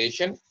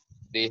vaccination,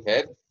 they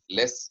had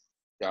less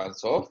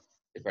chance of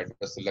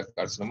hepatocellular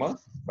carcinoma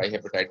by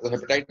hepatitis. So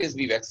hepatitis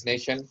B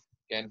vaccination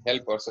can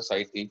help our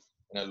society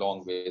in a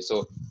long way.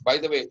 So, by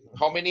the way,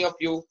 how many of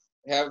you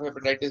have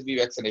hepatitis B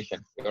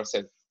vaccination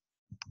yourself?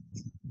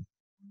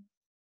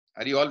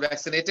 Are you all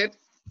vaccinated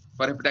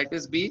for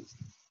hepatitis B?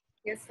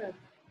 Yes, sir.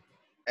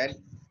 And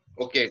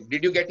okay,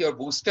 did you get your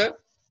booster?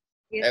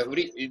 Yes.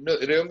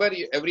 Remember,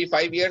 every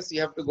 5 years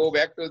you have to go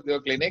back to the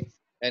clinic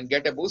and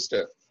get a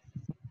booster.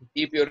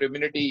 Keep your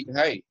immunity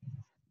high,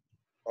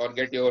 or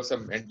get your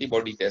some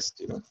antibody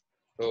test.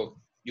 So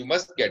you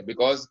must get,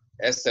 because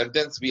as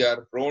surgeons we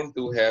are prone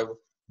to have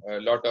a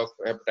lot of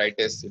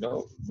hepatitis,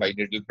 by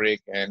needle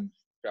break and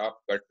sharp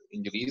cut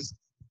injuries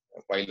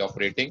while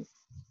operating.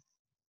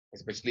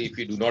 especially if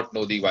you do not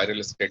know the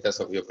viral status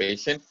of your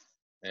patient.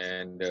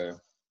 And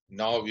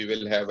now we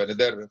will have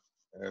another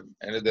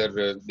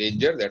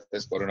danger, that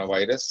is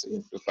coronavirus. We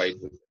have to fight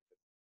with the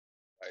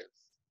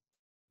virus.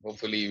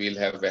 Hopefully, we'll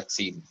have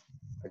vaccine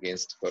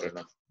against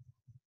corona.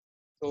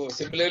 So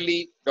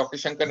similarly, Dr.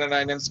 Shankar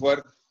Narayanan's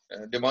work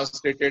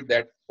demonstrated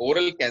that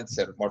oral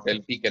cancer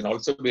mortality can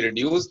also be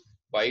reduced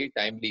by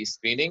timely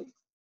screening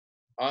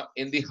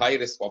in the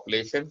high-risk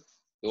population,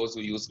 those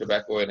who use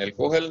tobacco and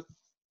alcohol.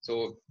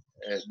 So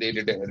they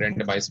did a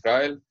randomized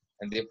trial,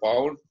 and they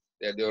found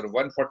that there were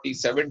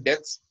 147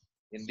 deaths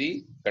in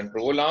the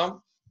control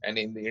arm, and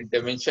in the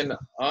intervention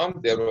arm,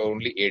 there were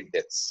only 8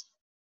 deaths.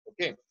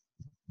 Okay,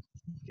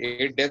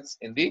 8 deaths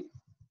in the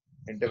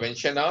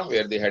intervention arm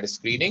where they had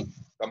screening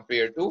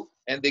compared to,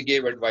 and they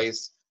gave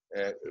advice,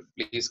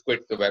 please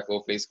quit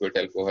tobacco, please quit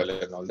alcohol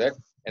and all that,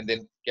 and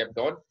then kept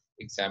on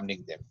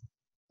examining them.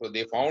 So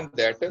they found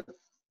that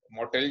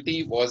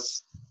mortality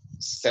was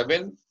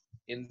 7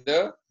 in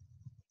the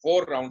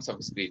 4 rounds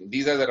of screening.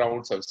 These are the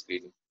rounds of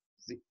screening.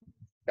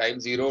 Time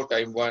 0,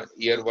 time 1,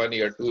 year 1,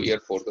 year 2, year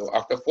 4. So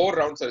after 4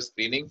 rounds of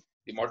screening,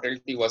 the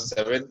mortality was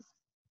 7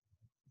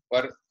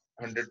 per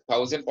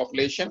 100,000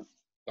 population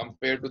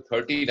compared to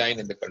 39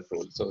 in the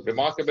control. So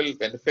remarkable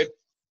benefit,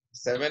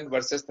 7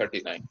 versus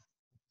 39.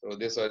 So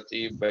this was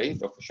achieved by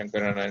Dr.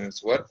 Shankar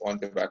Narayanan's work on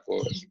tobacco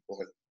and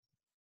alcohol.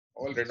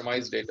 All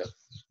randomized data.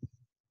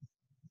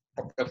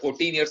 After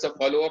 14 years of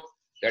follow-up,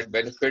 that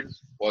benefit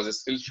was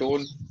still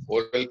shown.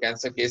 Oral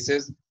cancer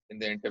cases in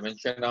the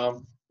intervention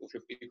arm,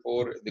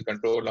 254, the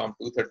control arm,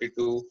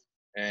 232,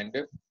 and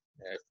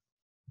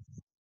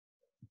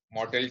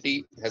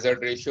mortality hazard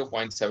ratio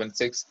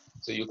 0.76.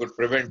 So you could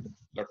prevent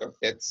a lot of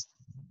deaths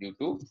due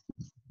to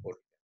oral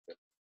cancer.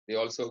 They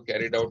also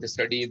carried out a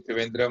study in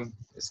Trivandrum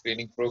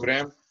screening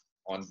program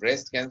on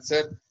breast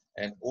cancer,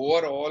 and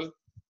overall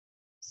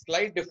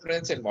slight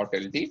difference in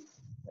mortality,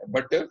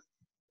 but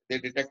they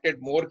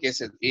detected more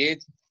cases.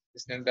 Age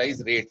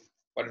standardized rate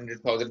per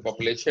 100,000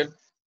 population,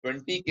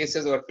 20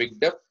 cases were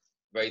picked up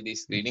by the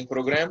screening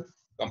program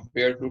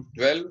compared to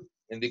 12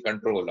 in the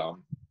control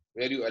arm,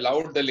 where you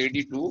allowed the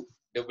lady to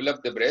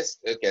develop the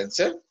breast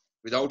cancer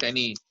without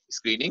any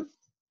screening,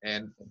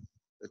 and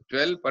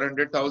 12 per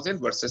 100,000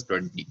 versus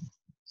 20.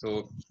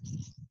 So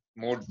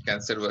more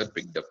cancer were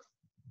picked up.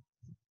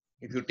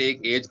 If you take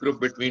age group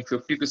between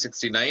 50 to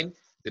 69,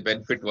 the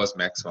benefit was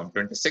maximum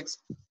 26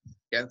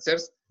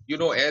 cancers. You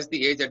know, as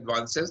the age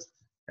advances,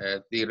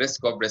 the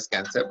risk of breast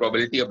cancer,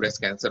 probability of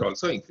breast cancer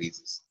also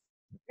increases.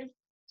 Okay?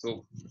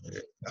 So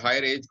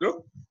higher age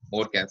group,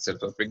 more cancers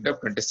were picked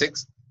up,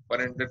 26 per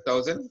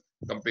 100,000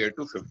 compared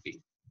to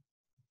 50.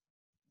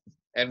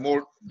 And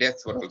more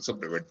deaths were also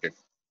prevented.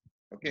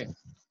 Okay,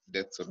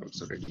 deaths were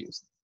also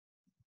reduced.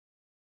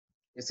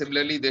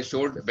 Similarly, they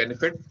showed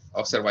benefit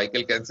of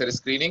cervical cancer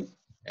screening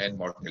and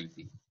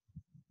mortality.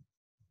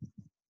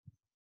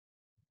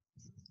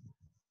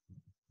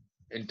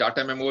 In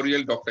Tata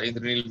Memorial, Dr.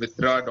 Indranil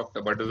Mitra,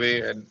 Dr.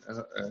 Badwe, and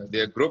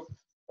their group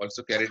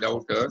also carried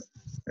out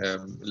a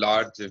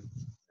large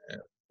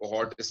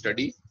cohort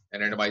study,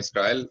 an randomized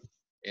trial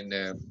in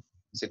the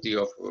city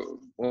of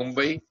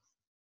Mumbai,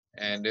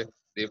 and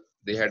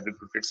they had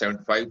recruited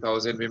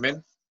 75,000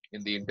 women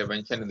in the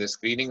intervention in the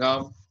screening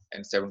arm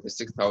and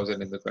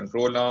 76,000 in the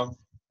control arm,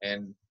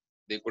 and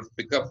they could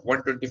pick up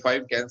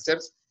 125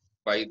 cancers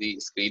by the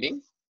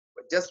screening,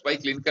 but just by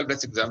clinical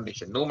breast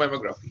examination, no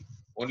mammography,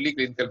 only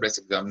clinical breast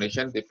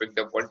examination. They picked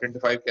up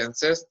 125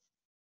 cancers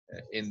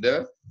in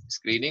the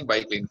screening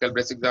by clinical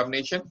breast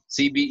examination.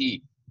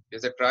 CBE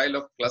is a trial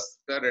of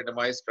cluster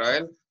randomized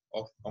trial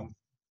of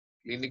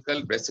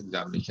clinical breast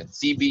examination.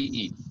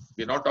 CBE,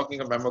 we're not talking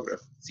of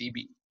mammography,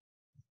 CBE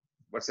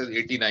versus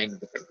 89 in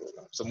the control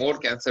arm. So more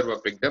cancer were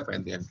picked up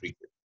and then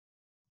treated.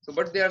 So,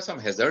 but there are some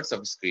hazards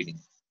of screening.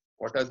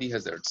 What are the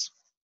hazards?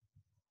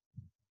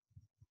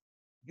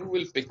 You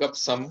will pick up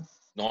some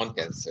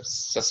non-cancers,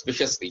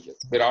 suspicious lesions.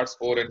 There are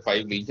 4 and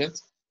 5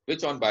 lesions,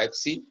 which on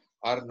biopsy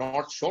are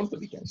not shown to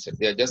be cancer.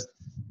 They are just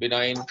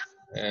benign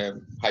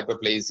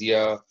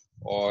hyperplasia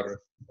or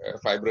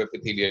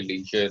fibroepithelial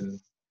lesion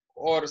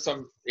or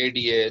some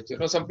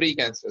ADH, some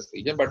precancerous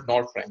lesion, but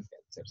not frank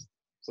cancers.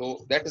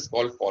 So that is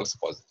called false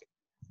positive.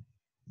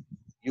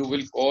 You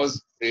will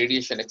cause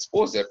radiation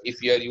exposure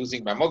if you are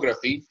using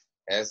mammography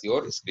as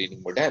your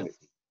screening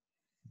modality.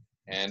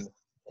 And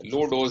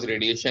low dose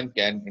radiation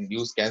can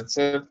induce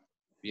cancer.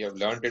 We have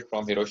learned it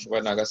from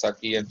Hiroshima,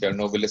 Nagasaki, and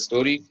Chernobyl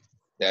story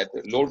that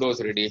low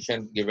dose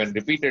radiation given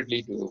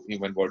repeatedly to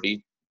human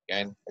body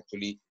can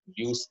actually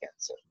induce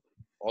cancer.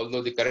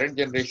 Although the current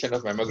generation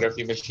of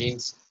mammography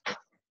machines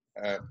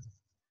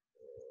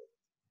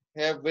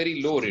have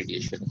very low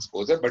radiation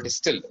exposure, but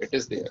still it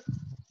is there.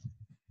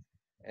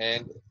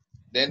 And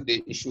then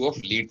the issue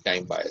of lead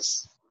time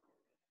bias.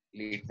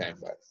 Lead time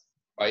bias.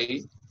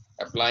 By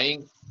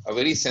applying a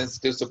very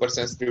sensitive, super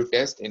sensitive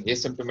test in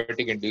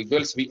asymptomatic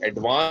individuals, we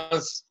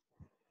advance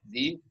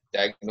the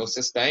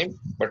diagnosis time,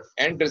 but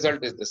end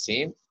result is the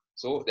same.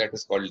 So that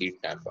is called lead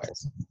time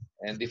bias.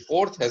 And the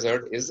fourth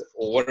hazard is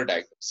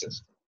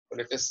overdiagnosis. So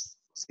let us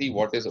see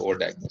what is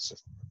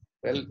overdiagnosis.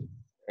 Well,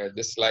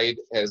 this slide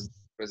has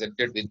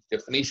presented the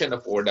definition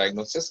of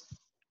overdiagnosis.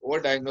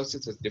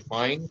 Overdiagnosis is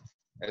defined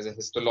as a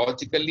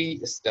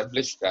histologically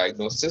established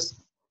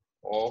diagnosis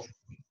of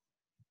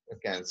a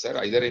cancer,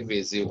 either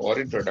invasive or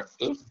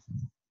introductal,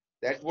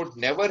 that would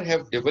never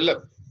have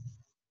developed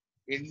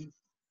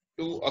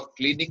into a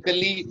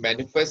clinically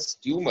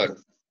manifest tumor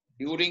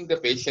during the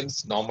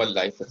patient's normal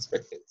life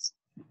expectancy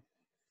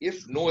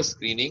if no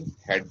screening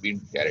had been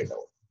carried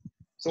out.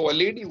 So a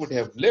lady would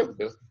have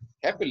lived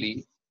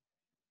happily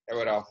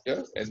ever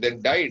after and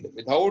then died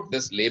without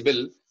this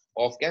label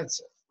of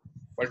cancer.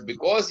 But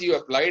because you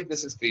applied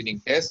this screening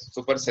test,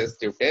 super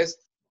sensitive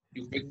test,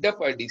 you picked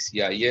up a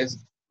DCIS,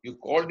 you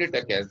called it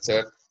a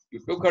cancer, you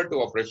took her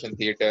to operation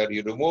theater,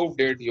 you removed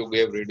it, you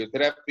gave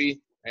radiotherapy,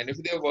 and if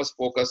there was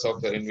focus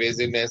of the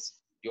invasiveness,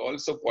 you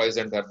also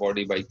poisoned her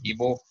body by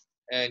chemo,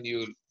 and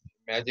you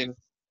imagine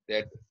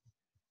that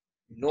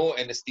no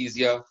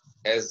anesthesia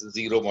has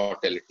zero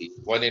mortality.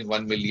 1 in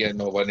 1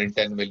 million or 1 in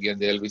 10 million,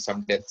 there will be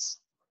some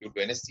deaths due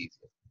to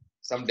anesthesia.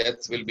 Some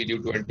deaths will be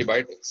due to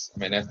antibiotics,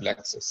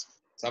 anaphylaxis.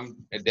 Some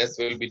deaths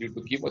will be due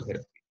to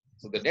chemotherapy.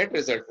 So the net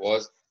result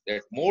was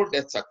that more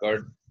deaths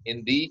occurred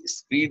in the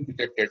screen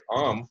detected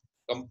arm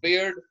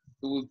compared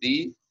to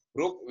the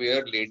group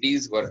where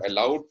ladies were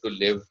allowed to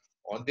live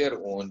on their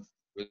own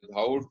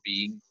without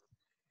being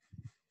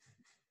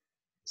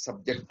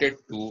subjected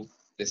to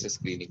this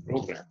screening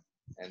program.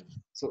 And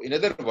so, in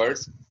other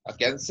words, a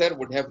cancer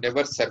would have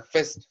never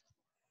surfaced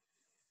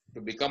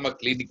to become a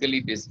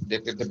clinically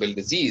detectable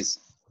disease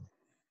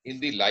in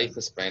the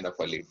lifespan of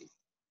a lady.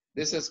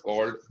 This is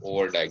called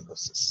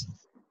overdiagnosis.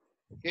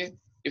 Okay,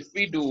 if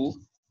we do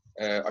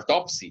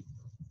autopsy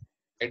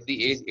at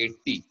the age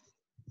 80,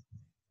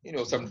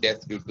 some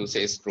death due to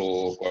say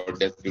stroke or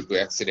death due to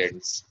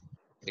accidents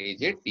at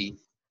age 80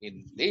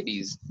 in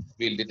ladies,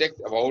 we'll detect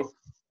about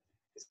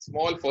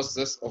small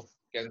foci of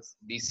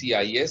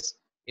DCIS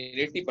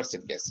in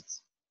 80%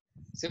 cases.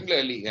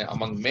 Similarly,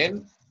 among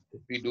men,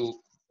 if we do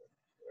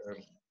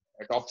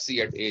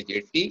autopsy at age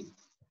 80,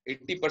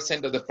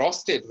 80% of the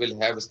prostate will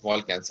have a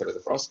small cancer of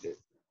the prostate.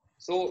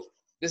 So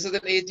this is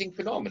an aging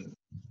phenomenon.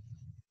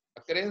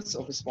 Occurrence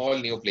of a small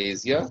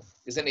neoplasia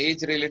is an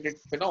age-related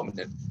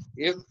phenomenon.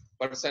 If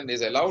person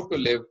is allowed to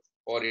live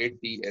for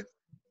 80 and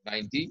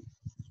 90,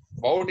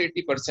 about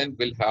 80%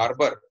 will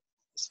harbor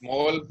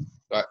small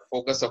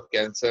focus of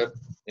cancer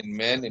in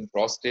men, in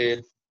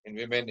prostate, in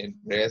women, in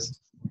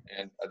breast,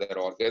 and other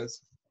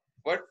organs.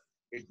 But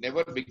it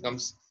never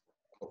becomes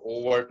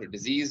overt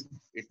disease.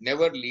 It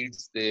never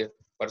leads the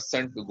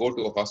person to go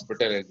to a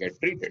hospital and get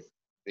treated.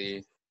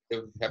 They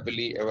live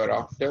happily ever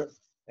after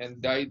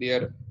and die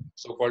their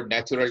so-called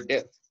natural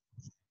death.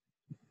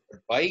 But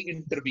by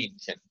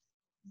intervention,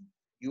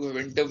 you have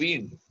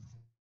intervened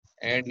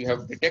and you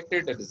have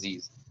detected a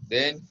disease,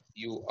 then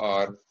you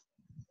are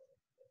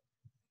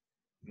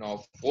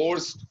now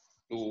forced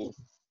to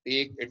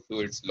take it to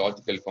its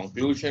logical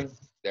conclusion,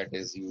 that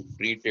is, you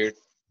treat it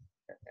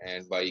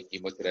and by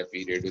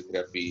chemotherapy,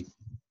 radiotherapy,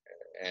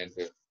 and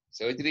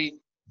surgery,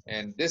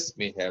 and this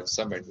may have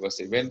some adverse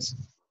events,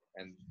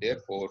 and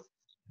therefore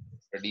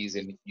studies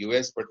in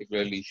US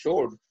particularly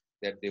showed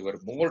that there were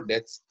more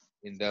deaths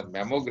in the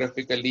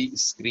mammographically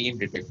screen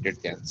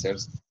detected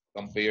cancers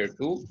compared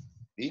to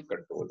the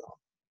control arm.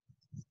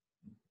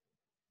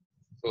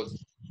 So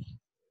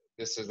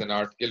this is an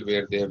article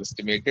where they have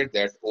estimated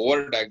that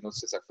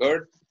overdiagnosis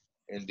occurred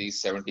in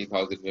these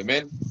 70,000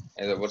 women,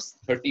 and there was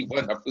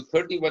 31, up to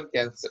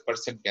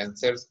 31%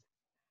 cancers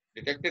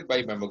detected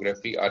by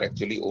mammography are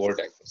actually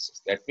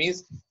overdiagnosis. That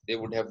means they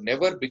would have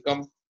never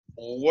become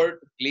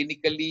overt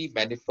clinically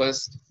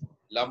manifest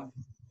lump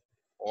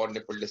or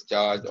nipple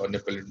discharge or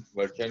nipple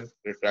inversion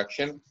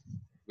retraction,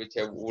 which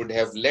would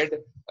have led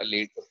a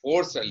lady,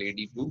 forced a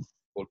lady to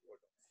go to a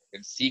doctor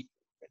and seek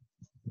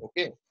treatment.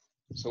 Okay,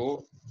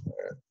 so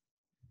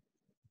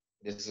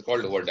this is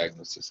called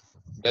overdiagnosis.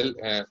 Well,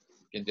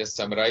 we can just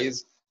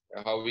summarize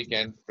how we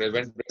can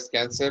prevent breast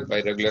cancer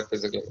by regular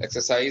physical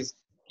exercise,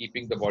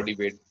 keeping the body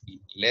weight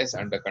less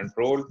under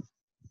control,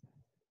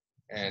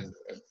 and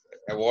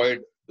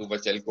avoid too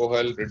much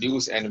alcohol,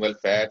 reduce animal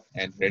fat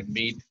and red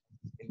meat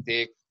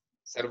intake,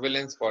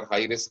 surveillance for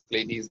high-risk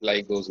ladies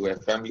like those who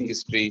have family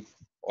history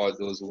or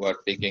those who are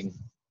taking,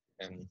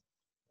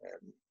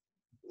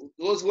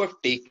 those who have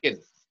taken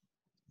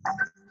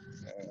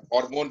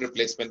hormone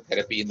replacement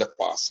therapy in the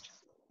past.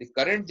 The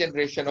current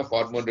generation of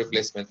hormone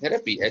replacement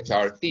therapy,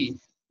 HRT,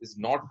 is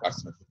not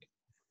carcinogenic.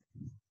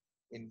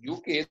 In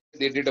UK,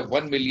 they did a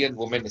 1 million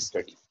women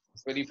study.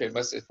 It's very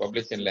famous. It's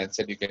published in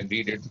Lancet. You can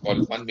read it. It's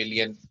called 1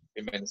 million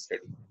women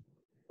study.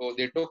 So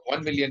they took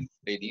 1 million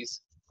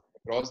ladies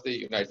across the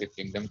United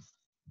Kingdom,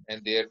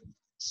 and they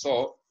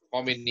saw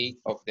how many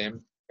of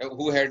them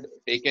who had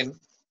taken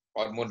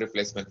hormone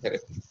replacement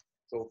therapy.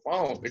 So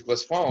it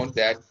was found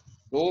that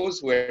those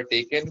who had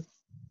taken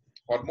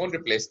hormone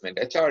replacement,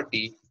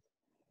 HRT,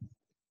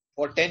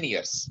 for 10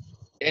 years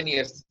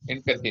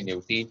in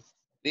continuity,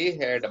 they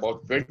had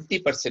about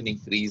 20%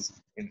 increase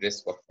in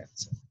risk of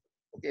cancer.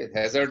 Okay,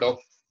 hazard of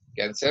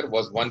cancer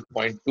was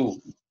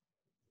 1.2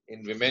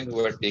 in women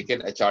who had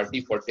taken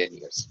HRT for 10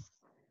 years.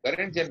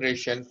 Current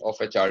generation of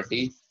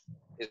HRT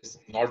is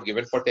not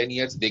given for 10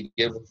 years. They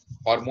give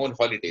hormone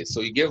holidays.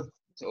 So you give,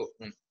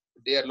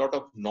 there are a lot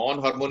of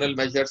non-hormonal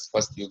measures.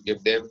 First, you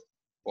give them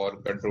for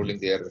controlling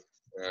their,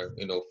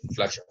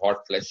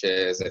 hot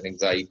flushes and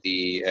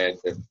anxiety and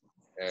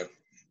uh, uh,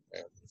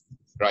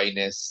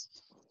 dryness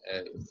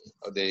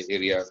of the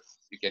area.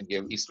 You can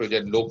give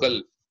estrogen,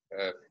 local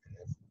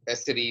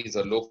pessaries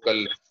or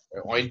local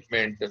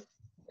ointment,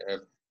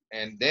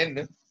 and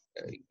then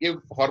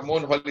give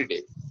hormone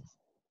holiday.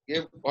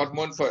 Give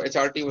hormone for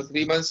HRT for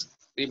 3 months,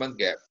 3 month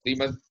gap, 3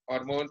 month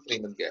hormone, 3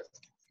 month gap.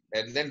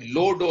 And then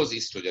low dose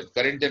estrogen.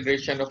 Current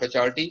generation of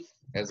HRT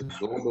has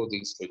low dose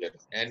estrogen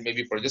and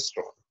maybe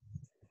progesterone.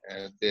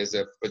 There's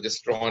a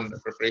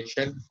progesterone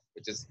preparation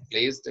which is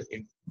placed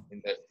in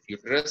the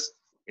uterus,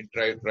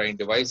 intrauterine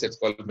device. It's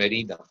called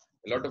Mirena.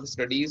 A lot of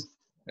studies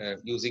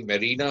using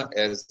Mirena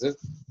as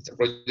it's a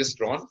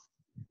progesterone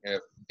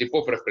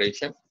depot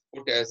preparation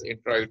put as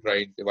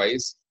intrauterine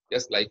device,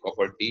 just like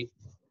copper T,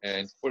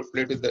 and put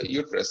it in the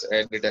uterus,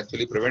 and it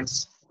actually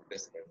prevents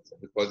breast cancer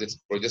because it's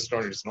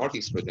progesterone, it's not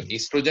estrogen.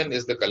 Estrogen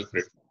is the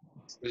culprit.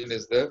 Estrogen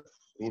is the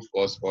root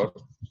cause for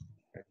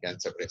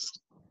cancer breast.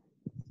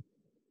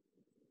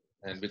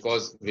 And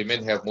because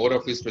women have more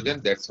of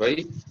estrogen, that's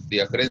why the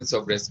occurrence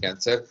of breast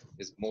cancer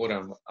is more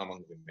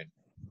among women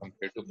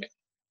compared to men.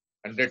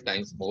 100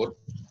 times more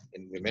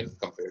in women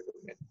compared to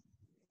men.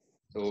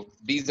 So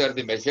these are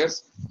the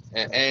measures,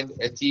 and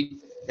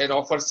achieve and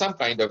offer some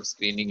kind of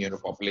screening,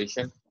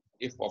 population.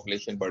 If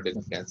population burden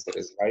of cancer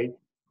is high,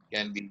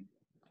 can be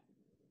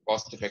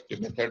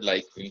cost-effective method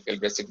like clinical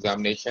breast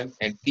examination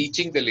and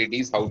teaching the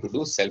ladies how to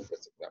do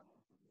self-breast examination.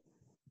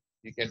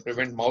 You can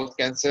prevent mouth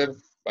cancer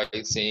by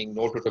saying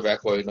no to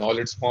tobacco in all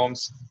its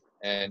forms,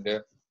 and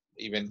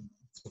even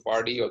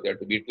Supardi or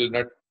that betel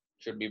nut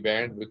should be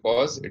banned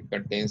because it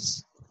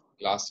contains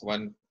class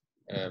 1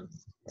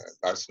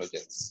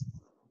 carcinogens.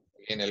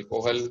 Again,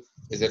 alcohol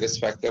is a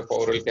risk factor for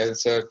oral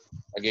cancer.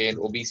 Again,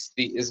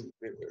 obesity is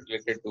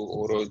related to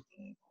oral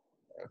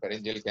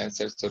pharyngeal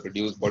cancer, so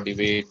reduce body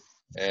weight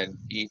and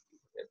eat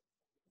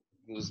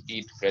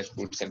fresh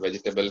fruits and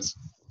vegetables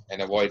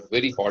and avoid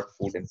very hot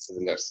food and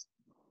sizzlers.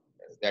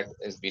 That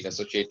has been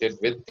associated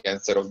with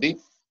cancer of the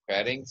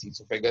pharynx,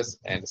 esophagus,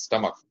 and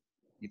stomach.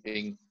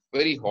 Eating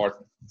very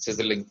hot,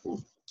 sizzling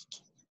food,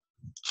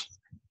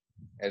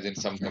 as in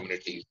some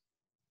communities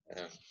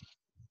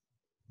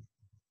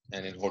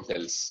and in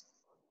hotels.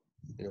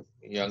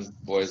 Young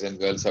boys and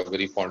girls are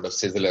very fond of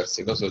sizzlers,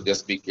 so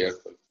just be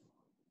careful.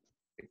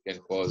 It can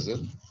cause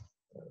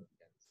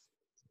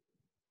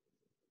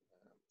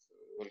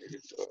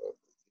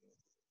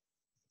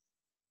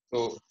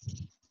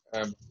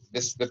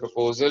this is the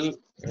proposal,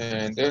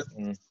 and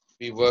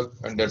we work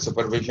under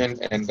supervision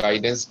and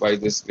guidance by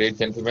this great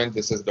gentleman.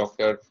 This is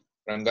Dr.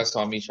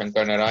 Rangaswamy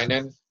Shankar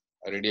Narayanan,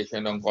 a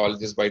radiation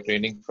oncologist by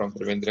training from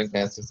Trivandrum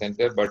Cancer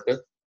Center, but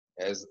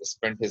has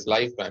spent his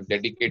lifetime,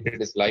 dedicated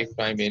his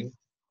lifetime in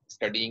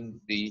studying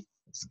the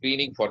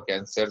screening for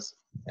cancers,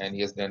 and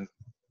he has done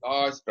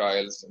large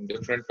trials in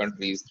different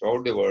countries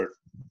throughout the world,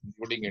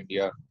 including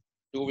India,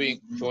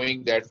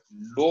 showing that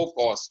low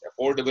cost,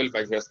 affordable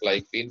measures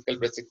like clinical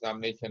breast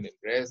examination in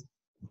breast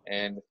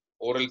and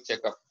oral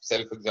checkup,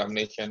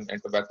 self-examination,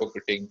 and tobacco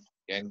quitting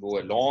can go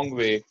a long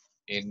way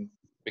in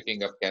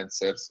picking up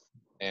cancers.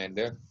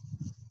 And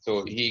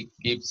so he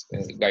keeps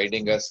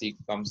guiding us. He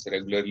comes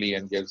regularly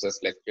and gives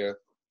us lecture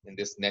in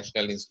this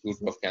National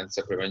Institute of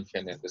Cancer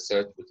Prevention and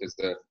Research, which is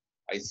the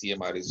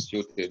ICMR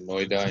Institute in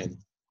Noida and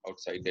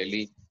outside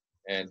Delhi.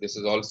 And this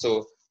is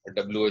also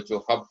a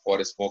WHO hub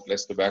for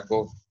smokeless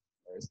tobacco,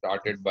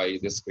 started by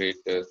this great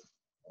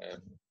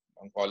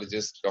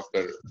oncologist,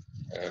 Dr.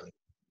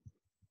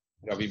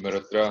 Ravi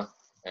Mehrotra,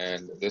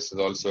 and this is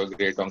also a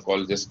great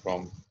oncologist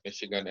from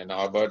Michigan and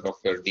Harvard,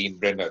 Dr. Dean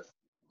Brenner.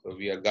 So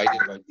we are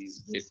guided by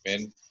these great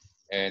men,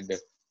 and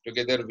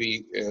together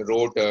we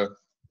wrote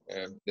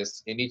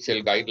this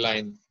initial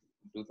guideline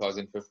in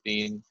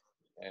 2015,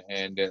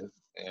 and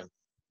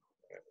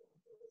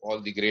all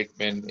the great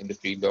men in the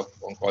field of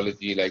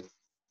oncology like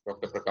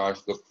Dr.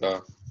 Prakash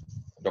Gupta,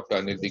 Dr.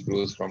 Anirudh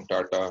Cruz from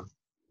Tata,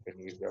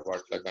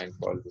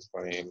 gynecologist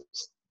for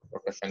AIIMS,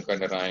 Dr. Shankar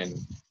Narayan,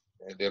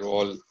 they're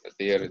all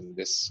there in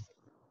this.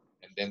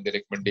 And then the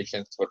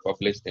recommendations were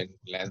published in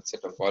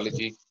Lancet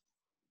Oncology.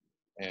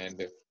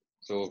 And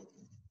so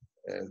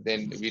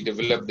then we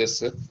developed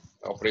this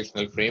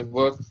operational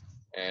framework,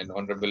 and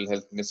Honorable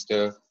Health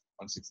Minister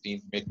on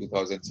 16th May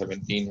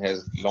 2017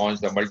 has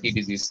launched a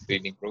multi-disease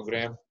screening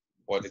program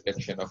for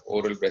detection of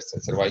oral, breast,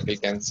 and cervical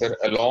cancer,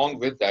 along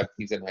with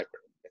diabetes and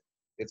hypertension.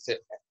 It's a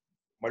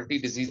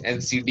multi-disease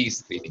NCD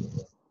screening,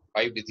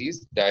 5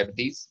 disease,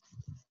 diabetes,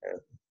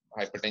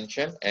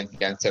 hypertension, and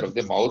cancer of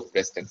the mouth,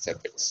 breast, and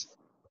cervix.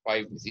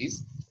 5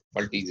 disease,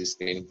 multi-disease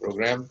screening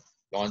program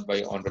launched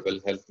by Honorable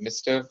Health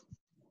Minister,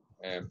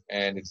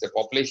 and it's a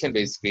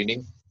population-based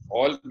screening.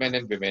 All men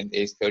and women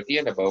aged 30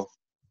 and above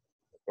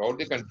throughout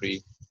the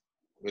country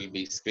will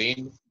be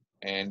screened,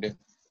 and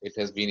It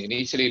has been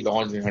initially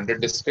launched in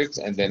 100 districts,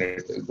 and then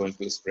it is going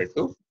to spread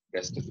to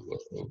rest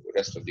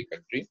of the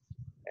country.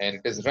 And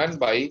it is run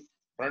by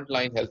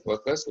frontline health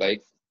workers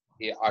like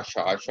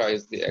ASHA. ASHA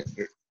is the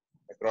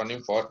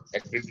acronym for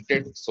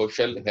Accredited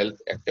Social Health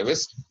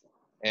Activist,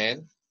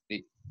 and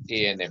the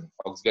ANM,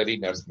 Auxiliary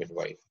Nurse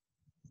Midwife.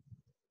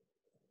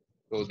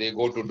 So they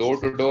go to door,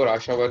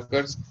 ASHA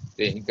workers.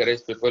 They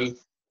encourage people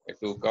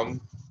to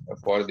come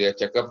for their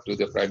checkup to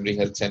the primary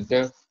health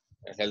center,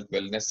 health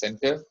wellness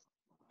center.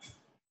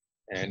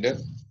 And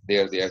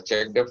there they are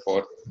checked up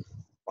for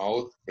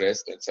mouth,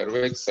 breast, and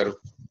cervix.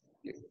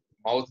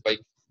 Mouth by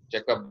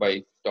checkup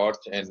by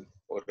torch and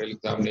oral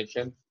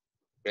examination.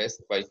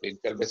 Breast by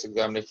clinical breast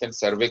examination.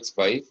 Cervix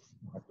by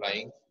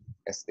applying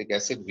acetic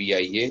acid,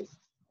 VIA,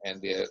 and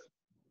their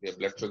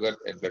blood sugar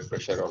and blood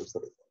pressure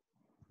also.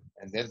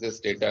 And then this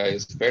data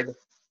is fed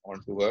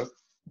onto a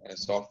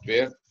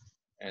software,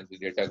 and the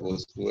data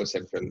goes to a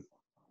central.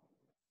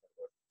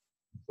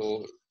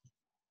 So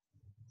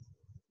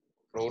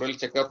for oral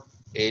checkup,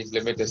 age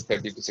limit is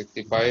 30 to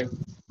 65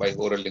 by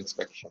oral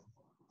inspection.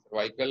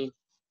 Cervical,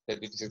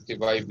 30 to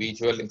 65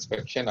 visual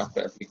inspection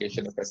after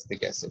application of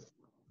acetic acid.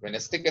 When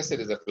acetic acid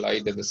is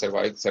applied in the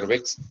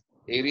cervix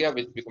area,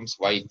 which becomes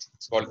white,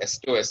 it's called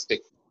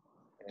osteoestic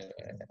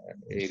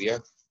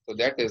area. So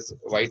that is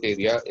white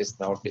area is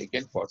now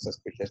taken for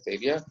suspicious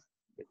area.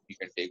 You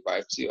can take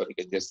biopsy, or you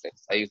can just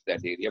excise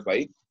that area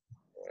by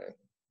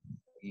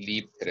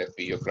LEAP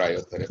therapy or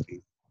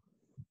cryotherapy.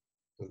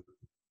 So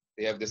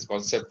they have this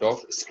concept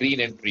of screen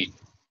and treat,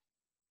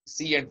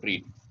 see and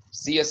treat.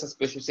 See a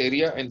suspicious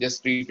area and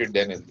just treat it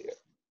then and there,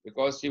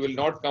 because she will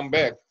not come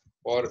back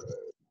for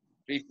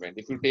treatment.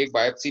 If you take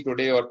biopsy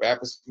today or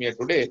pap smear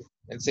today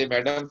and say,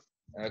 madam,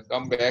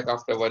 come back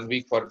after 1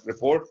 week for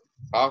report,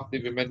 half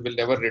the women will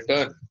never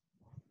return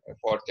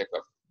for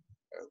checkup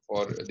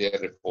for their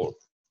report.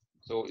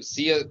 So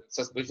see a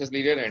suspicious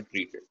lesion and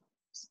treat it.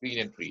 Screen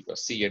and treat, or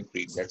see and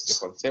treat. That's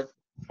the concept.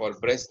 For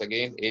breast,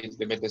 again, age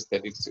limit is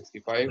 30 to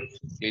 65.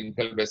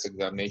 Clinical breast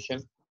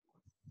examination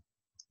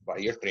by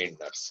a trained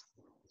nurse.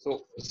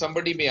 So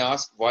somebody may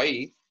ask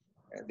why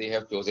they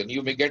have chosen.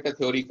 You may get a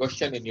theory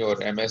question in your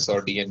MS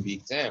or DNB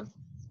exam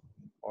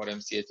or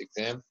MCH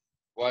exam.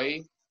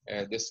 Why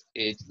this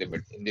age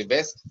limit? In the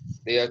West,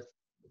 they are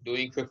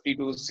doing 50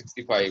 to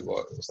 65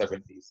 or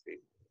 70 stage.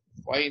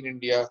 Why in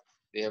India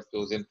they have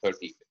chosen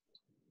 30?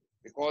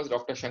 Because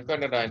Dr. Shankar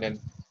Narayanan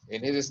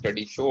in his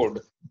study showed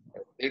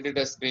they did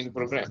a screening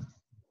program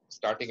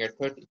starting at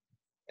 30,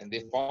 and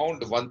they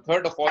found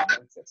 1/3 of all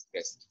cancers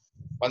breast,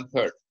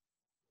 1/3,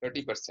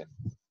 30%,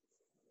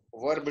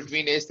 were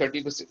between age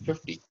 30 to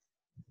 50.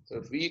 So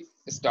if we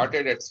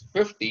started at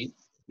 50,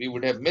 we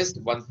would have missed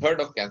 1/3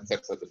 of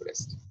cancers of the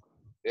breast.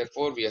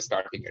 Therefore, we are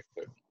starting at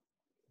 30.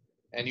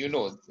 And you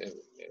know,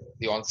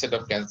 the onset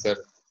of cancer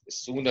is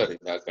sooner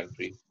in our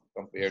country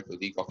compared to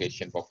the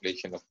Caucasian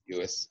population of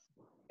US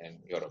and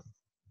Europe.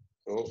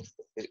 So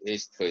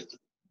age 30.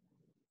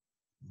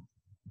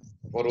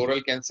 For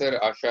oral cancer,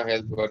 ASHA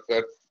health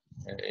worker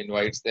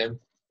invites them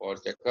for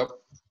checkup.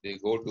 They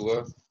go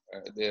to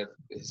their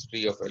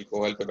history of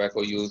alcohol,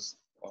 tobacco use,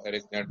 or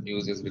nut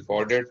use is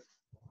recorded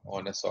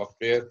on a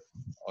software,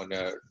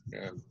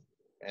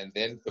 and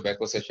then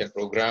tobacco session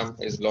program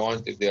is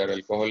launched. If they are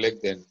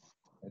alcoholic, then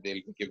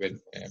they'll be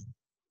given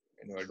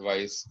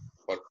advice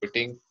for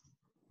quitting.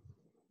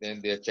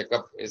 Then their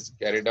checkup is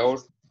carried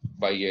out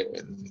by a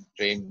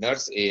trained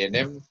nurse,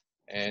 ANM,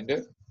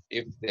 and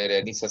if there are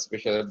any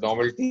suspicious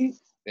abnormality,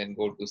 then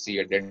go to see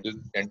a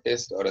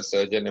dentist or a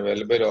surgeon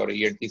available, or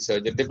ENT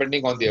surgeon,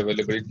 depending on the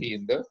availability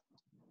in the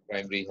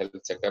primary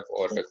health setup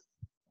or a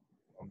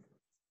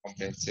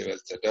comprehensive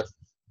health setup,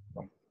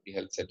 community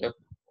health setup,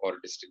 or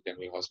district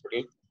general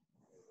hospital.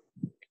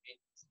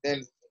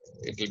 Then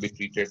it will be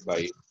treated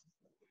by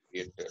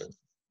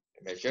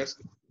measures,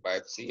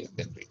 biopsy, and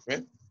then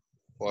treatment.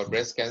 For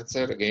breast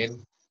cancer,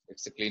 again,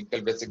 it's a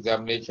clinical breast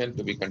examination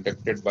to be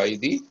conducted by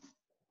the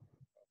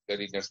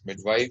nurse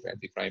midwife at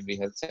the primary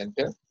health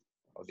center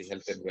or the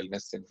health and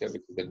wellness center,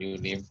 which is the new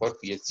name for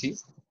PHCs.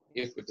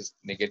 If it is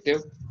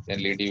negative,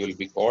 then lady will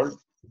be called.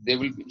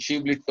 She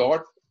will be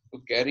taught to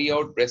carry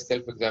out breast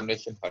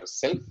self-examination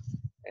herself,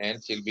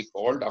 and she'll be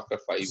called after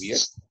 5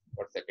 years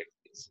for second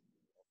case.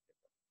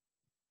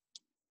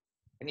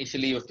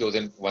 Initially, we've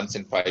chosen once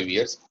in 5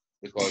 years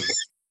because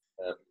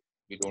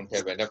we don't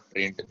have enough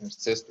trained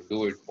nurses to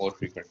do it more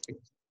frequently.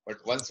 But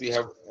once we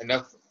have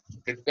enough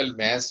critical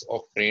mass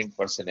of trained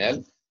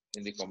personnel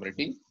in the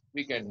community,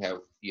 we can have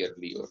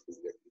yearly or 2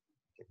 yearly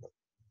checkup.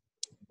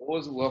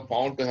 Those who are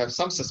found to have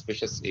some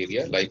suspicious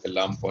area, like a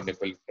lump or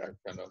nipple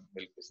traction or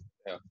milk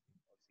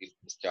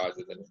discharge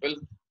in the nipple,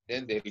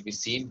 then they will be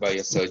seen by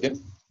a surgeon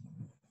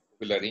who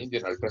will arrange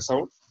an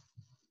ultrasound,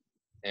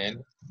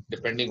 and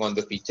depending on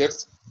the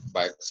features,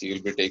 biopsy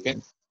will be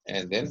taken,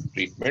 and then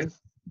treatment.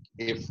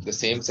 If the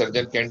same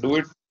surgeon can do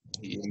it,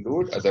 he will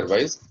do it.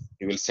 Otherwise,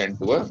 he will send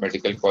to a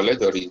medical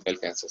college or regional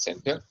cancer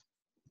center,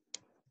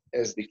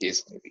 as the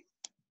case may be.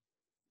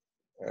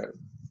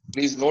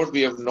 Please note,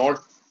 we have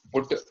not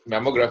put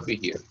mammography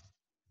here.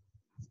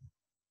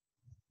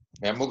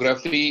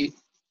 mammography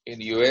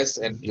in US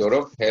and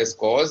Europe has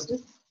caused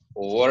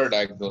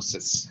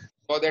overdiagnosis.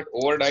 For that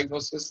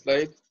overdiagnosis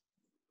slide,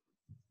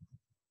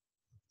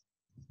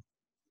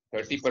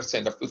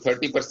 30%, up to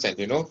 30%,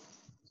 you know.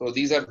 So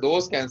these are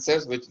those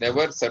cancers which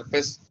never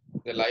surface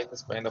the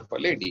lifespan of a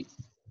lady.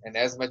 And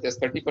as much as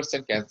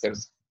 30%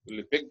 cancers will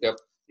be picked up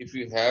if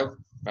you have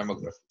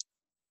mammography.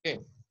 Okay.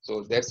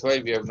 So that's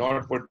why we have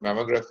not put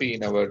mammography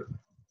in our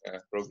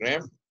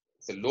program.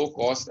 It's a low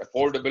cost,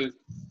 affordable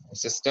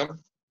system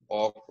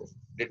of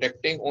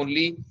detecting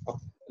only a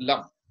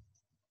lump.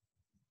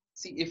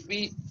 See, if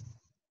we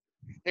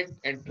detect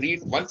and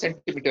treat 1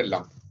 centimeter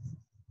lump,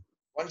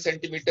 1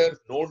 centimeter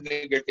node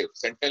negative,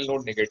 sentinel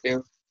node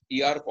negative,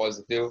 ER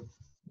positive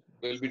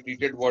will be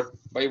treated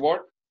by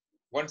what?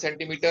 1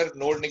 centimeter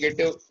node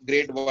negative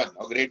grade 1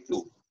 or grade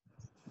 2.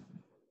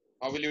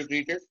 How will you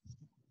treat it?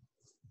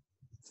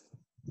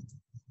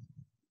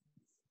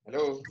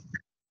 Hello?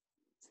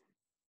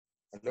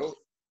 Hello?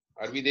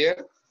 Are we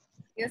there?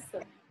 Yes,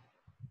 sir.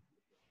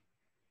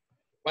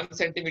 1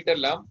 centimeter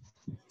lump,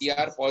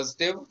 ER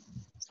positive,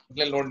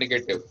 sentinel node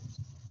negative.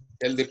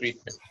 Tell the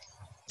treatment.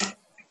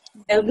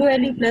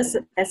 WLE plus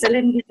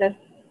SLND, sir.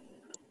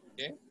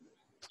 Okay.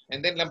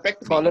 And then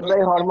lumpectomy. Followed by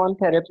hormone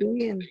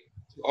therapy. And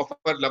offer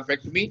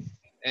lumpectomy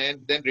and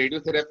then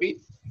radiotherapy.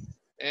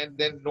 And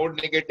then node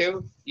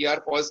negative,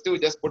 ER positive,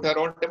 just put her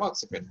on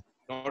tamoxifen.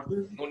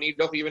 No need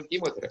of even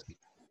chemotherapy.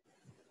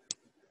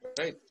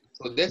 Right.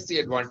 So that's the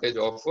advantage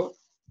of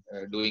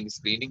doing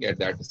screening at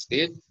that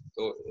stage.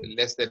 So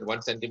less than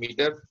 1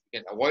 centimeter, you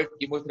can avoid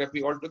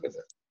chemotherapy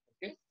altogether.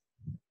 Okay.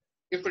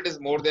 If it is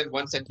more than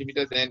 1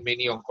 centimeter, then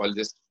many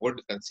oncologists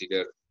would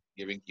consider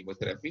giving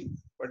chemotherapy.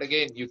 But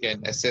again, you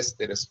can assess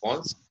the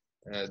response.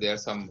 There are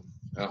some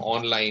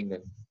online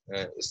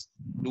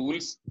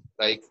tools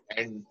like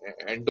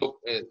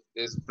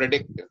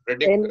predict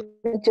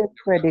NHS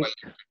predict.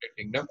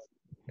 Kingdom,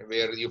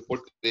 where you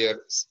put their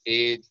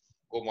age,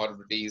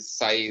 comorbidities,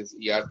 size,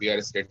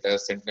 ERPR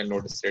status, sentinel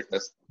node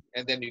status,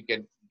 and then you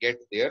can get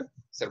their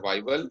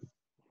survival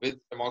with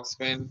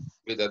tamoxifen,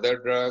 with other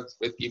drugs,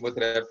 with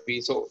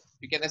chemotherapy. So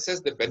you can assess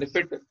the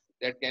benefit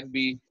that can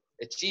be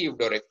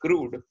achieved or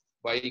accrued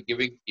by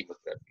giving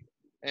chemotherapy.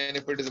 And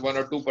if it is 1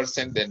 or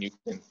 2%, then you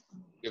can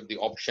give the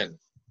option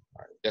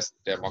just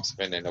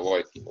tamoxifen and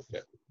avoid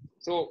chemotherapy.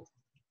 So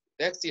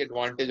that's the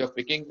advantage of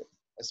picking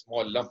a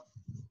small lump.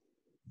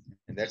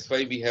 And that's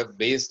why we have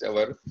based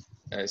our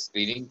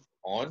screening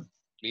on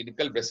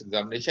clinical breast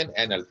examination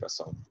and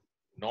ultrasound,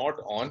 not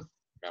on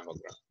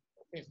mammogram.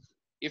 Okay.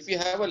 If you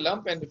have a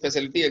lump and the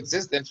facility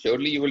exists, then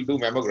surely you will do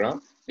mammogram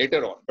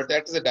later on. But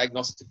that is a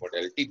diagnostic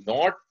modality,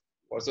 not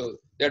also.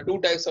 There are 2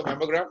 types of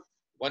mammogram.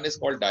 One is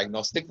called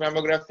diagnostic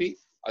mammography,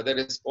 other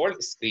is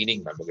called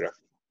screening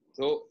mammography.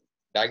 So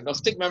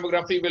diagnostic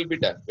mammography will be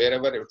done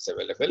wherever it's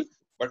available,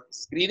 but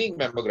screening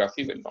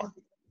mammography will not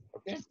be done.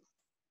 Okay.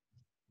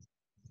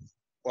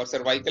 For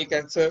cervical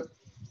cancer,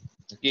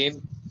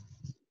 again,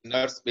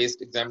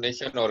 nurse-based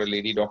examination or a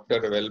lady doctor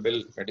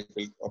available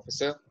medical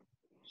officer,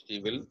 she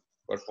will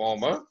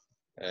perform a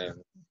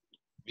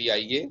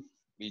VIA,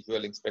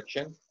 visual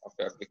inspection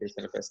after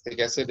application of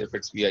acetic acid. If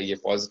it's VIA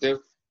positive,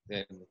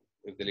 then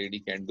if the lady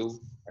can do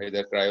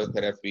either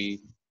cryotherapy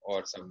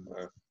or some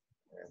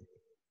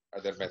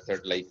other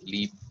method like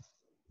LEAP.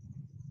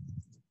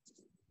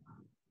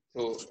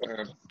 So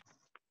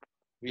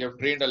we have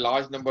trained a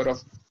large number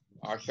of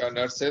ASHA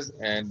nurses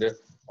and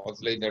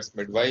auxiliary nurse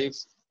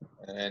midwives,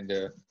 and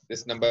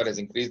this number has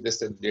increased.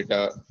 This is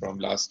data from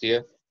last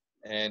year,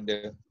 and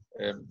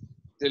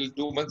till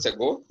 2 months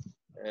ago,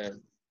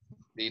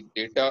 the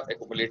data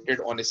accumulated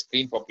on a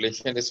screen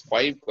population is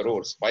 5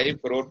 crores.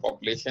 5 crore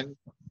population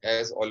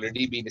has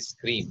already been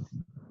screened.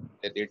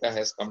 The data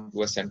has come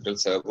to a central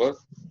server.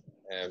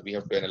 We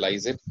have to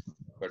analyze it,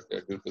 but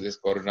due to this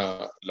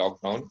corona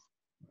lockdown,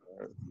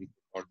 we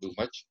cannot do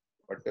much.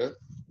 But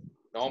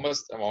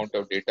enormous amount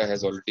of data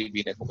has already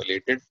been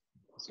accumulated.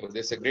 So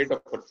there's a great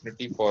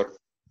opportunity for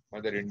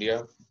Mother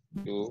India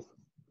to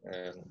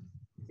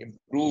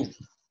improve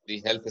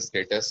the health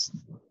status,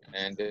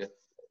 and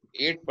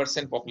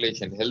 8%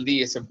 population,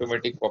 healthy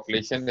asymptomatic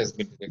population, has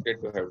been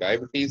detected to have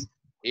diabetes,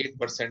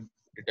 8%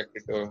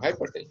 detected to have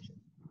hypertension.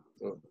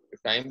 So the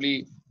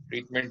timely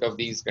treatment of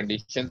these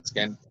conditions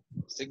can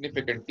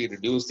significantly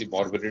reduce the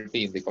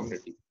morbidity in the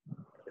community,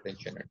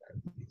 hypertension and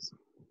diabetes.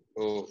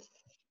 So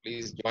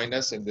please join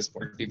us in this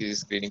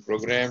multi-disease screening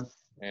program,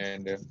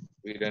 and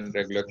we run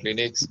regular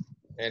clinics,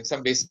 and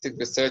some basic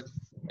research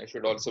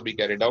should also be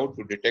carried out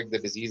to detect the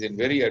disease in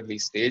very early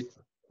stage.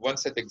 One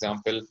such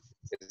example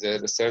is a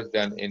research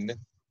done in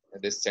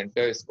this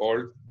center. Is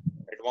called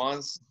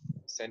Advanced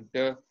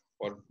Center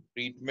for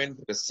Treatment,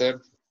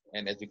 Research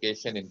and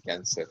Education in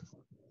Cancer.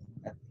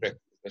 ATREC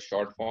is the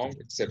short form.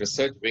 It's a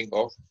research wing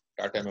of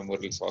Tata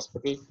Memorial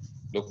Hospital,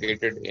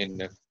 located in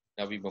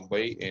Navi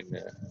Mumbai,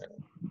 in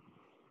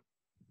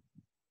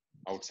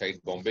outside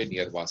Bombay,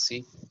 near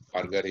Vasi,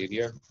 Kargar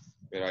area,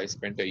 where I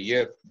spent a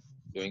year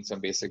doing some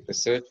basic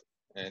research,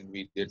 and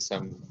we did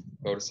some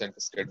fluorescent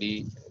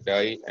study,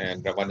 dye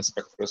and Raman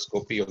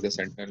spectroscopy of the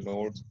sentinel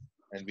nodes,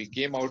 And we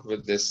came out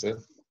with this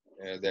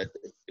that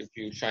if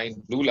you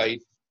shine blue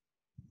light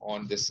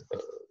on this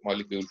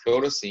molecule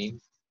fluorescein,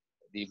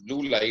 the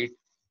blue light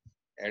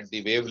at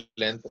the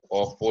wavelength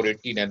of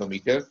 480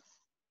 nanometer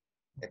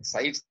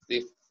excites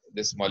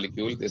this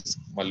molecule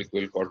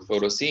called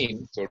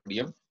fluorescein,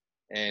 sodium,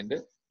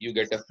 and you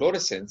get a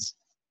fluorescence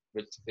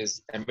which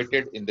is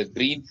emitted in the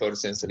green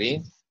fluorescence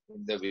range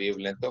in the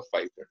wavelength of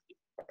 520,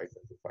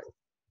 525.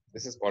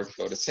 This is called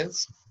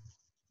fluorescence.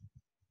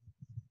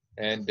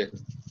 And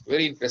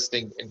very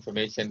interesting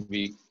information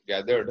we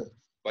gathered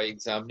by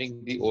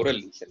examining the oral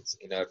lesions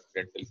in our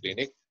dental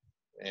clinic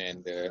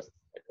and at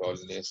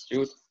Colony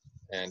Institute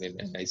and in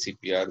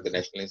NICPR, the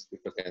National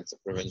Institute for Cancer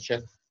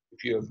Prevention.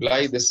 If you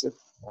apply this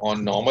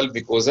on normal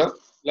mucosa,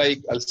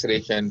 like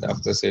ulceration,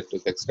 after say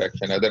tooth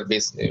extraction, other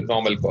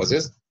normal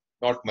causes,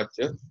 not much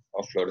of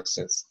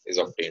fluorescence is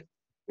obtained.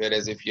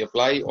 Whereas if you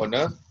apply on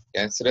a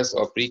cancerous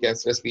or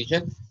precancerous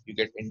lesion, you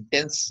get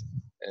intense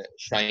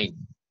shine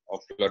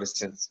of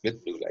fluorescence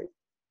with blue light.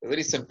 A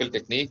very simple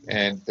technique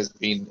and has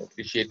been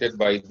appreciated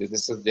by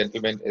this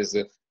gentleman is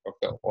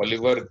Dr.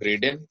 Oliver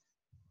Graydon.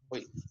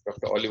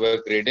 Dr.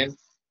 Oliver Graydon.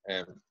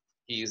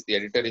 He is the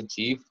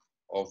editor-in-chief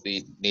of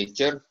the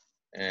Nature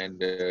and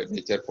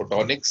Nature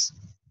Photonics,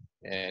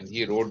 and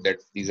he wrote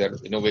that these are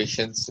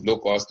innovations,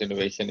 low-cost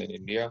innovation in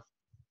India.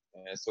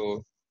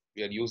 So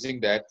we are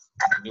using that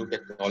new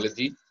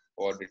technology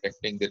for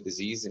detecting the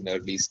disease in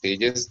early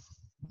stages.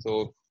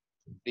 So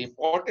the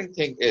important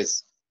thing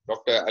is,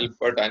 Dr.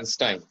 Albert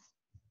Einstein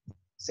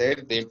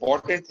said, the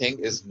important thing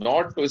is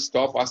not to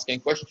stop asking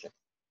questions.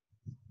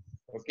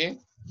 Okay?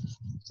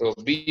 So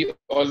be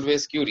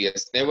always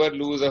curious. Never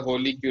lose a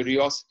holy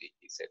curiosity,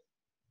 he said.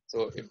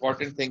 So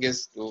important thing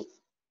is to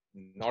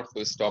not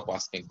to stop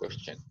asking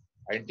question.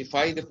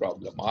 Identify the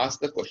problem, ask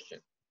the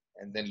question,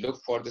 and then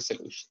look for the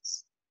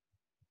solutions.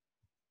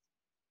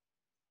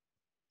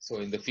 So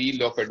in the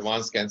field of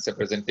advanced cancer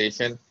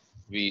presentation,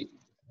 we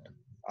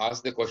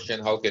asked the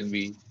question, how can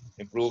we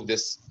improve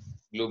this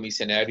gloomy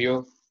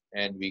scenario?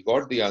 And we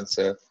got the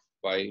answer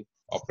by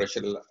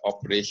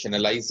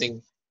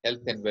operationalizing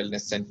health and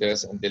wellness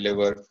centers and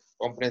deliver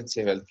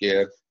comprehensive health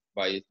care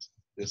by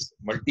this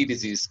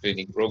multi-disease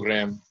screening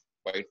program,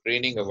 by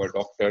training our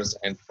doctors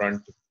and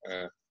front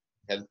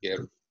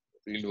healthcare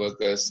field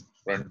workers,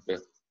 front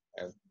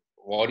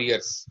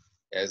warriors,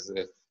 as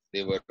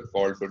they were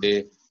called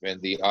today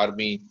when the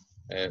army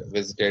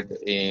visited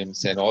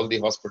AIIMS and all the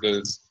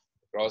hospitals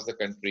across the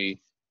country,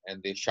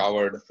 and they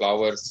showered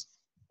flowers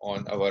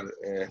on our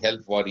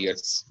health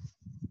warriors,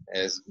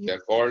 as we are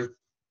called,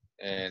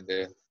 and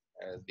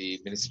the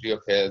Ministry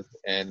of Health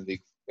and the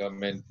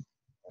government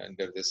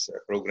under this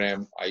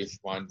program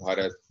Ayushman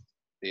Bharat,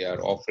 they are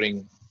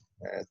offering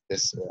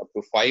this up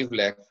to 5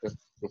 lakh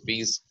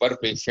rupees per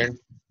patient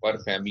per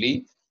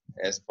family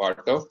as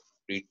part of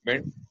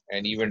treatment,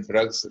 and even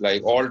drugs,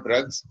 like all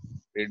drugs,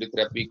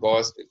 radiotherapy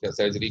cost,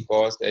 surgery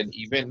cost, and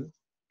even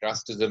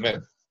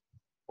trastuzumab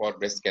for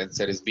breast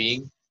cancer is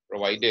being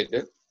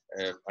provided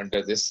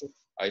under this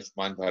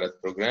Ayushman Bharat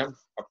program.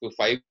 Up to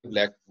 5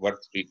 lakh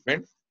worth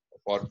treatment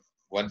for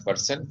one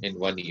person in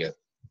 1 year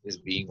is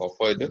being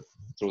offered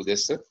through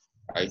this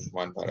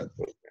Ayushman Bharat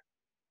program.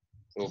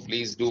 So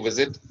please do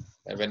visit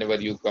whenever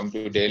you come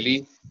to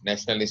Delhi,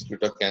 National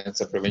Institute of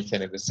Cancer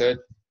Prevention and Research.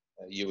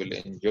 You will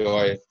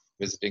enjoy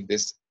visiting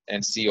this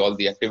and see all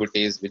the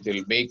activities which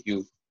will make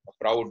you a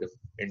proud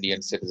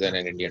Indian citizen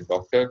and Indian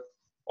doctor.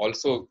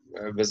 Also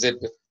visit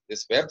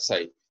this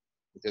website,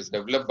 which is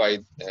developed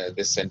by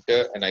this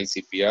center and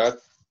ICPR.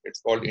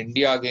 It's called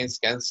India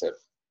Against Cancer,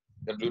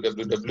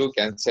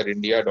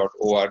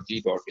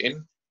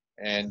 www.cancerindia.org.in,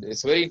 and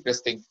it's a very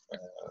interesting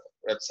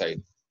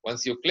website.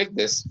 Once you click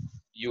this,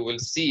 you will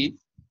see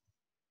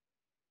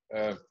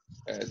that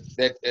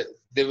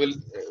they will,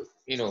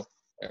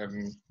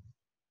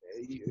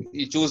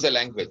 you choose a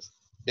language,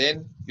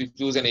 then you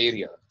choose an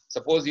area.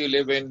 Suppose you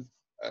live in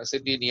a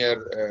city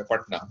near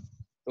Patna,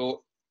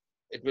 so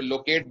it will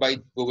locate by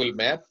Google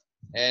Map,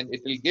 and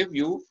it will give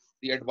you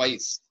the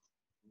advice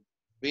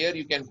where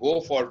you can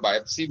go for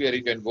biopsy, where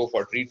you can go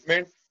for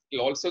treatment. It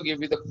will also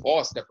give you the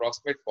cost,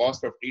 approximate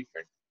cost of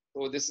treatment.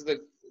 So this is a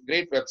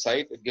great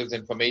website. It gives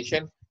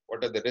information.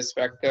 What are the risk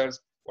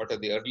factors? What are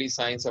the early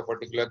signs of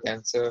particular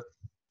cancer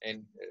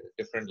in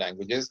different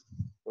languages?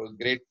 So a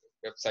great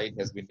website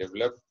has been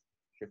developed.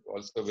 You should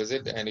also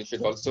visit, and you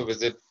should also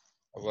visit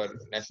our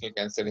National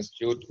Cancer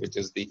Institute, which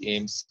is the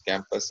AIIMS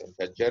campus in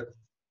Kajjar.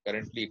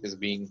 Currently, it is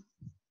being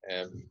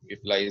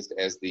utilized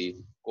as the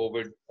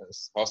COVID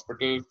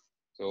hospital.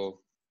 So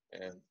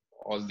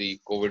all the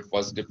COVID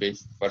positive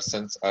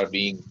persons are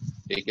being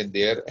taken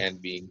there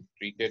and being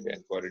treated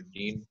and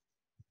quarantined.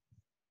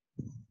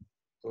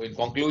 So in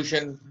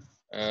conclusion,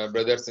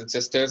 brothers and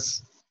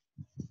sisters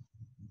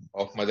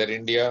of Mother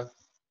India,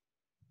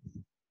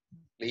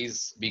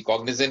 please be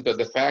cognizant of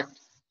the fact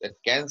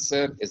that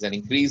cancer is an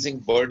increasing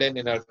burden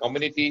in our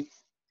community.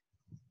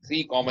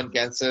 3 common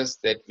cancers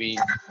that we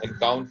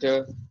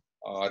encounter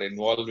are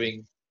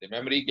involving the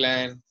mammary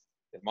gland,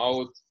 the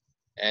mouth,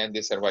 and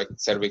the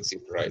cervix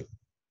uteri.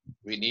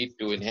 We need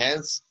to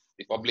enhance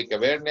the public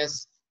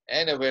awareness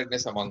and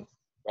awareness among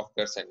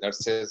doctors and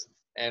nurses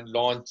and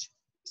launch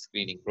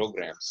screening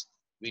programs.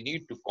 We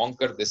need to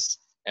conquer this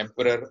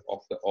emperor of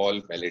the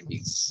all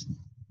maladies.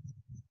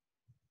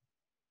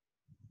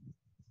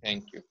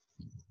 Thank you.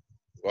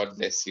 God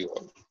bless you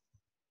all.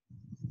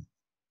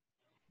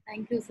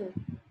 Thank you, sir.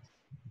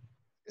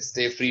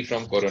 Stay free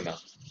from corona.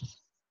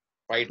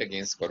 Fight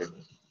against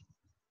corona.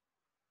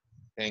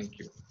 Thank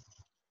you.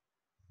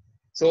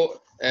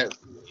 So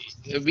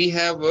we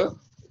have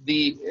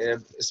the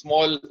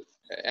small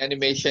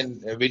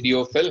animation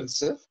video films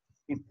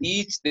to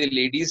teach the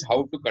ladies how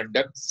to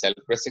conduct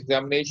self-breast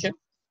examination.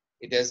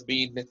 It has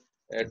been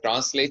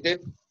translated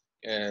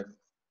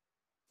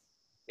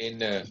in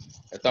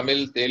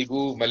Tamil,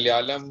 Telugu,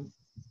 Malayalam,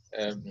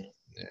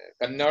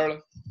 Kannada,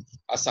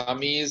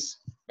 Assamese,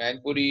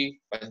 Manipuri,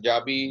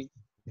 Punjabi,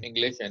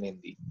 English, and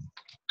Hindi.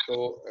 So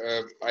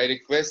I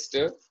request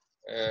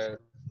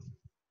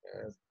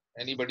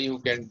anybody who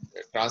can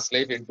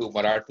translate into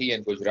Marathi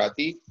and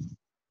Gujarati,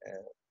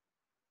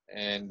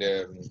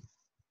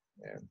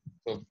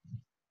 so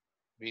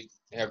we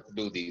have to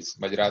do these.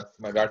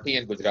 Marathi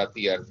and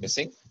Gujarati are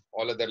missing.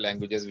 All other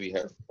languages we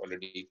have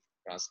already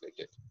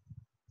translated.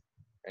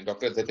 And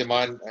Dr.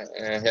 Dhatiman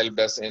helped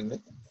us in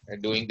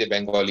doing the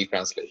Bengali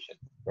translation.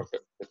 Dr.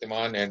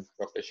 Dhatiman and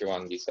Dr.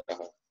 Shivangi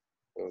Saha.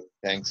 So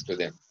thanks to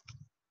them.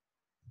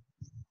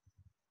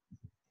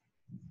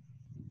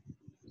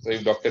 So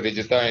if Dr.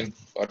 Rijita and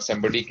or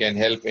somebody can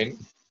help in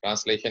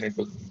translation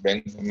into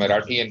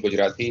Marathi and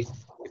Gujarati,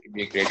 it will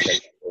be a great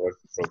help for our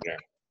program.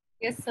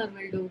 Yes, sir,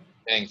 will do.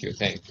 Thank you,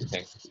 thank you,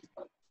 thank you.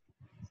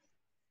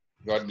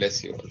 God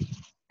bless you all.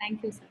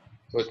 Thank you, sir.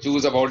 So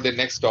choose about the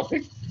next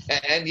topic.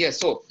 And yes,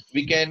 so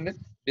we can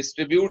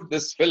distribute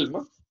this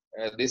film,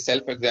 this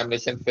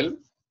self-examination film,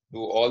 to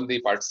all the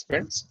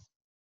participants.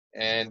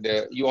 And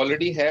you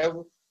already have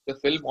the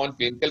film on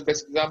clinical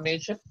breast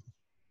examination.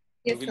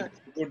 Yes, We will sir.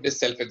 distribute this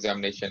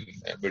self-examination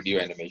video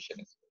animation.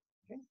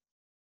 Okay?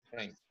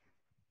 Thank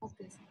you.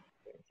 Okay, sir.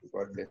 Thank you.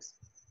 God bless.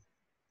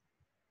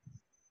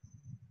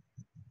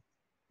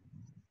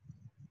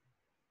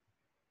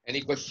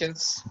 Any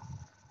questions,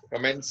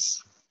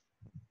 comments,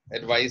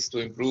 advice to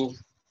improve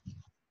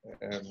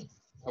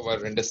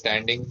our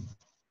understanding?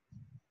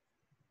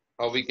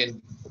 How we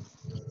can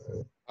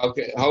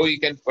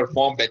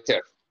perform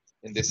better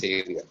in this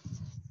area?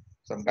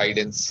 Some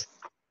guidance,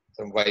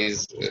 some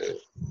wise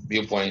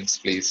viewpoints,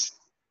 please.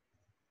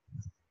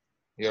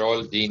 You're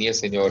all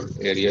genius in your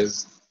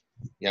areas,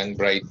 young,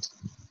 bright,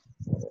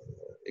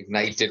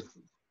 ignited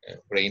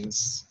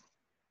brains,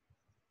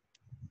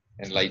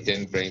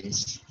 enlightened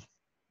brains.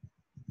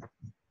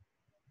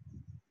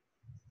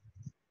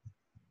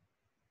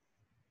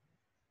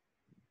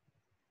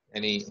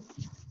 Any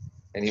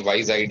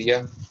wise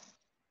idea?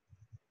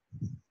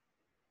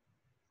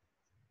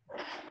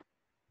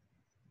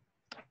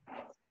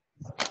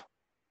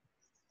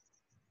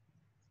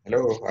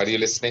 Hello, are you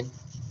listening?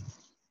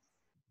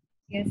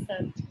 Yes,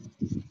 sir.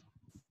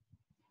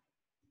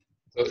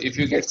 So if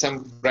you get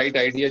some bright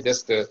idea,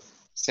 just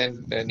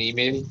send an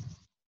email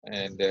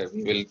and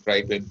we will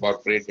try to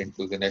incorporate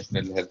into the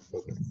National Health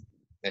Program,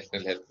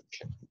 National Health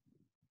Mission.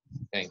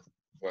 Thank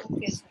you.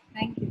 Okay, sir.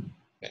 Thank you.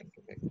 Thank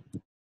you. Thank you.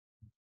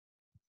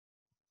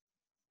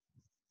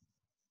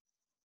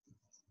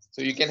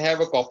 So you can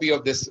have a copy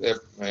of this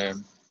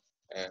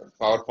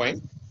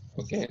PowerPoint,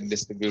 okay, and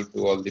distribute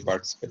to all the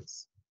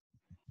participants.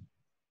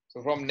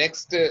 So from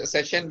next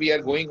session, we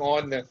are going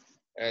on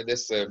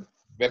this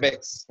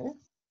WebEx. Huh?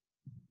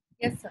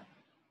 Yes, sir.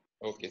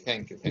 Okay,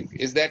 thank you, thank you.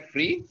 Is that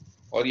free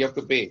or you have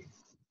to pay?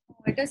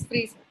 It is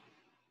free, sir.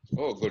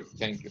 Oh, good.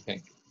 Thank you,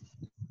 thank you.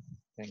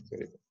 Thanks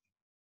very much.